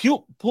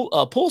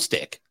a pull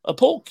stick, a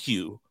pull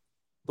cue.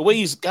 The way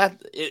he's got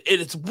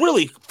it's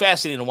really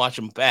fascinating to watch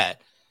him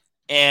bat.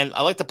 And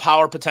I like the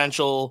power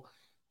potential.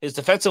 His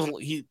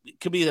he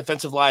could be a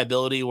defensive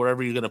liability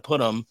wherever you're going to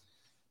put him,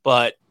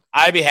 but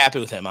I'd be happy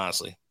with him,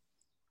 honestly.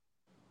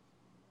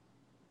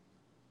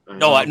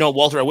 No,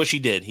 Walter, I wish he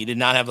did. He does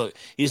not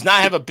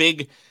have a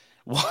big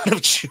wad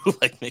of chew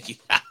like Mickey.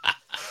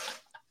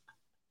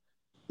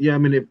 Yeah, I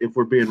mean, if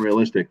we're being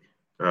realistic,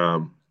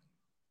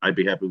 I'd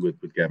be happy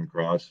with Gavin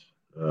Cross.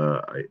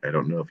 I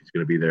don't know if he's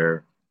going to be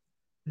there.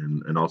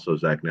 And also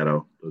Zach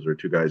Neto. Those are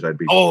two guys I'd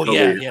be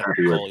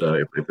happy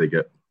with if they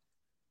get.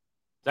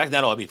 Zach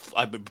Neto,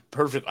 I'd be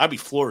perfect. I'd be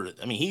floored.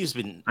 I mean, he's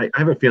been. I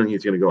have a feeling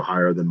he's going to go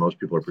higher than most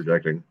people are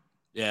projecting.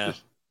 Yeah,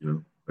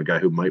 just, a guy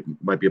who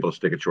might be able to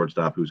stick at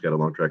shortstop, who's got a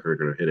long track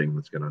record of hitting.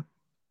 That's going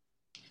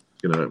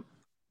to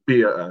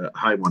be a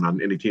high one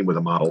on any team with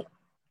a model.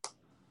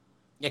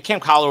 Yeah, Cam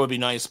Collar would be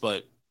nice,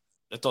 but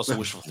that's also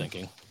wishful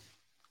thinking.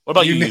 What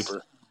about you,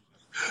 Yooper?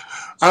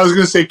 I was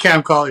going to say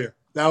Cam Collier.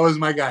 That was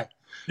my guy.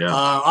 Yeah.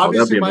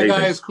 Obviously, my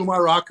guy is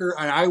Kumar Rocker,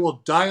 and I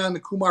will die on the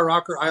Kumar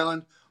Rocker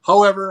Island.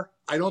 However,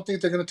 I don't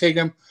think they're going to take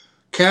him.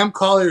 Cam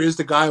Collier is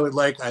the guy I would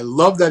like. I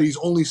love that he's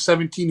only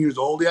 17 years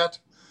old yet.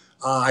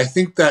 I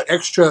think that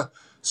extra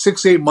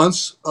 6-8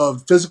 months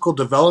of physical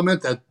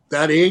development at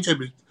that age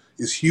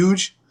is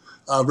huge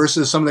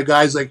versus some of the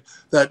guys like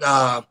that.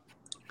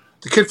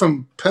 The kid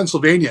from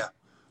Pennsylvania,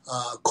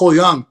 Cole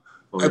Young,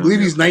 I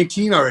believe he's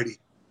 19 already.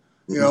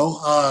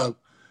 Mm-hmm.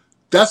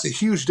 That's a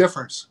huge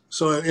difference.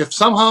 So if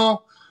somehow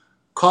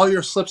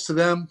Collier slips to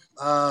them,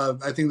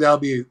 I think that'll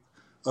be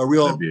a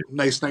real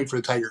nice night for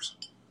the Tigers.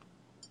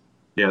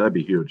 Yeah, that'd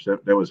be huge.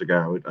 That was a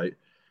guy.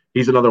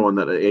 He's another one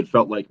that it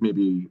felt like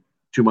maybe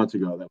 2 months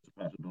ago that was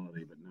a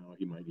possibility, but now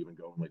he might even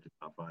go in like the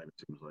top 5. It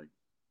seems like,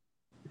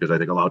 because I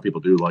think a lot of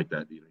people do like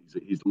that. He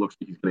looks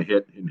like he's going to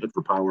hit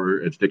for power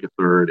and stick at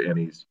third, and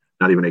he's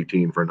not even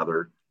 18 for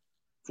another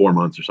 4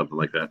 months or something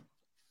like that.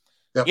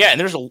 Yep. Yeah, and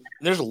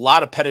there's a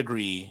lot of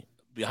pedigree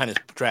behind his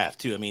draft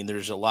too. I mean,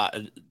 there's a lot.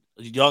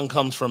 Young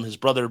comes from his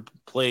brother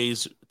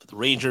plays for the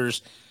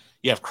Rangers.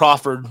 You have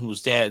Crawford,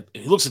 whose dad,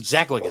 he looks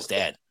exactly like his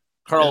dad.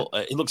 Carl,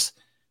 he looks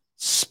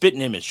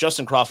spitting image.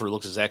 Justin Crawford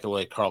looks exactly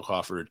like Carl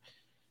Crawford.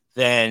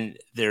 Then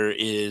there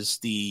is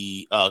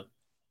the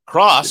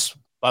Cross.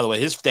 By the way,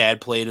 his dad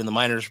played in the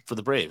minors for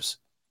the Braves.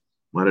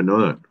 I didn't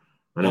know that.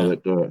 I know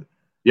that.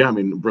 I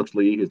mean, Brooks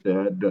Lee, his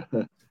dad,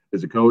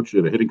 is a coach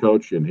and a hitting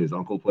coach, and his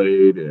uncle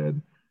played.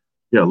 And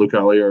Luke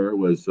Collier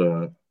was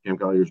Cam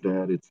Collier's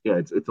dad.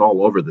 It's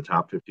all over the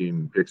top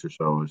 15 picks or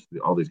so.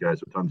 All these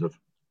guys with tons of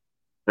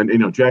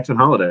And Jackson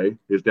Holiday,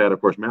 his dad, of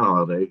course, Matt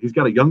Holiday, he's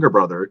got a younger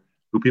brother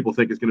who people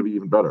think is going to be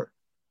even better.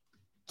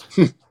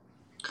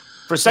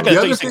 For a second, I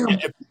thought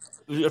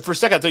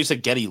you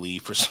said Geddy Lee.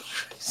 For some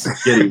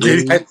reason.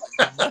 Geddy Lee.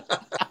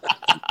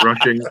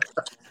 Rushing.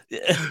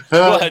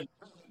 Go ahead.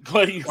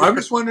 I'm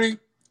just wondering,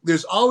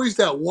 there's always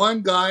that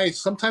one guy,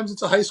 sometimes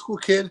it's a high school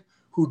kid,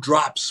 who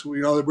drops.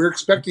 We're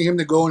expecting him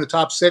to go in the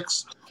top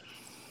 6.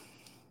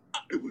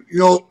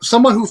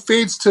 Someone who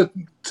fades to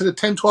the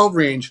 10-12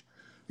 range,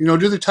 do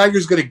the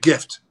Tigers get a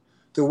gift?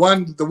 The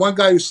one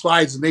guy who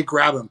slides and they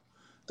grab him.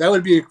 That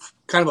would be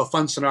kind of a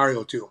fun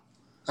scenario too.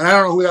 And I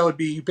don't know who that would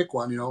be. You pick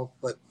one,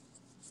 but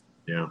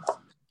yeah.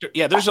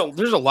 There's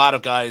a lot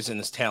of guys in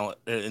this talent,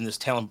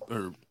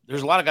 or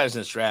there's a lot of guys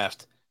in this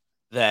draft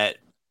that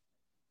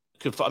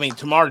could. I mean,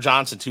 Tamar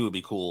Johnson too would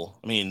be cool.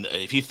 I mean,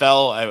 if he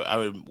fell,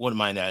 I wouldn't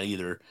mind that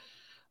either.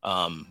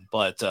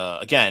 But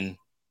again,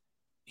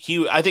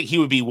 I think he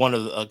would be one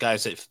of the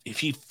guys that if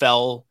he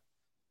fell,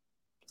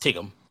 take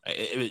him.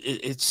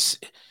 It's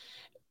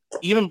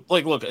even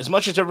like, look, as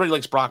much as everybody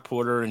likes Brock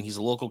Porter and he's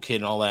a local kid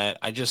and all that,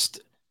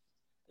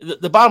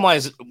 the bottom line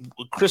is,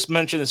 Chris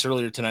mentioned this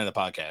earlier tonight in the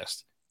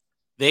podcast,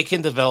 they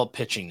can develop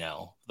pitching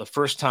now the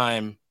first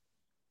time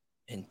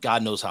in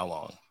God knows how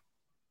long.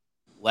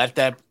 Let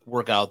that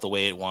work out the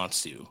way it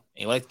wants to.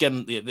 And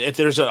if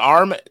there's an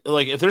arm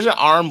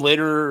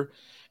later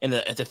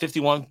at the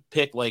 51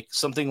 pick, like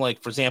something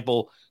like, for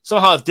example,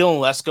 somehow if Dylan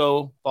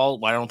Lesko fall,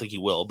 well, I don't think he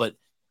will, but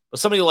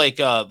somebody like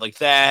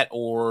that,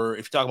 or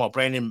if you're talking about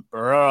Brandon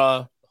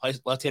Barrera,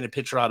 left-handed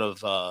pitcher out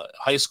of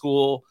high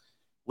school,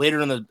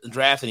 later in the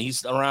draft, and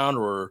he's around,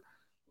 or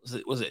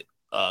was it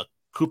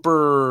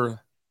Cooper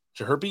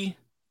Chirpy?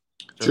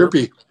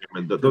 Chirpy.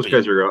 Those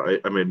guys are.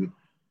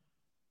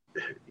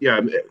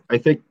 I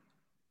think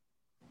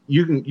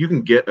you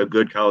can get a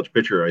good college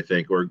pitcher, I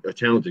think, or a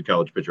talented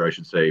college pitcher, I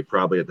should say,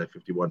 probably at that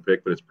 51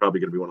 pick, but it's probably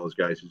going to be one of those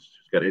guys who's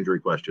got injury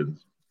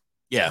questions.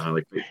 Yeah,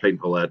 like Peyton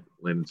Pallette,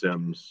 Landon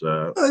Sims.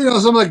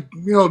 Someone like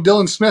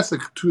Dylan Smith,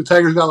 who the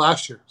Tigers got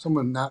last year.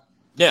 Someone not.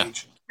 Yeah.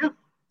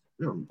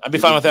 I'd be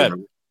fine with that,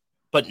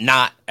 but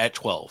not at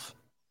 12.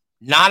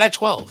 Not at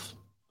 12.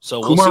 So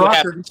we'll see what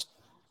happens.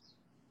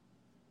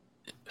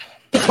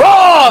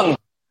 Wrong!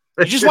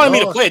 You just wanted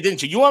me to play it,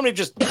 didn't you? You wanted me to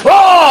just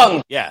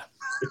wrong. Yeah,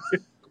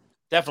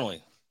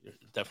 definitely.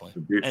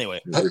 Anyway,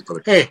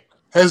 hey,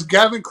 has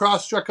Gavin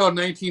Cross struck out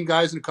 19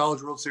 guys in a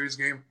College World Series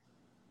game?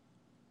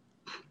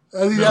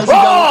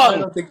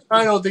 I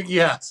don't think he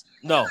has.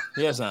 No,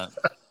 he has not.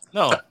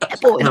 No.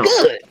 Boy,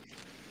 good.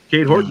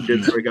 Cade Horton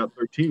did break out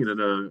 13 in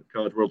a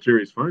College World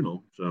Series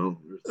final, so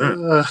there's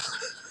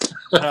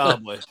that. Oh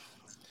boy.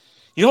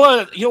 You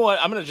know what?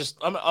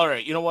 All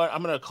right. You know what?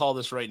 I'm gonna call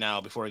this right now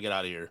before we get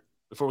out of here.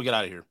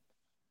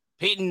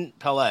 Peyton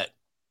Pallette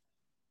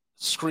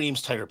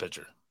screams Tiger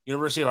pitcher.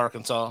 University of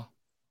Arkansas.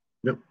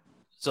 Yep.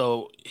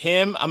 So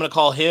I'm gonna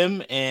call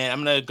him, and I'm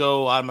gonna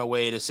go out of my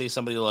way to say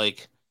somebody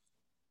like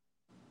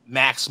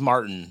Max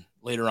Martin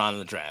later on in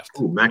the draft.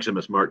 Ooh,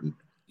 Maximus Martin.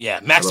 Yeah,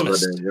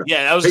 Maximus. I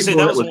was Peyton gonna say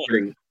that was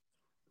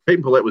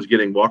Peyton Pallette was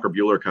getting Walker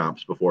Buehler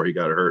comps before he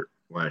got hurt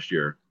last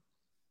year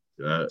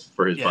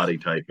for his body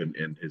type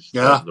and his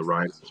the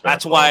rhymes.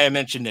 That's why I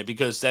mentioned it,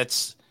 because we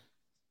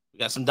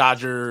got some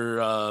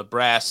Dodger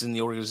brass in the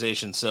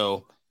organization.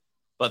 So,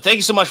 but thank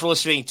you so much for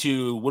listening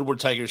to Woodward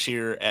Tigers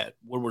here at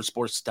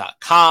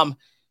woodwardsports.com.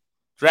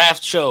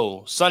 Draft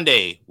show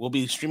Sunday. We'll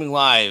be streaming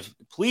live.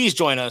 Please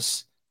join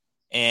us,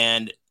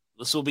 and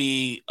this will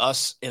be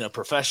us in a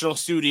professional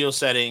studio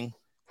setting.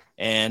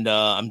 And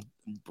I'm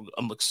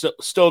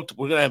stoked.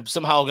 We're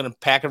somehow gonna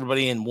pack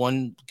everybody in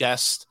one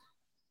guest.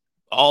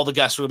 All the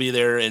guests will be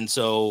there, and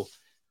so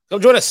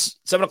come join us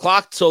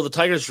 7:00 till the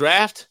Tigers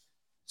draft.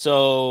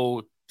 So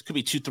it could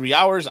be 2-3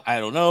 hours. I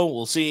don't know.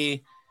 We'll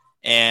see.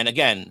 And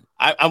again,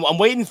 I'm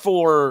waiting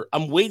for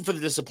the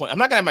disappointment. I'm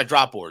not gonna have my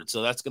drop board,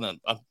 so that's gonna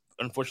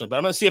unfortunately. But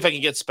I'm gonna see if I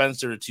can get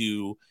Spencer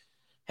to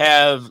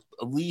have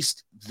at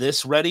least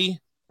this ready,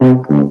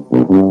 or.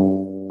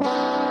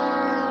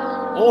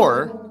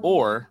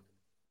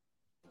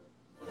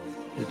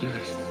 You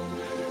did.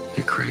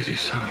 You crazy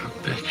son of a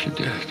bitch, you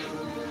did.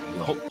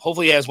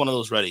 Hopefully he has one of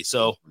those ready.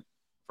 So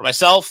for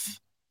myself,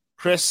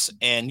 Chris,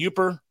 and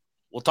Yooper,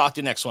 we'll talk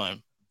to you next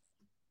time.